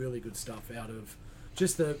get some really good stuff out of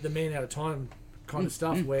just the man out of time kind of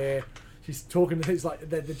stuff where he's talking to he's like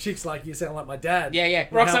the chick's like, you sound like my dad. Yeah.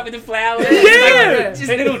 Rocks How- up with the flowers. Yeah. Like, just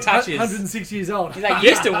little touches. 106 years old. He's like,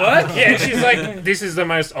 used to work. Yeah, she's like, this is the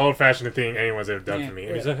most old-fashioned thing anyone's ever done for me.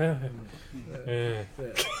 And he's like, Yeah.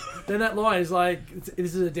 Then that line is like,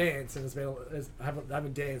 this is a dance, and I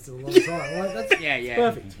haven't danced in a long time. I'm like, that's Yeah.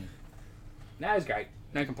 perfect. That was great.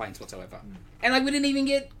 No complaints whatsoever. And like, we didn't even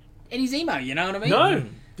get any Zemo, you know what I mean? no.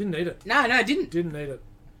 Didn't need it. No, I didn't. Didn't need it.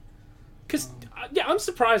 Because, I'm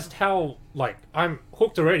surprised how, like, I'm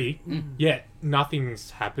hooked already, yet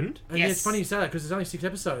nothing's happened. And Yes. yeah, it's funny you say that because there's only 6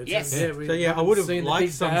 episodes. Yes. And, So yeah, I would have seen the liked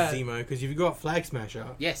big some bad. Zemo because if you got Flag Smasher,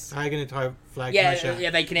 Yes. how are you going to tie Flag Yeah,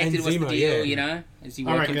 Smasher? they connected. and What's the Zemo, deal, yeah. you know? Is he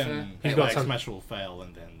I working reckon for... He's got Flag some- Smash will fail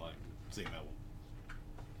and then like Zemo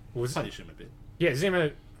will Was punish him a bit. Yeah,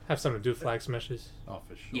 Zemo have something to do with Flag Smashers. Oh,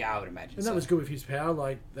 for sure. Yeah, I would imagine And so. that was good with his power.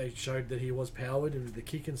 Like they showed that he was powered and with the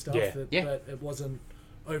kick and stuff. Yeah. Yeah. But it wasn't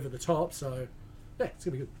over the top. So yeah, it's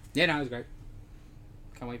gonna be good. Yeah, no, it was great.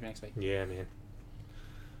 Can't wait for next week. Yeah, man.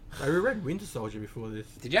 I reread Winter Soldier before this.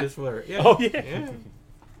 Did ya? Just for yeah. Oh, yeah. Yeah.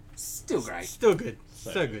 Still great. Still good.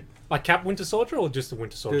 So good. Like Cap Winter Soldier or just the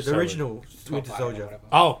Winter Soldier? The solo? original Winter Top Soldier. or whatever.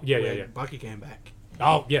 Oh, yeah. where Bucky came back.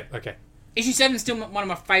 Oh, yeah, okay. Issue 7 is still one of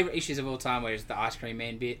my favourite issues of all time, where it's the Ice Cream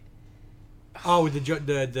Man bit. Oh, with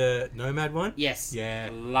the Nomad one. Yes. Yeah.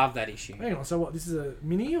 Love that issue. Hang on. So what? This is a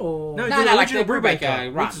mini or No, No, the like the original Brubaker Brubaker,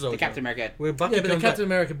 run, Winter the Soldier. Captain America. Where Bucky yeah, but the comes Captain back.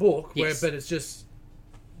 America book, where Yes. but it's just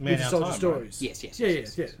Man Winter out Soldier time, stories. Yes.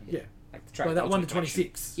 Yeah. Like the Well, that 1 to Ultimate Collection.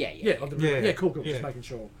 26. Yeah. Yeah. Yeah. Cool. Yeah. Just making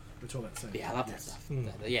sure we're talking about the same. Yeah, I love that stuff. Mm.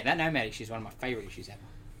 Yeah, that Nomad issue is one of my favourite issues ever.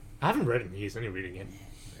 I haven't read it in years. I need to read it again.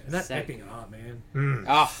 And that So epic good. art, man.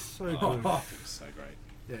 Oh, So good. Oh, So great.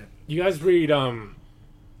 yeah. You guys read,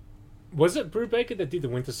 was it Brubaker that did the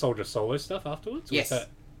Winter Soldier solo stuff afterwards? Or Yes. was that...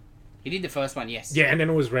 he did the first one, yes. Yeah, and then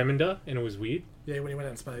it was Remender, and it was weird. Yeah, when he went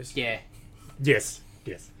out in space. Yeah. Yes.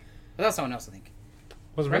 But that was someone else, I think.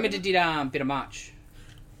 Was it Remember did Bit of March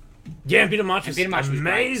Yeah, Bit of March And was Bit of March was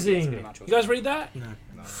great. Yes, amazing. Bit of March was You guys read that? No.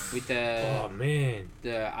 with the Oh, man.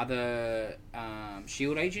 other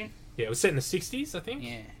Shield agent. Yeah, it was set in the 60s, I think. Yeah,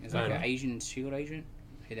 it was like Um, an Asian Shield agent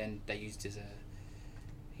who then they used as a.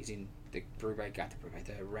 He's in the Brubaker,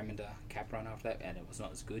 the Remender Cap run after that, and it was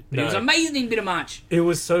not as good. But it was No. amazing in Bit of March. It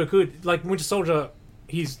was so good. Like, Winter Soldier,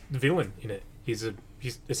 he's the villain in it. He's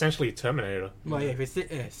essentially a Terminator. Well, yeah, if it's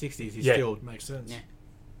 60s, he's Yeah. still Makes sense. Yeah.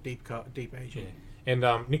 deep Asian. Yeah.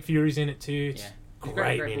 And Nick Fury's in it too. It's Yeah,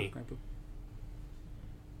 great, mini. Great book.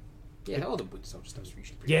 Yeah, all the Winter Soldier stuff's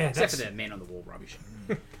usually pretty Yeah, good. Except for that's- the Man on the Wall rubbish.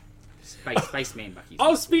 Spaceman Bucky.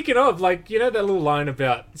 Oh, speaking of, like, you know that little line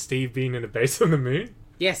about Steve being in a base on the moon?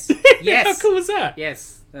 Yes. How Yes. cool was that?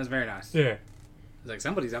 Yes. That was very nice. Yeah. It's like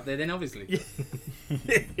somebody's up there then, obviously.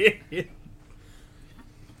 You're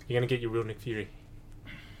gonna get your real Nick Fury.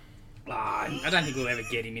 I don't think we'll ever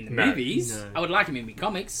get him in the No. movies. No. I would like him in the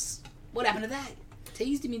comics. What happened to that?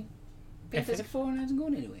 Teased him in Fantastic Four and hasn't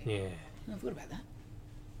gone anywhere. Yeah. I forgot about that.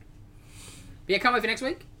 But yeah, can't wait for next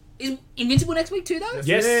week. Is Invincible next week too, though?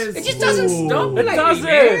 Yes. It just doesn't Ooh. stop It lately, doesn't.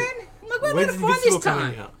 man. I'm like, where am I When's going to find Invincible this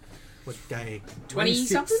coming time? out? What day? 20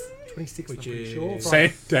 something? 26th, Which I'm pretty is- sure.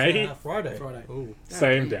 Same day, Friday. Friday. Oh,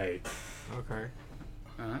 same day. okay.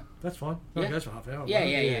 Alright. That's fine. Yeah. It goes for half an hour. Yeah, right?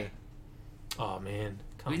 yeah, yeah. Oh man.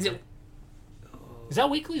 Can't Is wait. it- Is that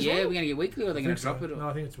weekly as Yeah, well? we're going to get weekly or are they I going think to drop so. it? No, Or...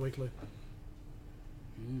 I think it's weekly.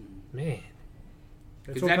 Man. It's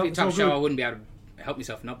Because all that'd be a it's all tough show. I good. wouldn't be able to help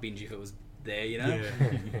myself not binge if it was there, you know?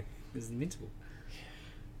 Yeah. It's Invincible.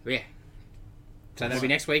 But yeah. So that'll be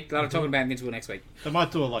next week. A lot of talking about Invincible next week. They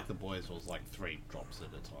might do it like The Boys was like 3 drops at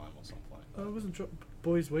a time or something like that. Oh, it wasn't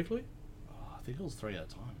Boys Weekly? I think it was 3 at a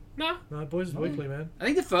time. No. No, Boys Weekly, man. I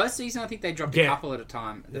think the first season, I think they dropped a Yeah. couple at a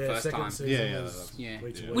time. The first second time. season Yeah, was Yeah.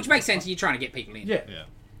 week to Yeah. week. Which makes sense. You're trying to get people in. Yeah. Yeah.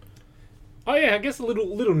 Oh yeah, I guess a little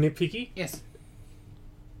nitpicky. Yes.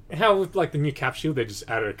 How with like the new cap shield, they just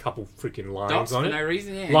added a couple freaking lines Dots on for it. no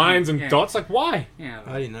reason. Yeah. Lines and yeah. dots. Like why? Yeah.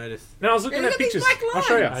 I didn't notice. And I was looking Yeah, at look at these pictures. black I'll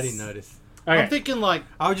show you. lines. I didn't notice. Okay. I'm thinking like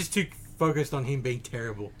I was just too focused on him being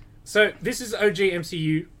terrible. So this is OG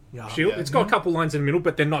MCU Yeah. shield. Yeah. It's got a couple lines in the middle,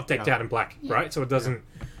 but they're not decked Yeah. out in black, right? So it doesn't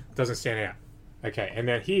stand out. Okay, and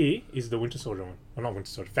then here is the Winter Soldier one. Well, not Winter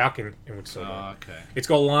Soldier, Falcon and Winter Soldier. one. okay. It's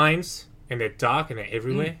got lines, and they're dark, and they're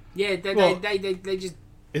everywhere. Yeah. Well- They just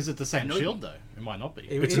Is it the same Annoyed shield me. though? It might not be.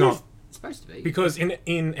 It's It not is- supposed to be. because in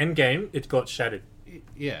Endgame it got shattered.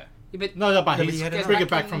 Yeah. Yeah, but No, but but he's he had bring it it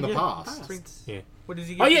back back from the in- past. Yeah. What does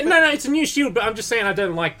he Oh get? yeah, no, it's a new shield, but I'm just saying I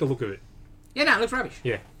don't like the look of it. yeah, no, it looks rubbish.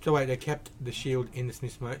 Yeah. So wait, they kept the shield in the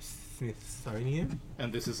Smithsonian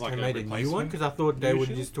And this is like and a made a new replacement. one? Because I thought they New would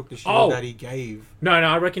shield? just took the shield Oh. that he gave No,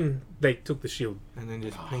 I reckon they took the shield. and then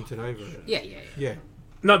just painted over it. Yeah, yeah, yeah. Yeah.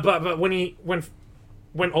 No, but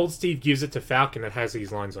when old Steve gives it to Falcon, it has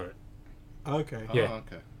these lines on it. Okay. Oh, Yeah.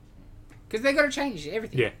 okay. Because they got to change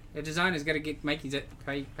everything. Yeah. The designer's got to make his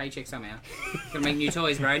paycheck somehow. Got to make new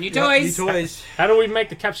toys, bro. New Yep, toys. New toys. How do we make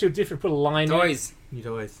the cap shield different? Put a line in it? Toys. New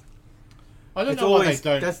toys. I don't It's know why always, they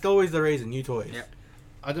don't. that's always the reason. New toys. Yep.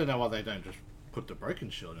 I don't know why they don't just put the broken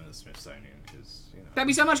shield in the Smithsonian because That'd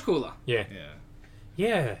be so much cooler. Yeah. Yeah.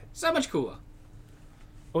 Yeah. So much cooler.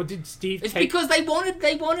 Or did Steve It's take... because they wanted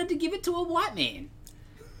to give it to a white man.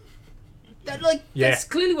 Yeah. That's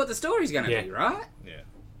clearly what the story's going to Yeah. be, right? Yeah.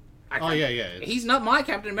 Okay. Oh yeah, yeah. It's He's not my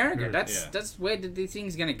Captain America. Mm, That's yeah. that's where the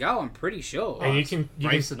thing's going to go. I'm pretty sure. And you can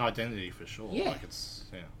race and identity for sure. Yeah. Like it's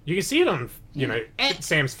you can see it on Yeah. And-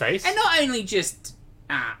 Sam's face And not only just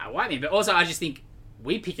a white man, but also I just think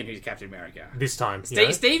we picking who's Captain America. this time.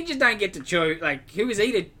 Steve just don't get to choose. Like, who is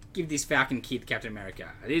he to give this Falcon kid Captain America?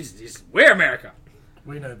 We're America.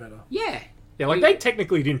 We know better. Yeah. Yeah, like they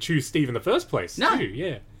technically didn't choose Steve in the first place. No. Too.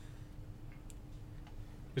 Yeah.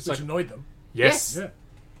 It's Which like annoyed them. yes. Yeah.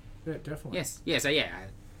 Yeah, definitely. Yes. Yeah. So yeah,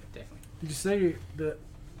 definitely. Did you see that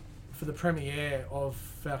for the premiere of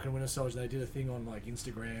Falcon and Winter Soldier, they did a thing on like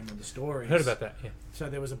Instagram and the stories? Heard about that? Yeah. So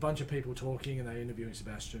there was a bunch of people talking and they were interviewing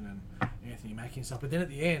Sebastian and Anthony Mackie and stuff. But then at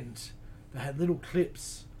the end, they had little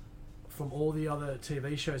clips from all the other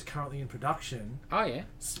TV shows currently in production, Oh yeah.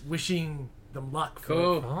 wishing them luck. For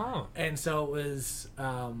Cool. Oh. And so it was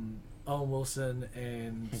Owen Wilson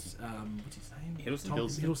and what's his name? Hiddleston. Tom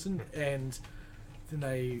Hiddleston. And then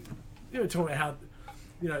they were talking about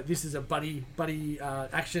how this is a buddy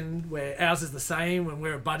action where ours is the same when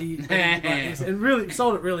we're a buddy, like this, and really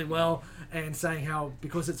sold it really well. And saying how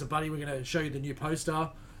because it's a buddy, we're going to show you the new poster,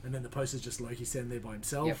 and then the poster's just Loki standing there by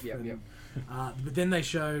himself. Yep. But then they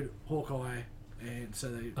showed Hawkeye, and so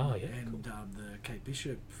they and the Kate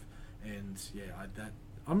Bishop, and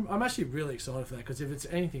I'm actually really excited for that because if it's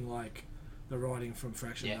anything like the writing from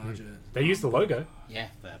Fraction Yeah. Larger, They used the logo. Yeah.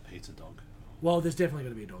 that pizza dog. well, there's definitely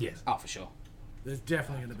going to be a dog. Yes. Oh, for sure. There's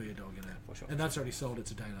definitely going to be a dog in it, For sure. and that's already sold it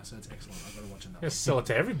to Dana, so it's excellent. I've got to watch it. Just sell it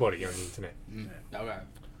to everybody on the internet. Okay.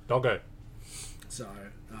 Doggo. So,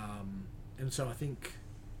 and so I think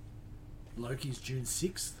Loki's June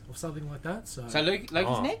 6th or something like that. So Loki's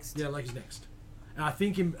Oh. next. yeah, Loki's next. And I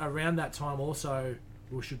think around that time also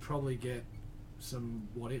we should probably get some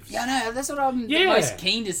what ifs. Yeah, no, that's what I'm the Yeah. most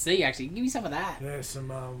keen to see. Actually, give me some of that. Yeah,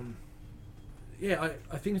 some. Yeah,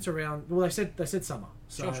 I think it's around. Well, they said summer.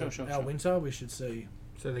 So Sure. our winter we should see.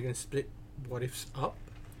 So they're going to split what ifs up?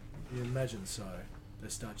 You imagine so they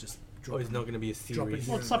start just Or dropping. is not going to be a series?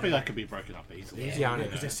 Well, it's something that could be broken up easily. Yeah, I know.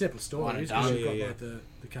 because they're separate One and stories. done. You've got Yeah. like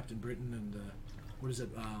the Captain Britain and what is it?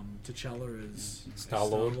 T'Challa as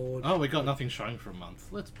Star-Lord. Star-Lord. Oh, we got nothing showing for a month.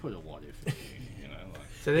 Let's put a what if in here, like.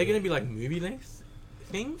 So they're going to be like movie length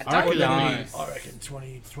things? I don't reckon know. it'll be- I reckon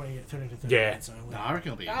 30 to 30 Yeah. minutes only. No, I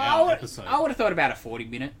reckon it'll be an I hour would episode. have thought about a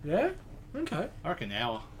 40-minute. Yeah? Okay. I reckon an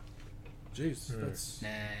hour. Jeez, that's Nah,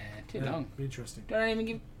 too yeah, long. be interesting. Don't even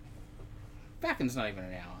give. Falcon's not even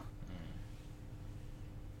an hour.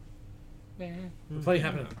 Yeah. The play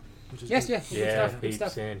happening. Which is Yes, good. yes. Good Yeah, stuff. Good heaps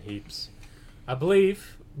stuff. and heaps. I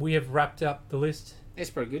believe we have wrapped up the list. It's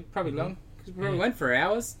pretty good. Probably long because we probably went for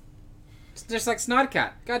hours. It's just like Snyder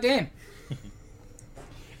Cut. God damn.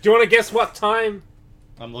 Do you want to guess what time?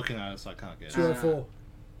 I'm looking at it, so I can't get it. 204.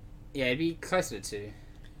 Yeah, it'd be closer to 2.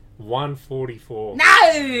 144.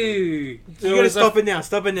 No! You gotta stop it now.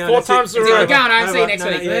 Stop it now. Four That's times it. a Keep row. going. I'll see you next No,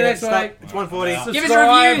 week. yeah, Next stop. week. It's 140. Wow. Give us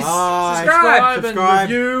Subscribe. reviews. Bye. Subscribe. And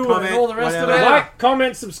review comment, and all the rest of it. whatever. Like,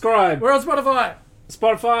 comment, subscribe. We're on Spotify.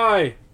 Spotify.